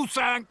 No,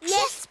 thanks.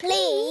 Yes,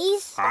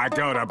 please. I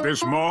got up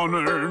this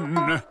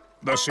morning.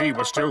 The sea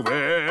was still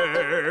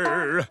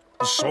there.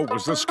 So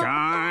was the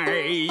sky.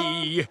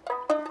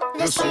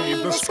 The sea,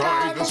 the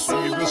sky, the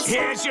sea, the sky.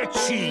 Here's your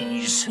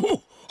cheese.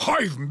 Oh,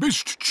 I've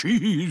missed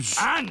cheese.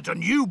 And a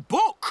new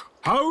book.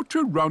 How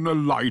to run a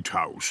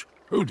lighthouse.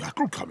 Oh,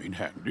 that'll come in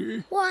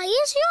handy. Why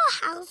is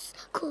your house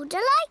called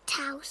a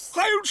lighthouse?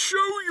 I'll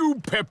show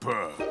you,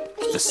 Peppa.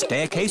 The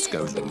staircase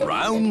goes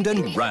round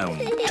and round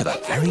to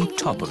the very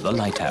top of the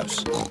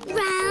lighthouse.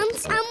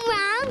 Round and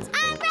round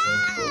and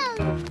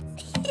round.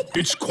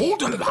 It's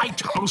called a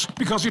lighthouse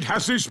because it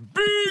has this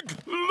big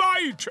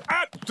light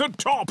at the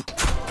top.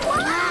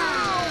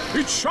 Wow!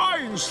 It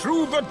shines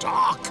through the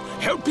dark,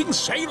 helping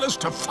sailors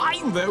to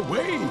find their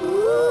way.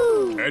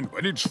 Ooh. And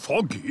when it's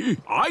foggy,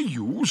 I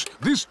use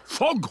this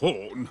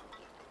foghorn.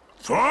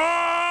 Fog!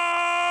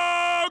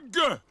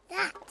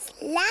 That's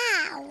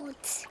loud.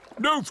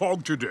 No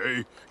fog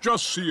today,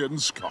 just sea and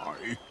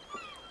sky.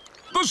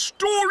 The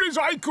stories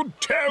I could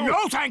tell...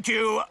 No, thank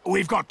you.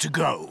 We've got to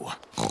go.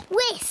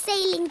 We're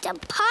sailing to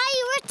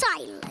Pirate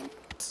Island.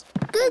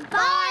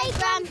 Goodbye,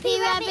 Grampy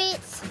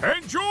Rabbits.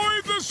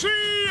 Enjoy the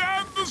sea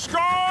and the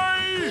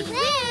sky!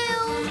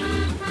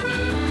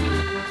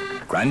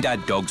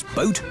 Grandad Dog's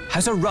boat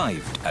has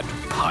arrived at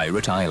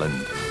Pirate Island.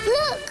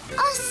 Look,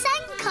 our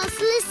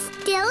sandcastle is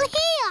still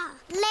here.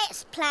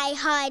 Let's play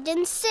hide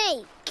and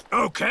seek.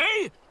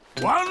 OK.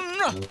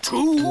 1,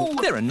 2...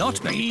 There are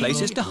not many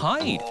places to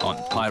hide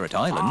on Pirate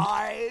Island.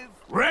 5.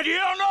 Ready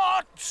or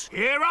not,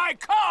 here I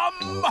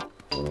come.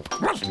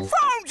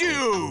 Found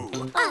you.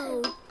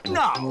 Oh.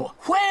 Now,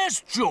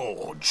 where's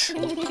George?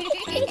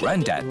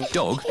 Grandad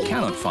Dog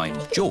cannot find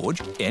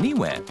George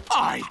anywhere.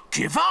 I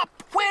give up.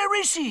 Where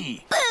is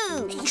he?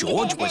 Boo!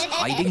 George was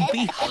hiding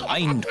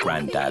behind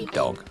Grandad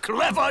Dog.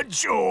 Clever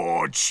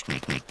George.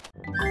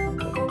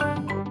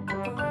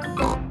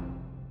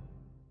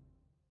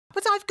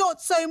 But I've got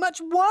so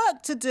much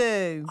work to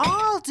do.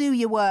 I'll do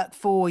your work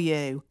for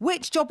you.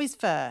 Which job is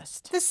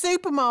first? The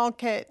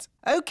supermarket.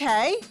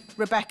 OK,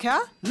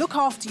 Rebecca, look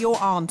after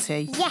your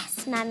auntie.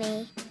 Yes,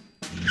 Mummy.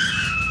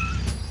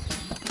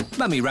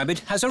 Mummy Rabbit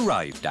has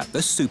arrived at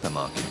the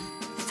supermarket.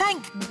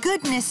 Thank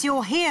goodness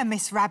you're here,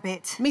 Miss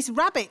Rabbit. Miss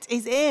Rabbit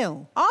is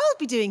ill. I'll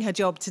be doing her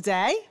job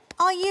today.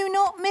 Are you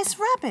not Miss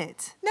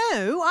Rabbit?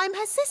 No, I'm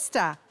her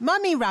sister,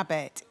 Mummy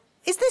Rabbit.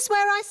 Is this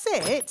where I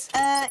sit?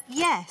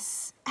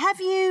 Yes.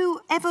 Have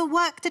you ever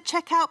worked a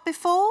checkout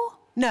before?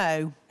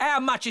 No. How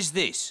much is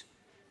this?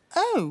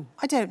 Oh,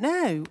 I don't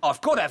know.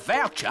 I've got a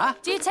voucher.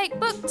 Do you take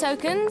book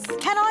tokens?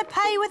 Can I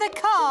pay with a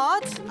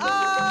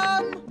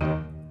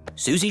card?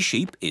 Susie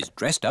Sheep is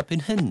dressed up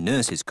in her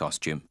nurse's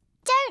costume.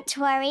 Don't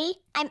worry,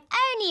 I'm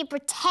only a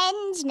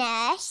pretend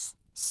nurse.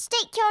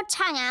 Stick your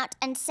tongue out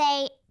and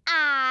say,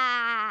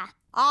 ah.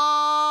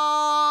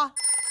 Ah.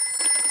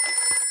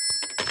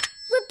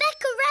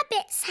 Rebecca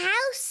Rabbit's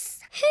house.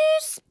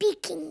 Who's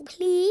speaking,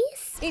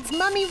 please? It's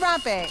Mummy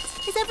Rabbit.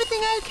 Is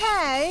everything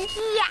OK?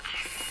 Yes.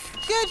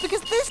 Good,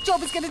 because this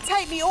job is going to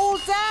take me all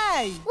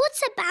day.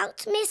 What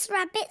about Miss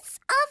Rabbit's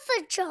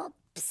other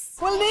jobs?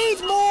 We'll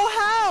need more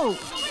help.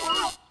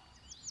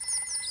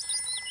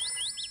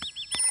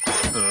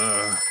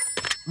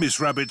 Miss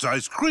Rabbit's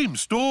ice cream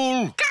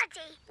stall.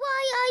 Daddy,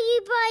 why are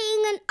you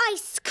buying an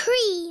ice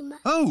cream?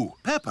 Oh,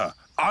 Peppa,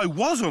 I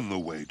was on the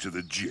way to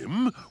the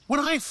gym when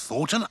I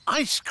thought an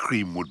ice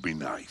cream would be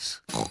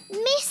nice.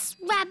 Miss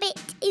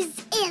Rabbit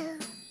is ill.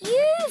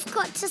 You've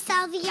got to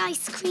sell the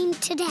ice cream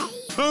today.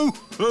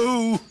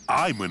 Oh,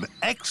 I'm an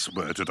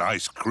expert at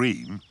ice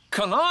cream.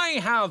 Can I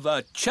have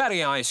a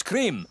cherry ice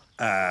cream?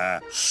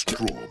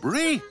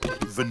 Strawberry,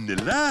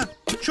 vanilla,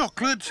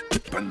 chocolate,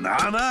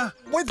 banana.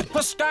 With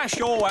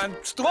pistachio and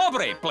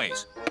strawberry,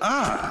 please.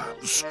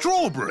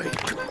 Strawberry.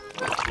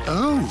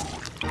 Oh,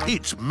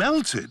 it's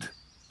melted.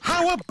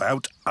 How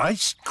about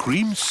ice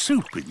cream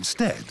soup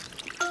instead?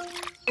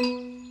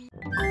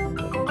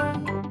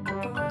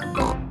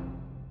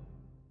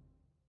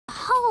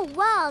 Whole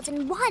world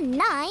in one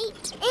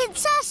night.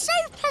 It's a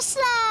super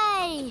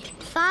sleigh.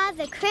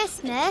 Father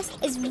Christmas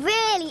is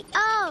really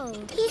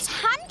old. He's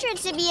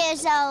hundreds of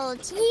years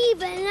old.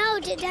 Even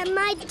older than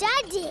my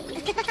daddy.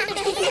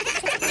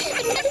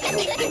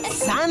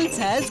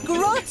 Santa's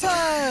grotto.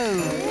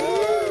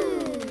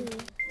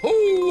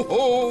 Ho,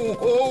 ho,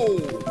 ho!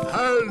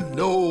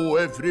 Hello,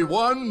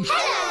 everyone.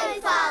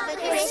 Hello, Father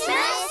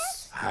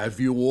Christmas. Have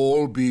you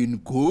all been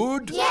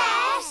good?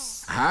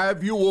 Yes.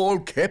 Have you all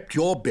kept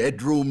your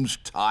bedrooms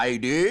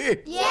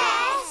tidy?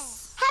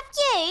 Yes. Have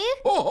you?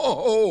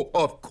 Oh,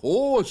 of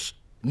course.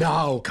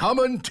 Now, come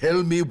and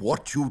tell me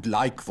what you'd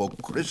like for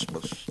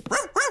Christmas.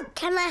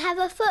 Can I have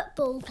a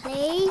football,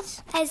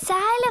 please? A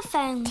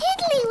xylophone.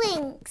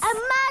 Tiddlywinks. A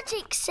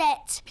magic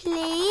set,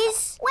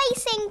 please.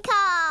 Racing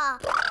car.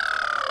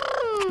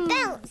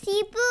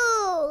 Bouncy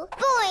ball.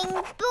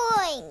 Boing,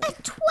 boing. A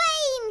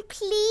twain,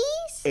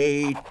 please.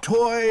 A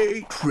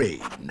toy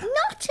train.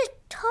 Not a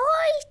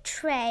toy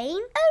train.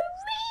 A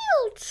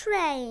real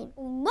train.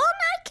 One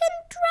I can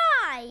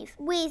drive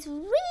with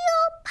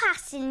real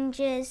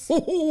passengers.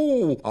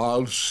 Oh,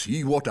 I'll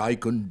see what I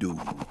can do.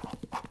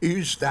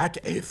 Is that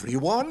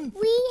everyone?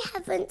 We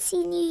haven't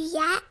seen you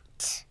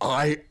yet.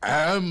 I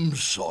am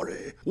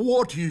sorry.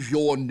 What is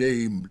your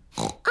name?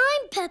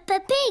 I'm Peppa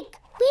Pig.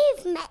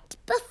 We've met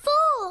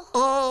before.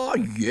 Ah,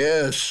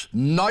 yes.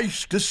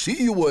 Nice to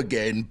see you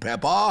again,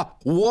 Peppa.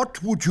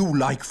 What would you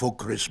like for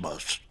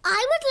Christmas?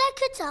 I would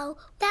like a doll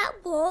that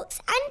walks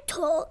and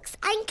talks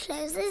and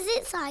closes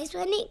its eyes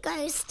when it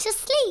goes to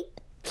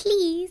sleep.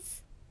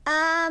 Please.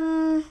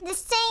 The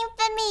same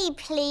for me,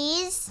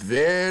 please.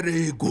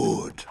 Very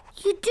good.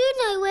 You do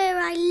know where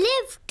I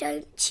live,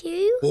 don't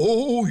you?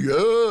 Oh,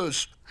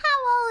 yes. How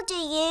old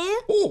are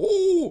you?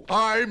 Oh,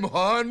 I'm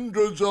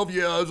hundreds of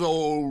years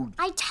old.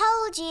 I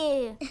told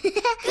you.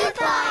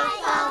 Goodbye,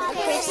 Father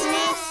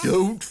Christmas.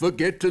 Don't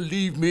forget to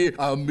leave me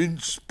a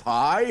mince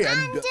pie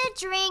And a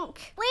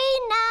drink. We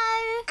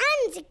know.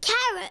 And a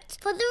carrot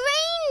for the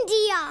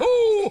reindeer.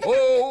 Ho,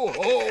 ho,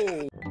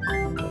 ho!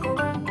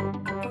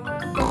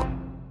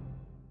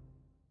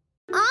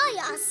 I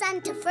asked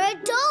Santa for a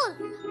doll.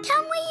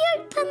 Can we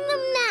open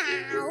them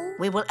now?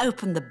 We will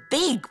open the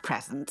big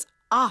presents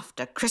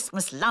after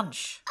Christmas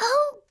lunch.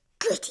 Oh,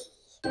 goody.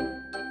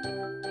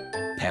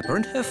 Peppa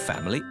and her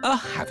family are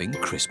having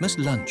Christmas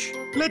lunch.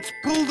 Let's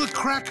pull the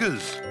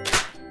crackers.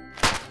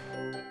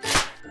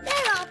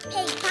 There are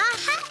paper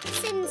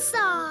hats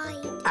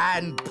inside.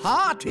 And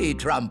party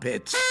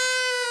trumpets.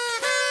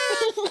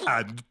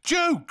 And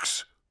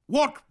jokes.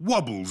 What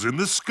wobbles in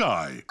the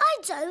sky? I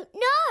don't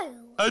know.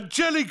 A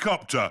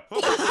jellycopter.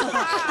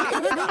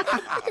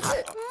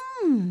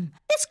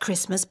 This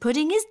Christmas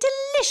pudding is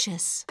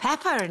delicious.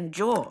 Peppa and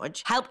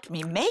George helped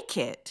me make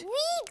it.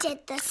 We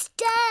did the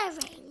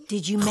stirring.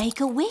 Did you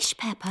make a wish,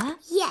 Peppa?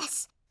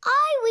 Yes,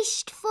 I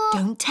wished for...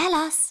 Don't tell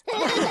us.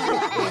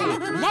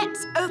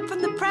 Let's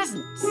open the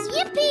presents.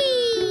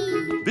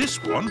 Yippee!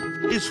 This one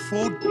is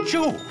for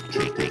George.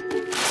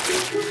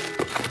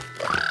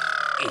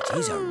 It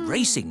is a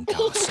racing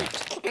car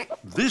set.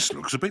 This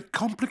looks a bit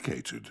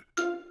complicated.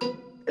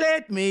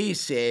 Let me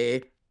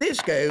see. This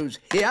goes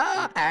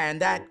here,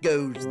 and that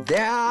goes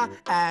there,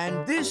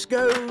 and this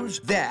goes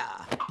there.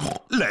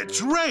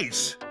 Let's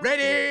race.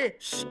 Ready,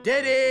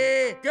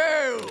 steady,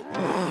 go!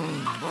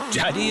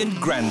 Daddy and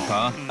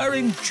Grandpa are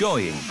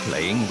enjoying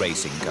playing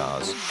racing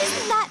cars.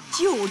 Isn't that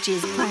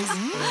George's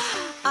present?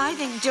 I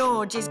think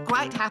George is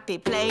quite happy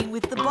playing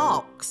with the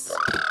box.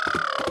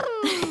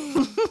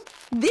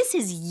 This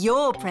is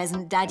your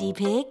present, Daddy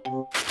Pig.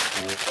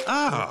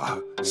 Ah,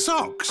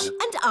 socks.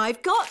 And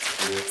I've got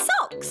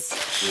socks.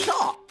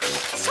 Socks.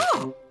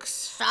 Socks.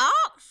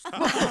 Socks?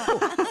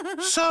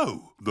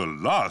 So, the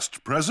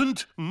last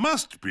present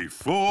must be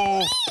for...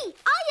 Me!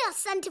 I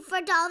asked Santa for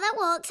a doll that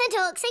walks and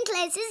talks and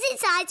closes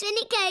its eyes when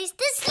it goes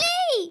to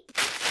sleep.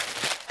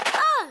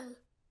 Oh,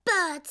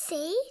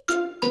 birdseed.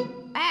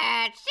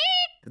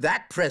 Birdseed?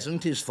 That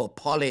present is for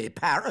Polly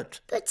Parrot.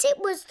 But it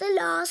was the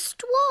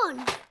last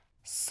one.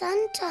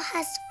 Santa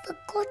has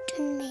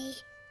forgotten me.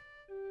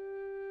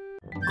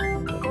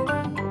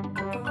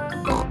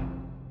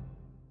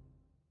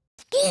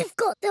 You've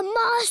got the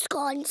mask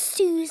on,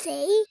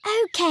 Susie.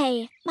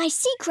 OK, my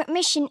secret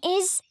mission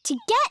is to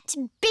get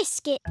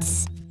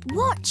biscuits.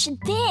 Watch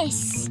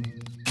this.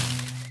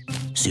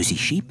 Susie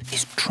Sheep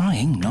is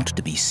trying not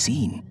to be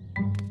seen.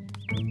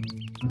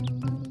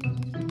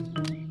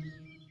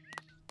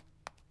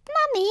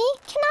 Mummy,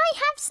 can I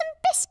have some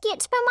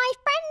biscuits for my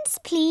friends,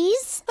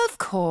 please? Of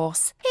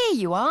course. Here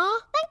you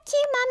are. Thank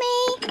you,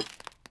 Mummy.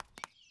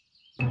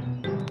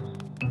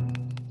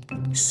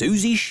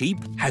 Susie Sheep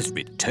has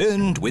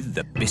returned with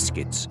the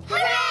biscuits.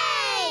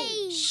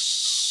 Hooray!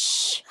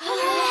 Shh!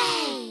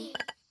 Hooray!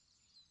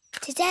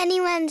 Did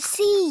anyone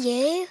see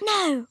you?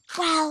 No.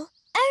 Well,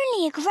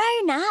 only a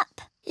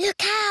grown-up.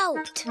 Look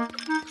out!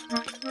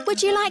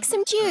 Would you like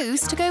some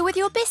juice to go with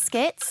your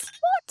biscuits?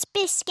 What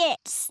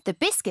biscuits? The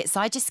biscuits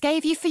I just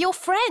gave you for your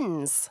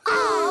friends.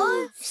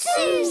 Oh,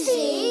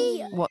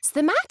 Susie! What's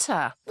the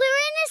matter? We're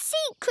in a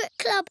secret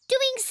club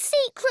doing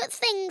secret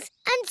things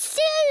and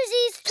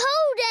Susie's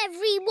told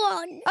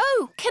everyone.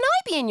 Oh, can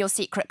I be in your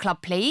secret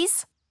club,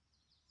 please?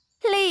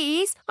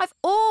 Please, I've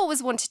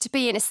always wanted to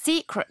be in a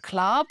secret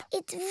club.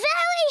 It's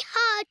very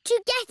hard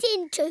to get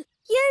into.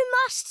 You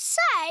must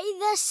say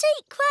the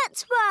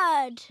secret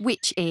word.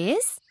 Which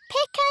is?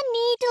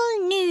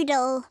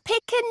 Pick-a-needle-noodle.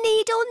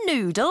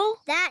 Pick-a-needle-noodle?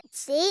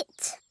 That's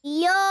it.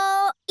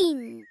 You're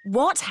in.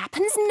 What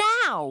happens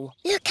now?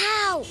 Look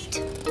out.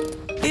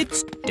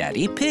 It's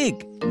Daddy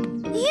Pig.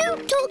 You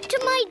talk to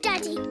my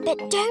daddy.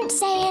 But don't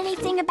say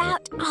anything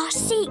about our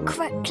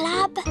secret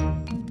club.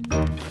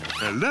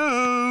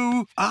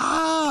 Hello.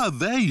 Ah,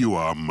 there you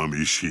are,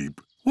 Mummy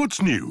Sheep. What's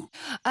new?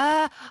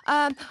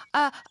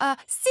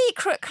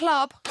 Secret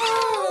club.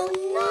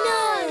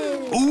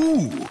 Oh, no!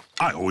 Ooh,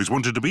 I always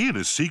wanted to be in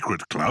a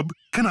secret club.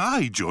 Can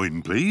I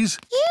join, please?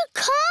 You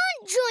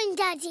can't join,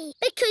 Daddy,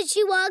 because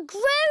you are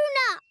grown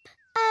up.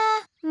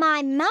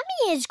 My mummy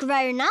is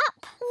grown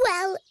up.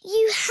 Well,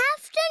 you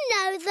have to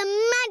know the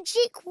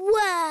magic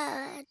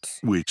word.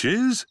 Which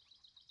is?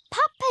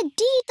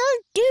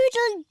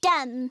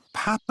 Papa-deedle-doodle-dum.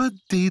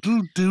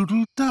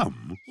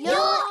 Papa-deedle-doodle-dum.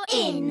 You're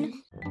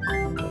in.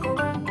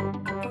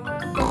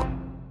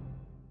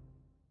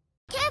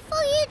 Careful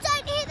you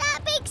don't hit that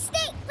big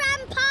stick,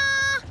 Grandpa.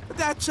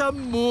 That's a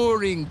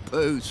mooring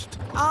post.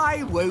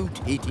 I won't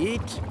hit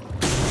it.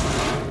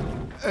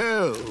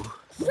 Oh.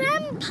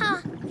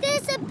 Grandpa,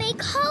 there's a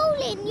big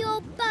hole in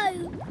your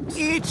boat.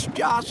 It's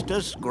just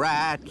a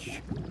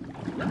scratch.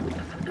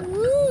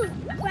 Ooh,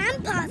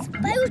 Grandpa's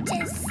boat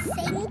is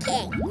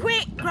sinking.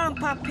 Quick,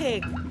 Grandpa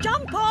Pig,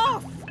 jump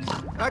off!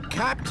 A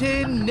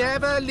captain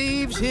never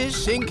leaves his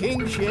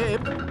sinking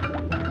ship.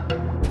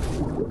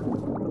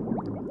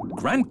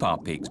 Grandpa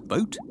Pig's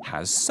boat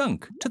has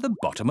sunk to the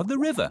bottom of the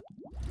river.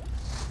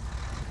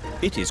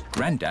 It is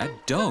Grandad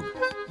Dog.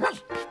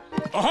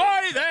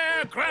 Ahoy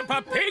there,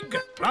 Grandpa Pig!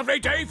 Lovely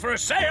day for a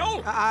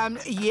sail.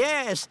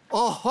 Yes.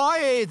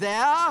 Ahoy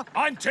there.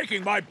 I'm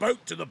taking my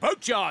boat to the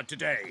boatyard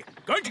today.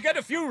 Going to get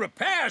a few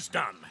repairs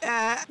done.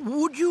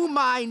 Would you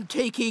mind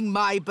taking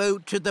my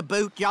boat to the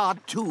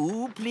boatyard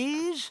too,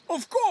 please?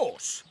 Of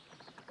course.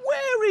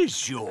 Where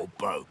is your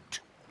boat?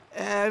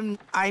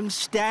 I'm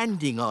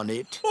standing on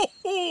it.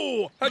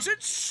 Oh, has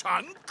it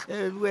sunk?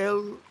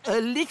 Well,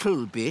 a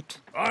little bit.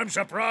 I'm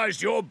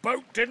surprised your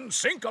boat didn't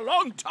sink a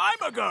long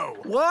time ago.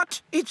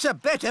 What? It's a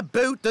better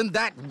boat than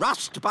that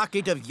rust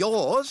bucket of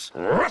yours.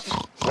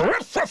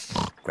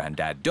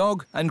 Grandad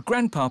Dog and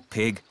Grandpa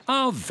Pig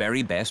are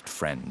very best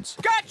friends.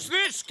 Catch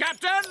this,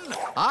 Captain!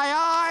 Aye,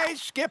 aye,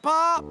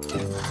 Skipper.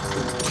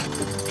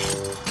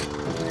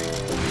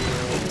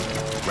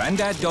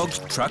 Grandad Dog's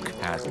truck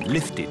has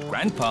lifted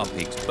Grandpa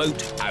Pig's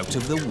boat out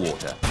of the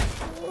water.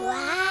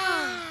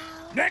 Wow!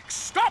 Next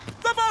stop,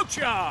 the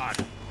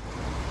boatyard!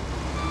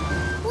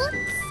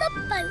 What's a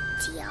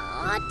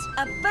boatyard?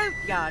 A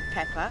boatyard,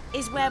 Peppa,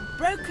 is where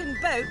broken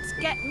boats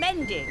get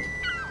mended.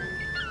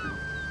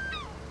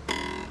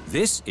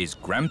 This is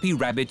Grampy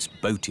Rabbit's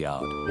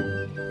boatyard.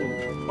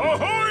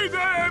 Ahoy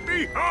there,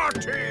 me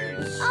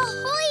hearties!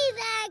 Ahoy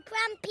there,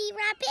 Grampy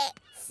Rabbit!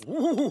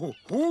 Ooh,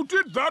 who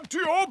did that to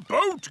your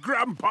boat,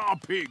 Grandpa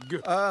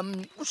Pig?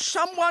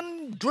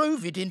 Someone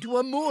drove it into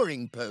a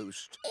mooring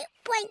post. It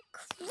went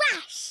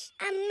crash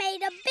and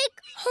made a big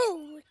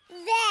hole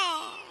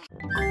there.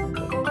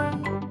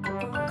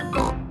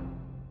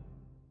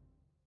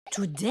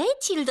 Today,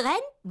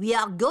 children, we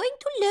are going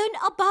to learn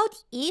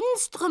about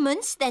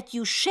instruments that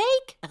you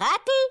shake,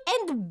 rattle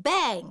and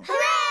bang.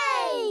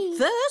 Hooray!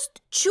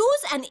 First,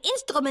 choose an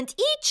instrument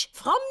each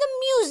from the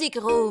music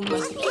room.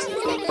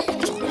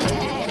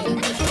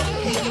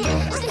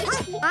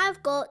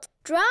 I've got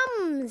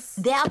drums.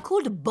 They are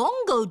called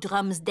bongo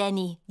drums,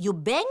 Danny. You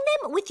bang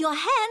them with your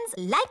hands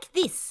like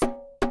this.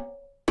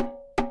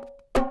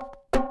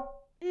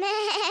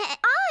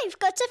 I've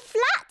got a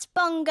flat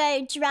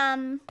bongo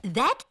drum.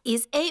 That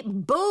is a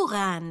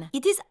boran.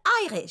 It is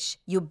Irish.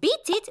 You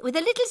beat it with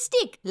a little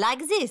stick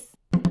like this.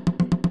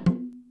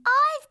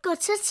 I've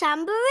got a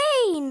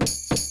tambourine.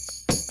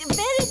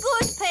 Very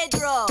good,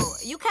 Pedro.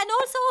 You can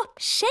also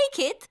shake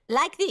it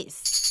like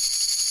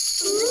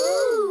this.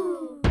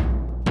 Ooh.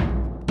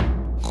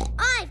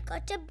 I've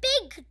got a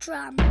big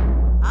drum.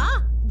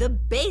 Ah, the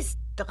bass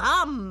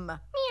drum.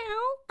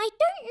 Meow. I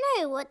don't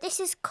know what this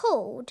is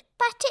called,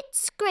 but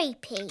it's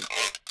scrapey.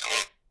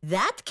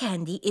 That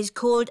candy is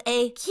called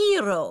a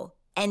hero,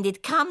 and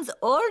it comes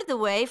all the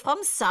way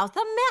from South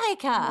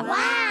America.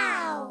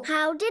 Wow!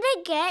 How did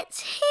it get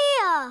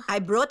here? I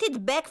brought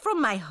it back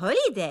from my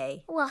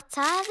holiday. What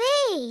are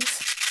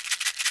these?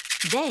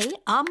 They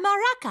are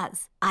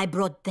maracas. I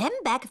brought them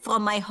back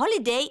from my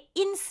holiday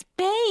in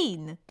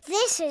Spain.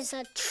 This is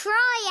a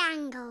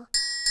triangle.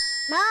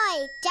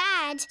 My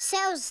dad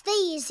sells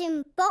these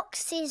in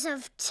boxes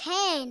of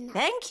 10.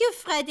 Thank you,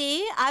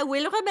 Freddie. I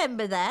will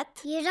remember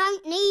that. You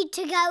don't need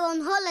to go on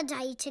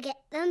holiday to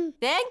get them.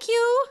 Thank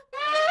you.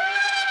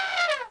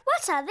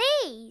 What are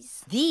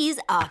these? These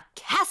are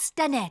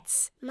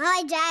castanets.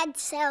 My dad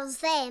sells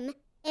them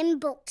in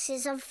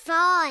boxes of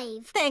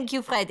 5. Thank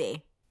you,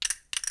 Freddie.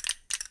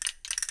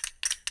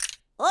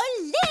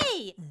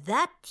 Olé!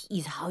 That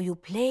is how you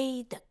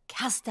play the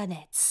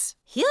castanets.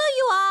 Here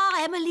you are,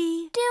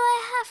 Emily. Do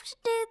I have to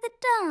do the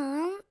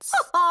dance?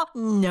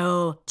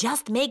 No,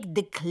 just make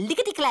the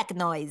clickety-clack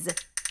noise.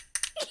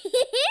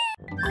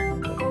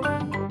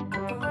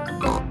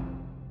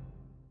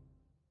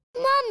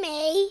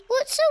 Mummy,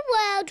 what's a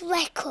world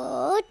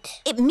record?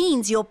 It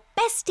means you're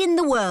best in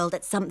the world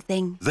at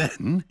something.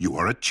 Then you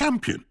are a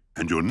champion,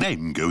 and your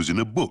name goes in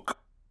a book.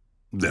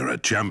 There are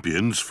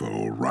champions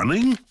for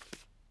running,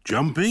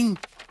 jumping,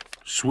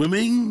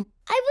 swimming.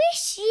 I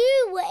wish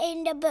you were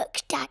in the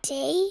book,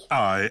 Daddy.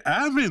 I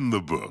am in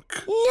the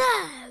book.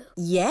 No.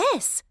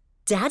 Yes,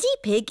 Daddy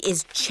Pig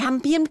is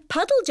champion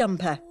puddle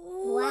jumper.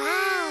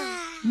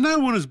 Wow! No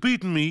one has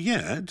beaten me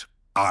yet.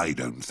 I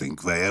don't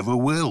think they ever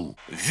will.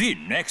 The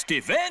next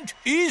event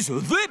is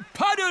the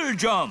puddle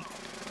jump.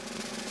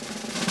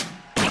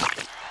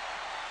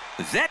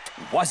 That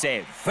was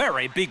a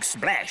very big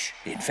splash.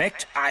 In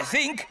fact, I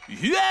think,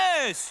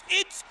 yes,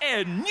 it's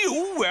a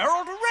new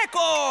world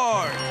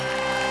record.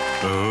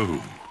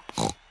 Oh.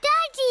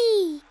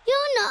 Daddy,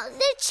 you're not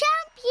the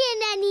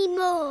champion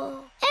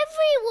anymore.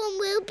 Everyone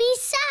will be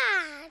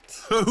sad.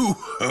 Ho,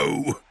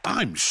 ho!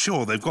 I'm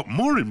sure they've got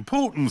more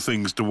important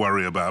things to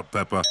worry about,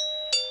 Peppa.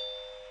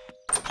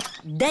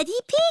 Daddy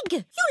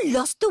Pig, you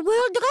lost the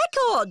world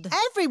record.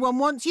 Everyone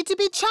wants you to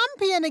be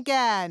champion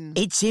again.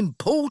 It's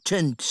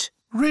important.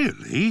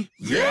 Really?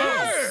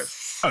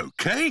 Yes!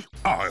 OK,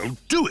 I'll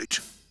do it.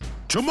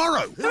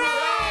 Tomorrow.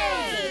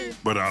 Hooray!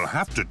 But I'll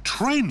have to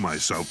train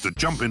myself to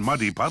jump in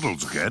muddy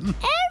puddles again.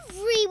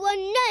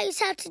 Everyone knows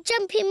how to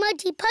jump in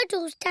muddy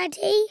puddles,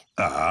 Daddy.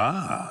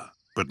 Ah,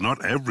 but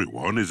not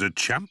everyone is a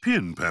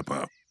champion,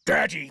 Peppa.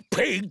 Daddy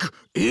Pig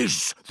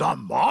is the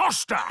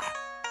master.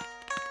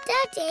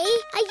 Daddy,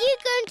 are you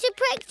going to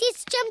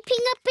practice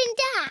jumping up and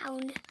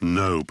down?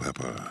 No,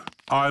 Peppa.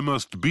 I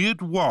must be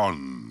at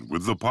one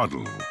with the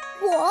puddle.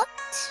 What?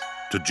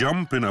 To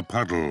jump in a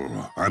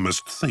puddle, I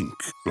must think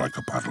like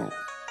a puddle.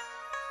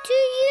 Do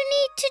you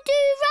need to do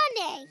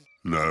running?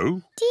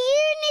 No? Do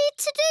you need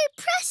to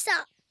do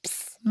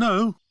press-ups?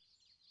 No.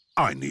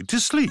 I need to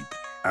sleep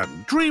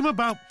and dream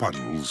about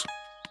puddles.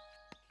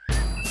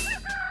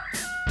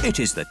 It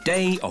is the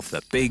day of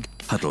the big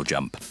puddle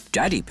jump.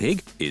 Daddy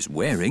Pig is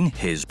wearing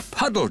his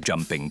puddle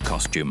jumping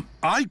costume.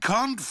 I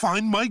can't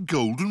find my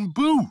golden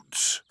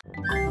boots.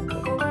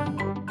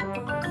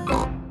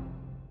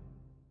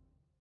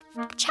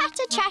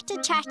 Chatter, chatter,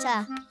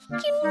 chatter.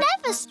 You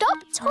never stop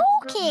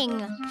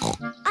talking.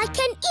 I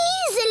can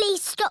easily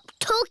stop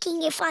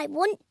talking if I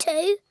want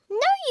to.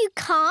 No, you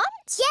can't.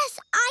 Yes,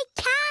 I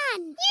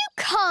can. You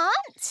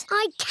can't.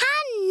 I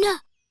can.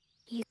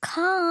 You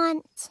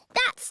can't.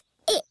 That's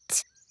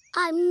it.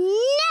 I'm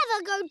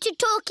never going to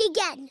talk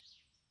again.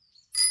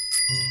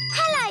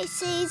 Hello,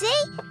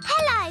 Susie.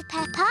 Hello,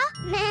 Peppa.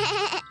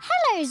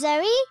 Hello,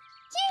 Zoe.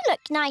 You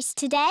look nice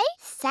today.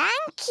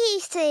 Thank you,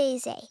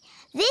 Susie.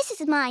 This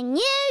is my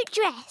new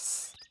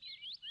dress.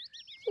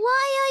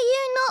 Why are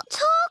you not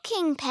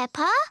talking,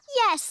 Peppa?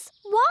 Yes,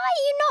 why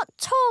are you not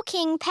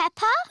talking,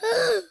 Peppa?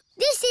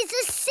 This is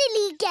a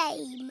silly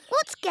game.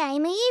 What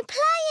game are you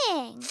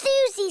playing?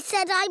 Susie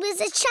said I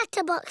was a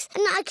chatterbox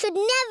and I could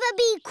never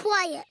be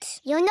quiet.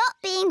 You're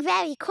not being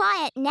very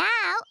quiet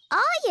now,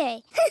 are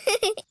you?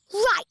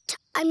 Right,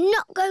 I'm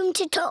not going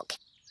to talk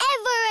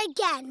ever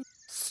again.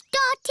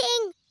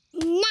 Starting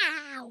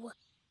now.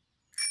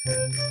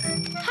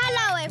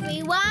 Hello,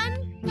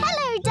 everyone.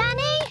 Hello,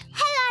 Danny.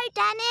 Hello,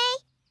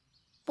 Danny.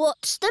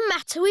 What's the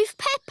matter with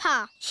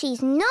Peppa?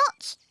 She's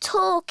not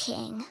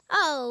talking.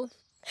 Oh,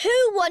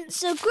 who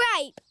wants a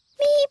grape?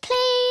 Me,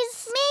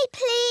 please. Me,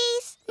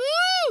 please.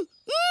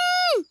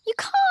 You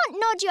can't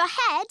nod your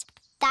head.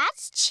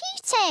 That's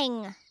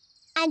cheating.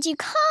 And you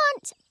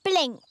can't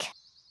blink.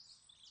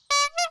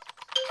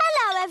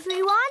 Hello,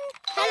 everyone.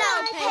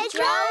 Hello,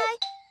 Pedro.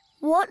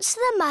 What's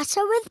the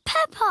matter with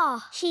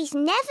Peppa? She's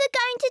never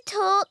going to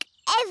talk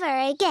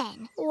ever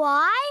again.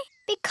 Why?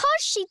 Because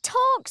she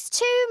talks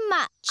too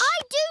much.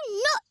 I do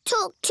not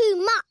talk too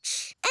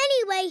much.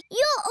 Anyway,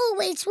 you're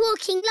always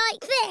walking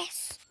like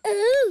this.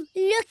 Ooh,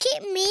 look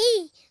at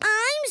me.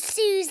 I'm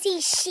Susie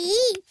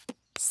Sheep.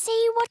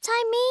 See what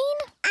I mean?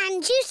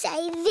 And you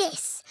say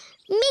this.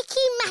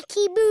 Mickey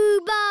Macky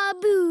Boo Ba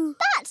Boo.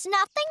 That's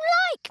nothing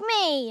like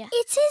me.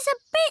 It is a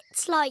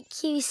bit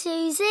like you,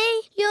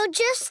 Susie. You're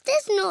just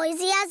as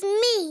noisy as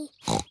me.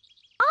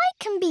 I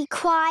can be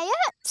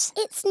quiet.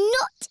 It's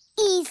not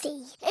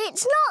easy.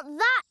 It's not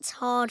that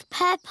hard,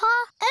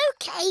 Peppa.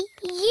 OK,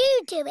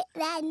 you do it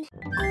then.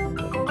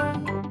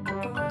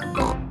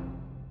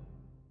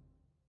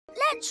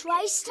 Let's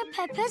race to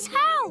Peppa's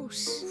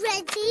house.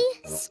 Ready,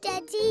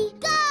 steady,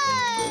 go!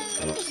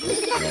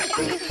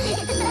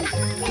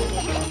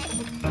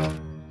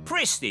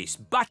 Press this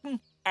button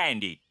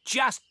and it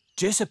just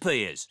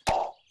disappears.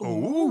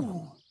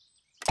 Ooh.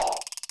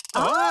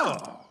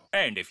 Ah!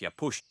 And if you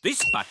push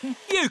this button,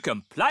 you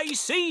can play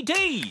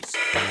CDs.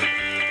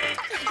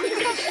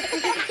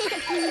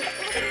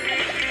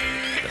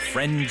 The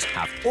friends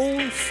have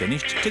all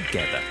finished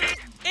together.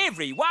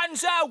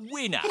 Everyone's a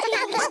winner.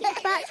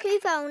 But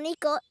we've only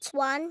got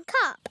one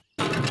cup.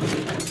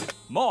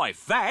 My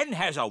van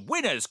has a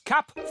winner's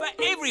cup for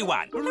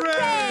everyone.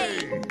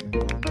 Hooray!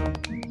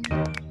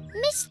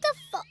 Mr.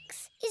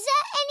 Fox, is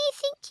there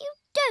anything you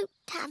don't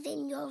have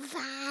in your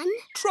van?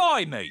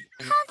 Try me.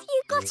 Have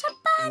you got a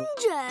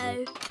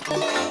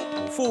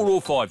banjo? 4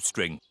 or 5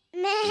 string.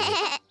 Meh.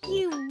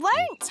 You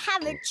won't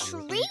have a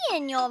tree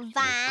in your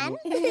van.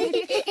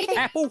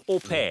 Apple or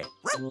pear?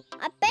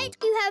 I bet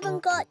you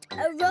haven't got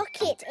a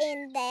rocket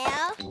in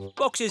there.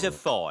 Boxes of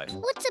 5.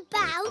 What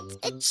about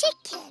a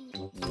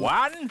chicken?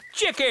 1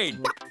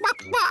 chicken.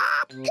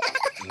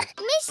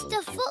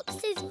 Mr.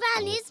 Fox's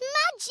van is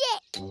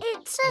magic.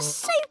 It's a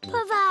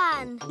super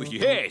van.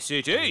 Yes,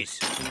 it is.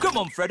 Come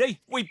on, Freddy.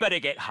 We better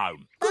get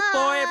home.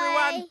 Goodbye,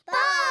 everyone.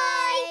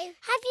 Bye.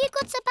 Have you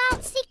got a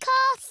bouncy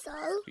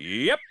castle?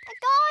 Yep. A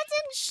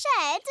garden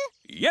shed?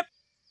 Yep.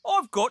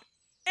 I've got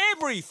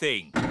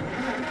everything.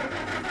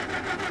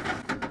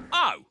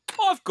 Oh,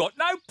 I've got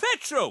no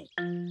petrol.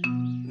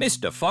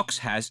 Mr. Fox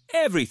has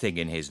everything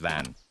in his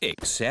van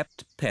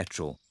except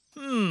petrol.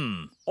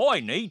 I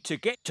need to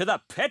get to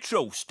the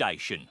petrol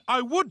station.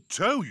 I would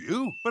tow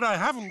you, but I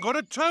haven't got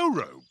a tow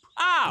rope.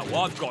 Oh,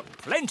 I've got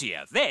plenty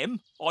of them.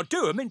 I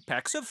do them in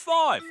packs of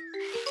 5.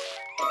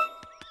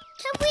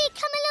 Can we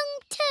come along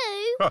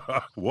too?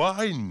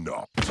 Why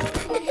not?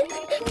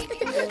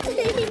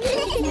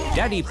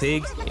 Daddy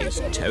Pig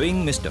is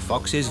towing Mr.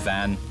 Fox's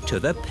van to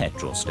the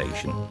petrol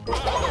station.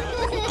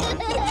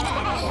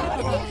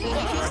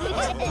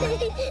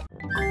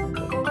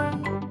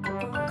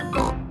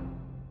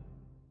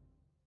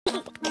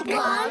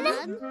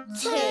 1,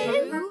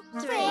 2,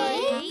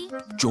 3.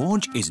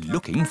 George is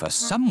looking for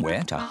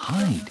somewhere to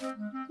hide.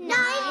 9,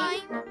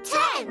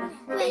 10.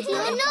 Ready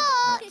or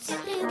not,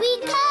 here we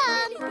come.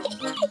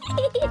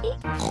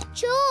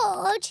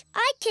 George,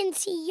 I can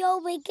see your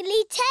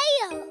wiggly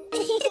tail.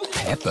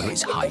 Peppa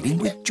is hiding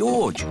with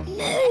George.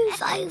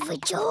 Move over,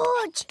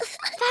 George.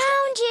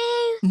 Found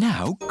you.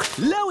 Now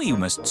Chloe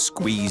must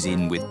squeeze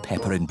in with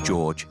Peppa and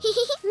George.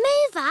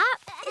 Move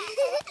up.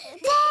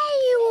 There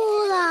you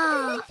all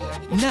are.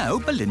 Now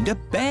Belinda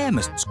Bear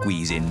must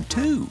squeeze in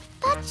too.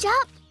 Budge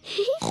up.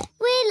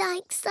 We're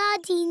like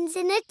sardines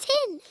in a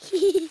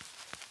tin.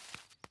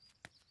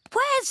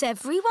 Where's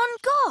everyone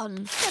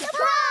gone? Surprise!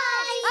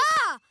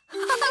 Ah!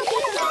 Can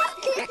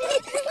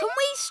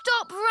we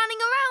stop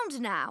running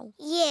around now?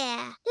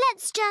 Yeah,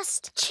 let's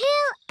just chill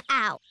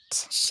out.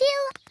 Chill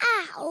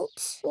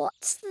out?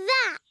 What's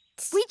that?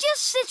 We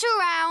just sit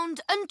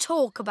around and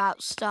talk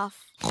about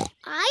stuff.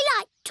 I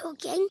like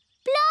talking.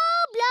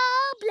 Blah,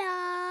 blah,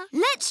 blah.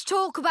 Let's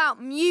talk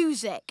about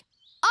music.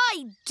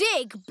 I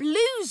dig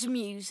blues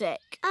music.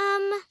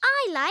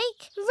 I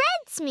like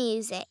Red's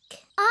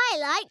music. I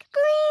like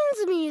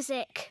Green's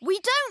music. We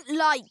don't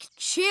like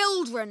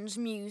children's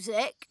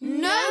music.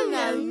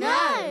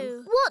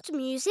 No. What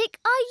music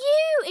are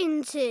you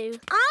into?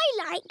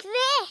 I like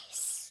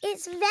this.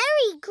 It's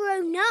very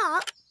grown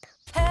up.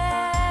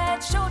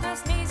 Head,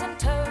 shoulders, knees and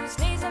toes,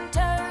 knees and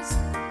toes.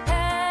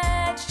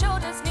 Head,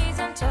 shoulders, knees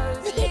and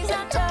toes, knees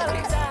and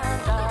toes.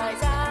 And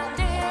eyes and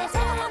ears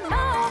and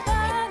mouth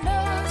and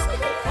nose.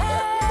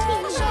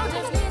 Head,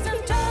 shoulders, knees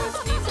and toes,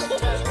 knees and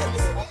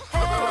toes.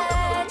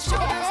 Head,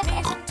 shoulders,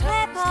 knees and toes.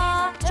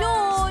 Peppa,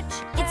 George,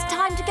 it's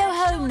time to go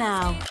home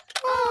now.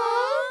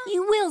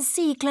 You will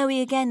see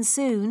Chloe again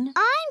soon.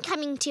 I'm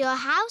coming to your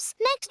house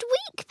next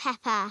week,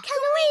 Peppa.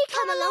 Can we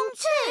come along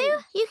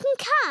too? You can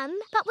come,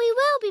 but we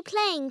will be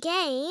playing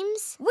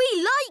games. We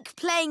like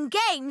playing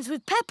games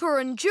with Peppa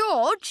and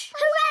George.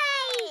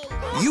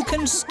 Hooray! You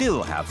can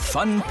still have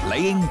fun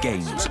playing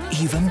games,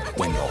 even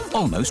when you're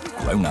almost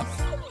grown up.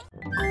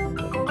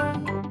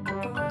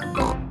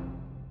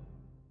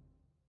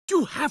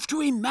 You have to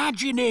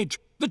imagine it.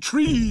 The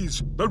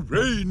trees, the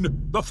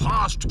rain, the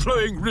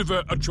fast-flowing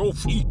river at your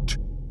feet.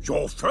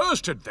 Your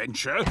first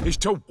adventure is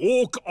to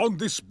walk on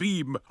this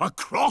beam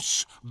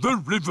across the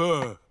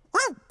river.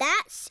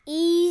 That's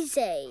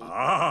easy.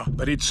 Ah,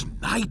 but it's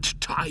night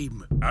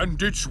time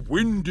and it's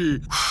windy.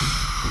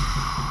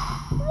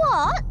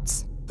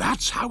 What?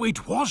 That's how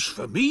it was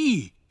for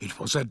me. It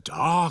was a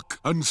dark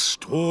and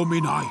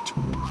stormy night.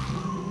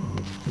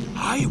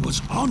 I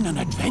was on an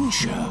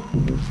adventure.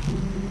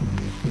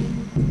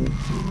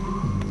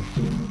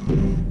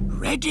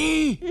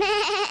 Ready?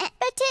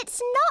 But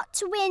it's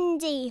not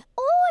windy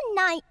or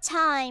night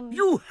time.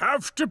 You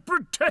have to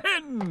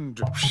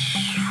pretend.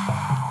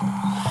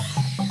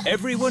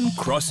 Everyone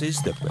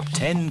crosses the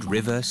pretend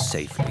river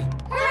safely.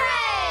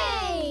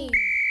 Hooray!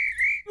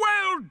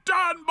 Well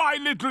done, my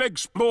little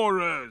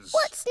explorers.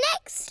 What's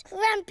next,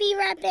 Grumpy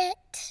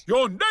Rabbit?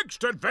 Your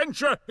next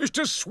adventure is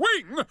to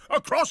swing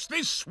across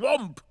this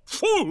swamp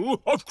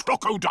full of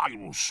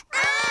crocodiles.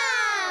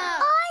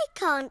 I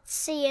can't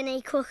see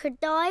any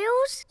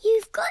crocodiles.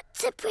 You've got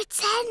to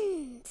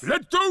pretend.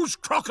 Let those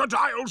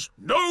crocodiles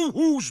know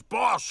who's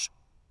boss.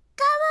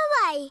 Go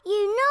away,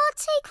 you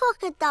naughty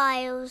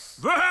crocodiles.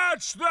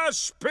 That's the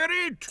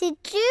spirit. Did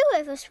you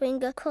ever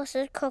swing across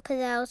a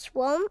crocodile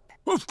swamp?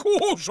 Of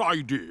course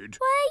I did.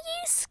 Were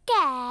you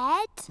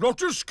scared?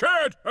 Not as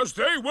scared as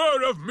they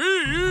were of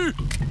me.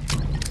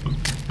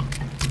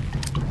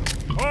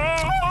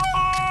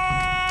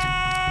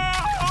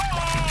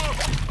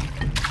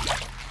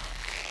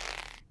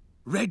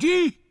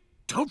 Ready?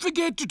 Don't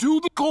forget to do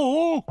the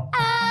call.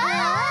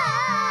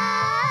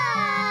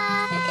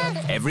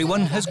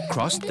 Everyone has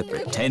crossed the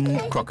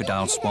pretend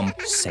crocodile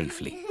swamp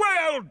safely.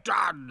 Well Well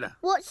done!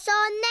 What's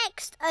our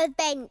next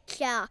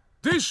adventure?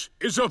 This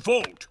is a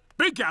vault.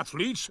 Big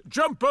athletes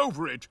jump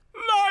over it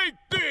like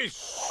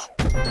this.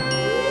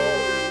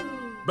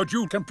 But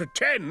you can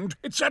pretend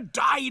it's a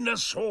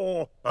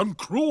dinosaur and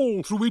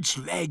crawl through its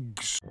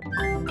legs.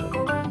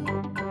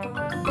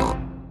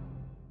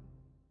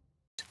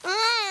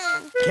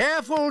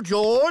 Careful,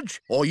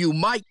 George, or you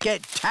might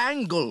get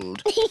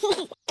tangled.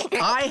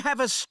 I have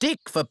a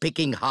stick for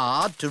picking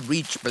hard to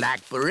reach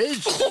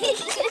blackberries.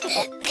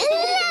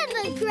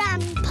 Clever,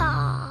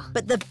 Grandpa.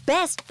 But the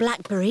best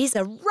blackberries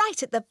are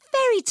right at the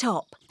very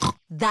top.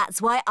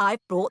 That's why I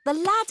brought the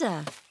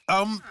ladder.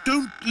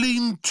 Don't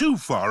lean too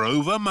far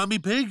over, Mummy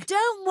Pig.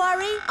 Don't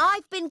worry,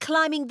 I've been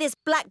climbing this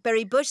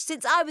blackberry bush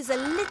since I was a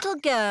little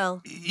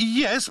girl.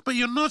 Yes, but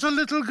you're not a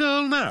little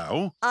girl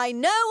now. I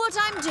know what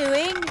I'm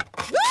doing.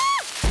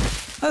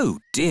 Oh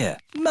dear,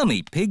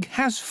 Mummy Pig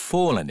has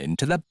fallen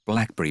into the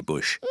blackberry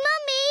bush.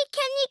 Mummy,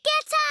 can you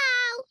get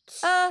out?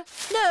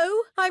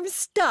 No, I'm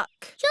stuck.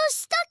 You're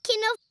stuck in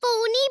a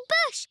thorny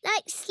bush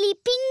like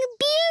Sleeping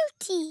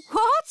Beauty.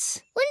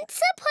 What? Once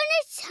upon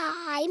a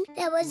time,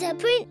 there was a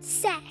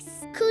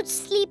princess called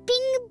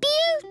Sleeping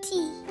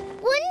Beauty.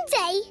 One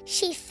day,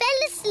 she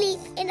fell asleep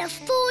in a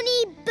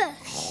thorny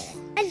bush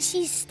and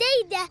she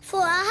stayed there for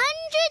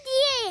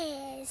 100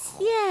 years.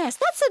 Yes,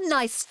 that's a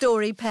nice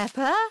story,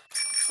 Peppa.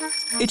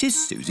 It is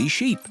Susie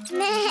Sheep.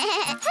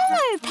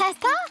 Hello,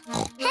 Peppa.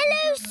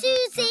 Hello,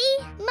 Susie.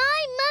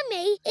 My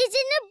mummy is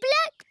in a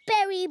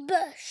blackberry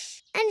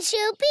bush and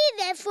she'll be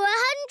there for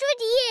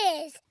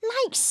 100 years.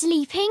 Like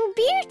Sleeping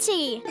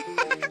Beauty.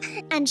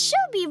 And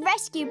she'll be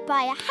rescued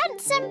by a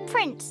handsome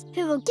prince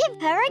who will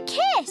give her a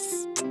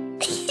kiss.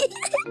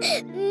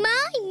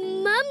 My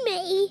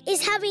mummy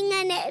is having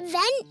an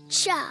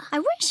adventure. I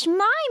wish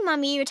my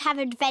mummy would have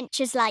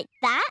adventures like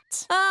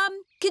that.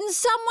 Can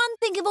someone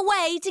think of a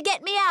way to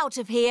get me out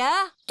of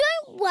here?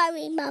 Don't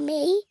worry,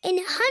 Mummy. In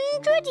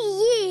 100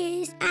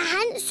 years, a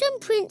handsome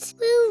prince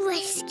will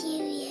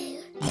rescue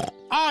you.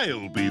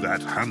 I'll be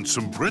that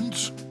handsome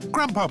prince.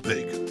 Grandpa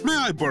Pig, may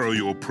I borrow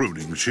your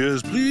pruning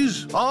shears,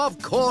 please? Of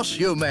course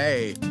you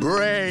may,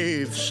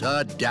 brave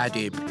Sir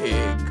Daddy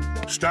Pig.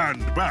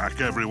 Stand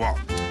back, everyone.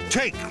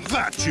 Take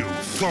that, you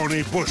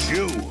thorny bush,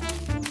 you.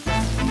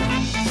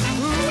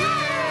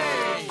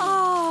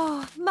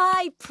 Oh,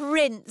 my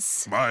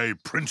prince. My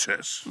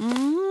princess.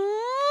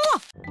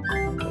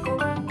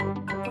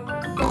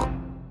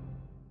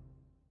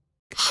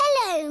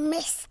 Hello,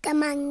 Mr.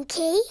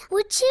 Monkey.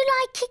 Would you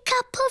like a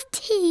cup of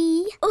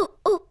tea?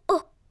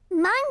 Oh.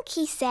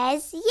 Monkey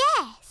says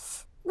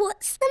yes.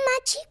 What's the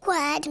magic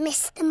word,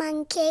 Mr.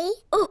 Monkey?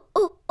 Oh.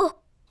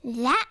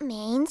 That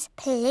means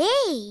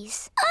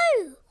please.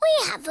 Oh, we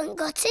haven't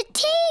got a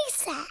tea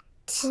set.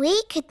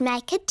 We could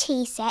make a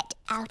tea set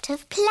out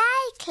of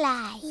play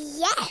clay.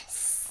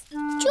 Yes.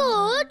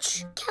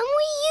 George, can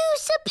we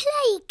use a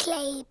play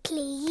clay,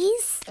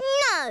 please?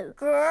 No.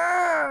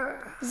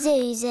 Grrr.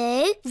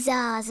 Zuzu,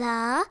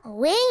 Zaza,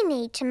 we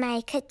need to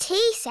make a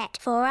tea set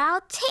for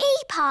our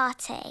tea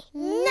party.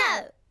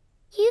 No.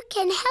 You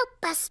can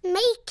help us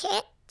make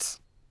it.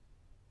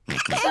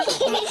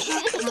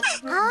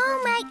 I'll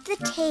make the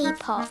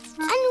teapot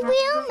and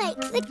we'll make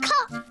the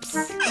cups.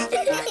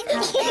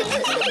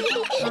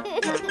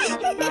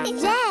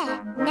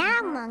 There,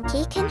 now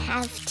Monkey can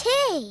have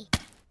tea.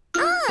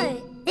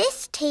 Oh,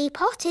 this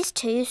teapot is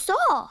too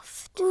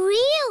soft.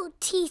 Real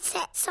tea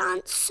sets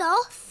aren't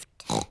soft.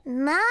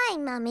 My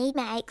mummy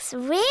makes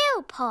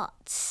real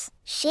pots.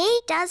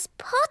 She does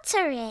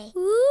pottery.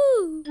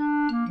 Ooh.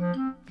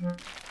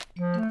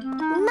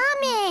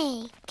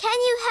 Mummy, can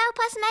you help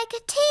us make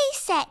a tea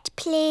set,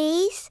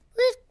 please?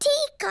 With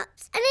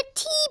teacups and a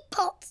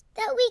teapot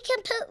that we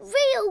can put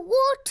real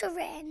water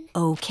in.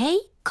 OK,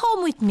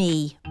 come with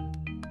me.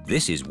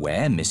 This is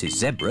where Mrs.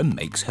 Zebra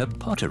makes her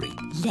pottery.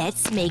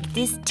 Let's make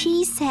this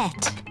tea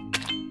set.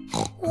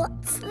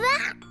 What's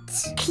that?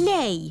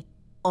 Clay.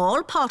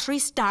 All pottery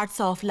starts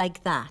off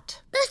like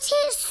that. But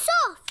it's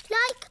soft,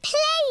 like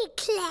play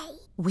clay.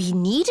 We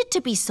need it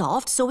to be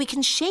soft so we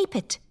can shape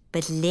it.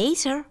 But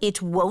later,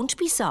 it won't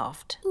be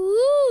soft.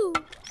 Ooh.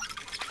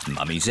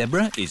 Mummy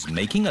Zebra is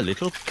making a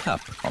little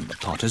cup on the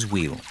potter's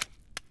wheel.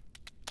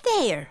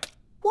 There,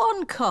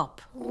 1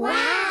 cup.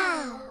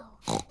 Wow.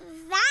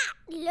 That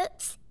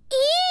looks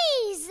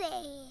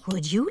easy.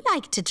 Would you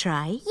like to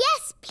try?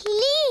 Yes,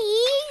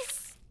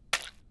 please.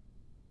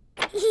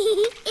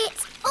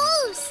 It's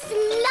all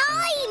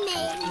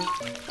slimy.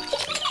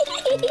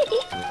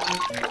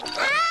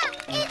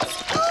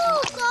 It's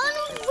all gone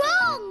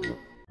wrong.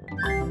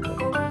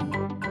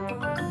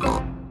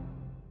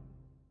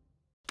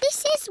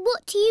 This is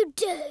what you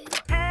do.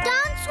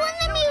 Dance when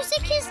the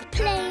music is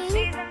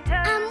playing,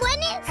 and when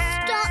it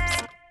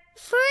stops,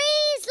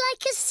 freeze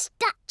like a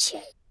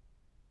statue.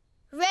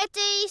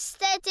 Ready,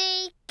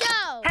 steady,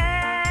 go.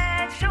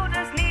 Head,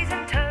 shoulders, knees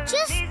and toes.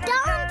 Just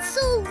dance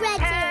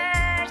already.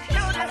 Head,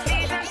 shoulders,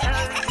 knees and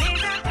toes.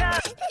 Knees and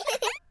toes.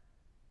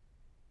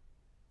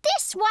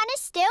 This one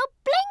is still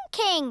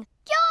blinking.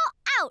 You're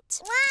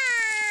out.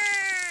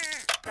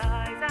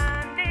 Eyes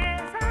and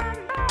ears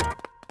and mouth.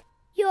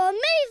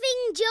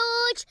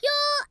 George,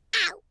 you're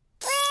out.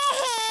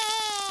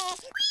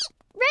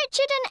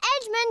 Richard and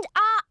Edmund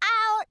are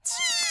out.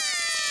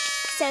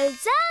 So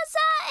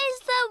Zaza is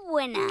the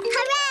winner.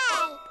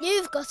 Hooray!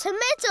 You've got a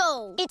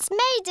medal. It's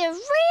made of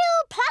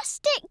real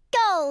plastic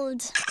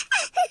gold.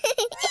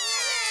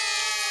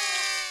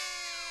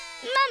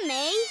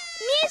 Mummy,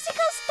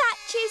 musical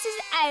statues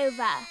is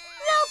over.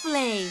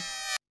 Lovely.